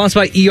Fample is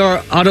sponsored by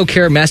ER Auto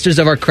Care, Masters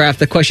of Our Craft.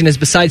 The question is,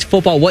 besides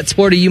football, what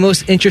sport are you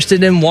most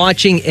interested in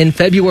watching in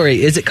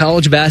February? Is it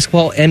college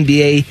basketball,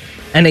 NBA,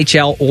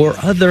 NHL, or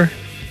other?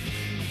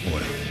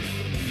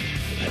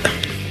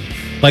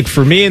 Like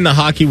for me in the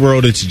hockey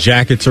world, it's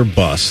jackets or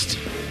bust.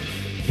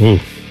 Ooh.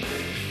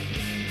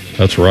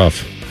 That's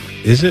rough.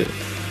 Is it?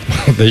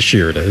 This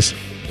year it is.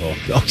 Well,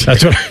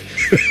 that's what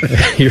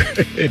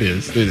it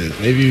is.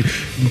 Maybe you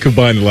can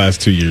combine the last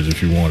 2 years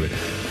if you want it.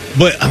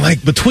 But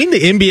like between the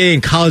NBA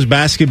and college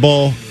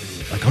basketball,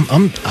 like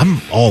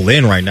I'm all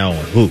in right now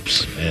on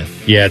hoops, man.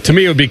 Yeah, to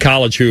me it would be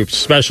college hoops,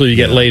 especially you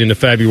get late into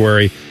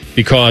February,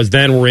 because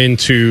then we're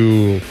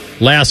into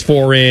last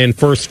four in,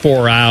 first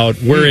four out.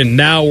 We're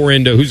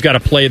into who's got to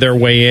play their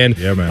way in.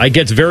 Yeah, man. It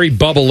gets very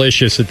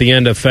bubblicious at the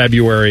end of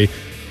February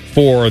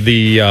for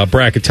the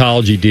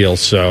bracketology deal.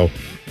 So,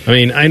 I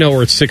mean, I know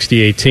we're at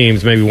 68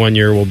 teams. Maybe one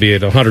year we'll be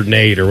at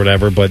 108 or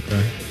whatever. But,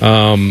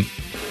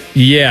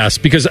 yes,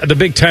 because the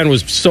Big Ten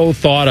was so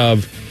thought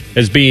of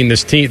as being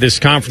this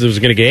conference that was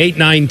going to get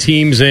 8-9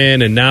 teams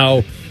in, and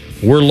now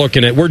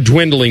we're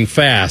dwindling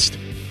fast.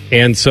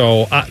 And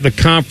so the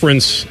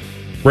conference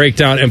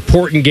breakdown,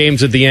 important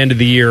games at the end of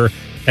the year.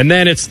 And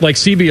then it's like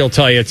CB will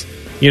tell you, it's,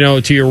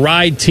 do you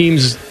ride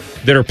teams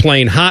that are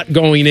playing hot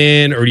going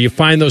in, or do you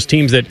find those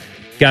teams that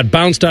got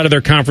bounced out of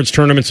their conference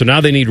tournament, so now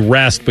they need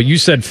rest? But you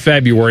said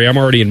February. I'm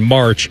already in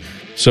March.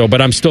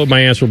 But my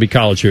answer will be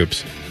college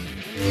hoops.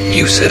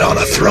 You sit on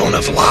a throne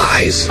of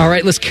lies. All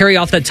right, let's carry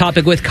off that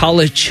topic with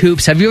college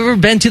hoops. Have you ever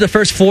been to the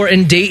First Four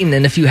in Dayton?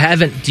 And if you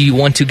haven't, do you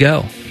want to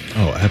go?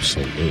 Oh,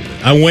 absolutely.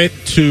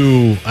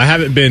 I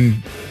haven't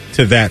been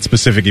to that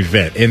specific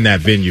event in that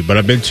venue, but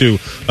I've been to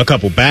a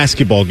couple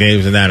basketball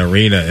games in that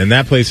arena, and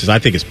that place I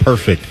think is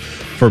perfect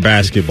for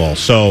basketball.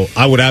 So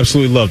I would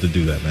absolutely love to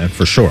do that, man,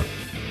 for sure.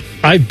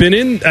 I've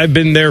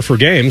been there for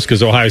games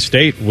because Ohio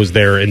State was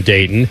there in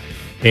Dayton,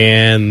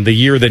 and the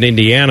year that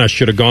Indiana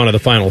should have gone to the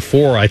Final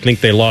Four, I think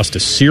they lost to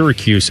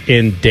Syracuse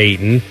in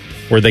Dayton,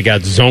 where they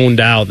got zoned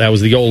out. That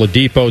was the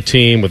Oladipo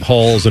team with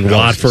Hulls and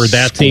Watford.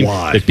 That team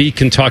that beat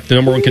Kentucky, the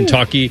number one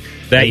Kentucky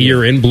that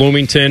year in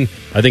Bloomington.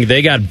 I think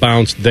they got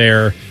bounced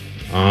there.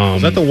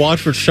 Was that the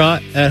Watford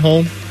shot at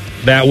home?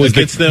 That was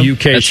the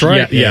UK. That's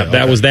right. Yeah,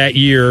 that was that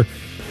year.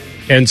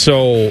 And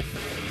so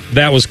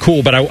that was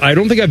cool, but I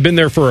don't think I've been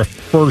there for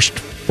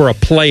a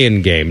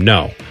play-in game,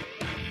 no.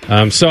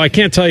 So I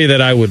can't tell you that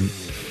I would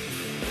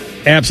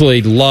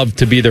absolutely love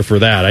to be there for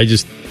that. I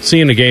just,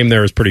 seeing a game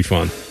there is pretty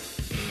fun.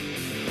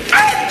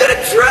 The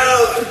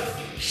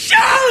truth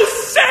shall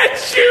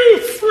set you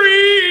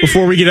free.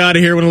 Before we get out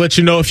of here, I want to let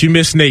you know if you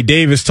missed Nate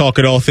Davis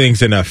talking all things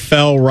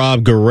NFL,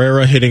 Rob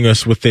Guerrera hitting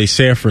us with a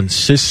San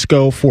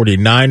Francisco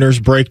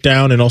 49ers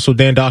breakdown, and also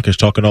Dan Dakich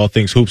talking all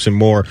things hoops and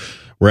more.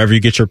 Wherever you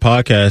get your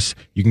podcasts,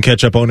 you can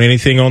catch up on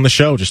anything on the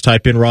show. Just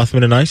type in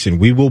Rothman and Ice, and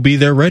we will be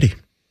there ready.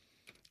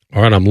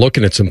 All right, I'm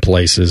looking at some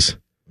places.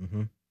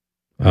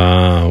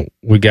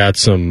 We got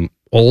some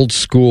old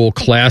school,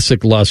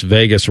 classic Las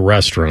Vegas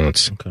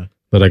restaurants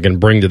that I can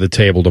bring to the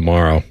table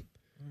tomorrow.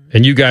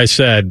 And you guys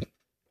said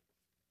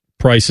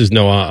price is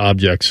no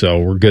object, so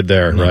we're good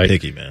there, I'm right?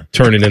 picky, man.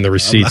 Turning in the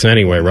receipts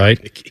anyway, right?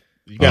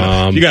 You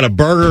got a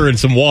burger and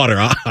some water.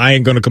 I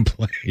ain't going to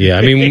complain. Yeah,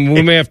 I mean,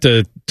 we may have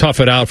to tough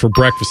it out for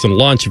breakfast and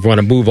lunch if we want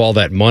to move all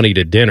that money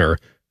to dinner.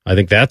 I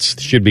think that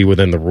should be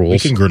within the rules. We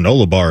can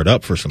granola bar it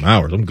up for some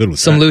hours. I'm good with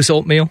some that. loose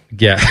oatmeal.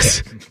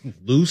 Yes.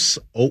 Loose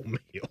oatmeal.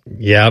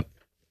 Yep.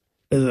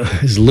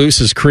 As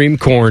loose as cream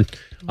corn.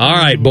 All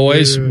right,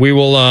 boys. We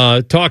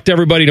will talk to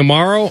everybody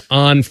tomorrow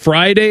on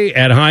Friday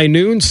at high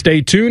noon.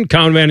 Stay tuned.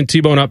 Convan and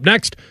T-Bone up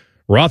next.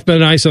 Rothman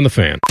and Ice on the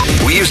Fan.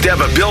 We used to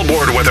have a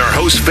billboard with our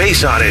host's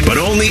face on it, but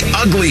only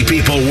ugly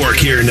people work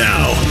here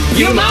now.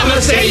 You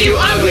mama say you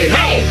ugly,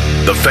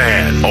 hey! The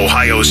Fan,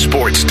 Ohio's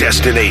sports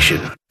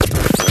destination.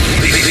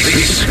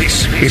 This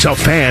is a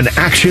Fan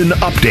Action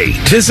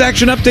Update. This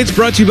Action Update's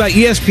brought to you by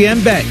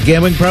ESPN Bet.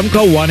 Gambling problem?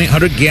 Call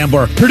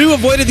 1-800-GAMBLER. Purdue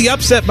avoided the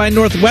upset by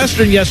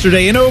Northwestern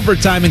yesterday in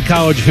overtime in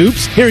college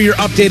hoops. Here are your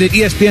updated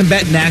ESPN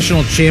Bet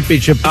National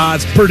Championship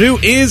odds. Purdue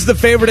is the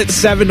favorite at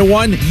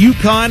 7-1.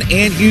 UConn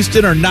and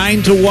Houston are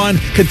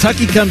 9-1.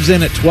 Kentucky comes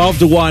in at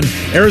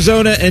 12-1.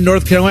 Arizona and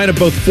North Carolina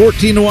both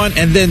 14-1.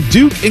 And then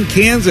Duke and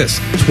Kansas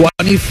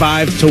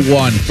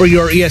 25-1. For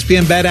your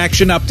ESPN Bet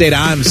Action Update,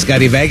 I'm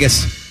Scotty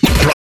Vegas.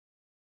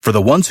 For the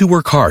ones who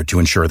work hard to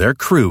ensure their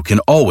crew can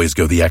always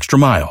go the extra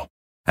mile,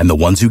 and the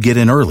ones who get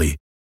in early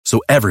so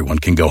everyone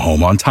can go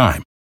home on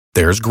time,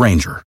 there's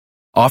Grainger,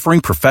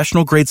 offering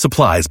professional-grade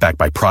supplies backed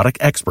by product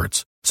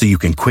experts so you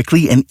can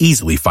quickly and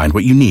easily find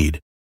what you need.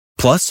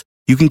 Plus,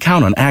 you can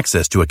count on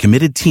access to a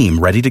committed team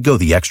ready to go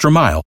the extra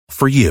mile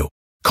for you.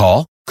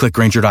 Call, click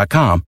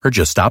Grainger.com, or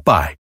just stop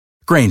by.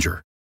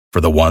 Grainger,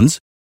 for the ones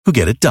who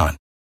get it done.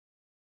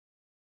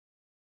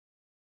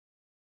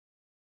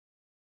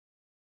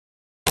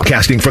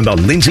 Casting from the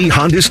Lindsay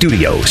Honda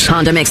Studios.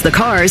 Honda makes the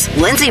cars.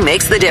 Lindsay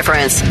makes the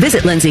difference.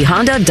 Visit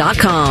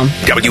lindsayhonda.com.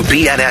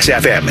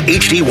 WBNS-FM,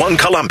 HD1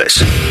 Columbus.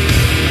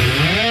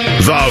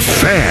 The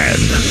Fan.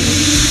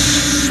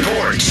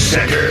 Sports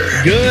Center.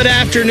 Good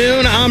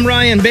afternoon. I'm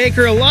Ryan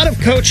Baker. A lot of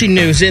coaching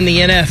news in the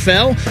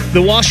NFL.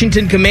 The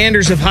Washington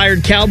Commanders have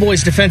hired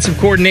Cowboys defensive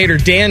coordinator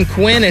Dan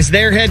Quinn as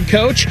their head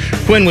coach.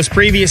 Quinn was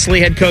previously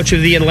head coach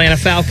of the Atlanta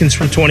Falcons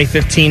from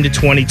 2015 to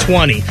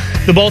 2020.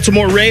 The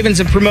Baltimore Ravens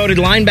have promoted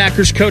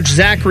linebackers coach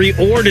Zachary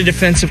Orr to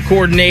defensive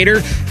coordinator.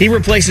 He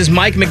replaces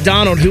Mike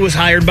McDonald, who was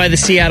hired by the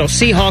Seattle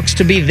Seahawks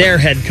to be their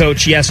head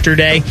coach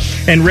yesterday.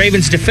 And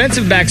Ravens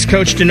defensive backs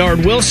coach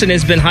Denard Wilson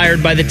has been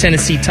hired by the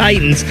Tennessee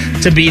Titans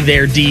to be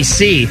their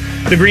DC.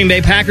 The Green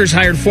Bay Packers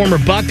hired former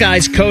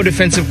Buckeyes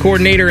co-defensive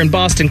coordinator and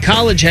Boston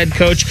College head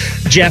coach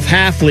Jeff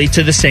Hafley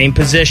to the same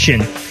position.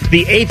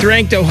 The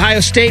 8th-ranked Ohio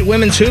State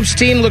women's hoops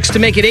team looks to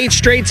make it 8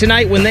 straight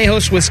tonight when they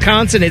host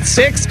Wisconsin at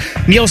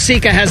 6. Neil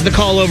Sika has the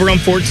call over on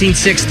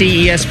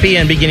 1460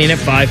 ESPN beginning at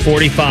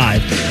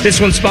 5:45. This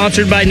one's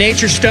sponsored by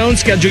Nature Stone.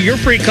 Schedule your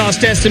free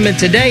cost estimate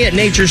today at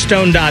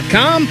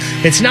naturestone.com.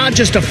 It's not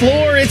just a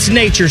floor, it's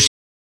Nature Stone.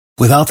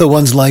 Without the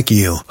ones like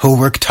you, who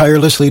work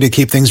tirelessly to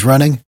keep things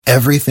running,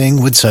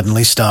 everything would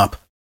suddenly stop.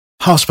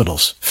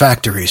 Hospitals,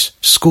 factories,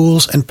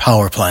 schools, and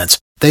power plants,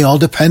 they all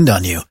depend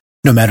on you.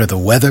 No matter the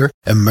weather,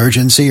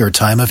 emergency, or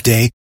time of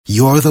day,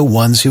 you're the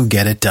ones who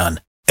get it done.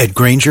 At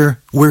Grainger,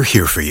 we're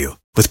here for you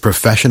with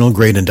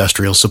professional-grade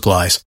industrial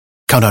supplies.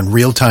 Count on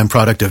real-time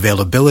product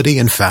availability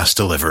and fast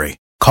delivery.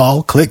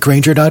 Call, click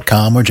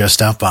Grainger.com, or just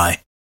stop by.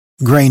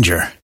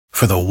 Grainger,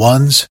 for the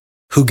ones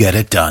who get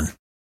it done.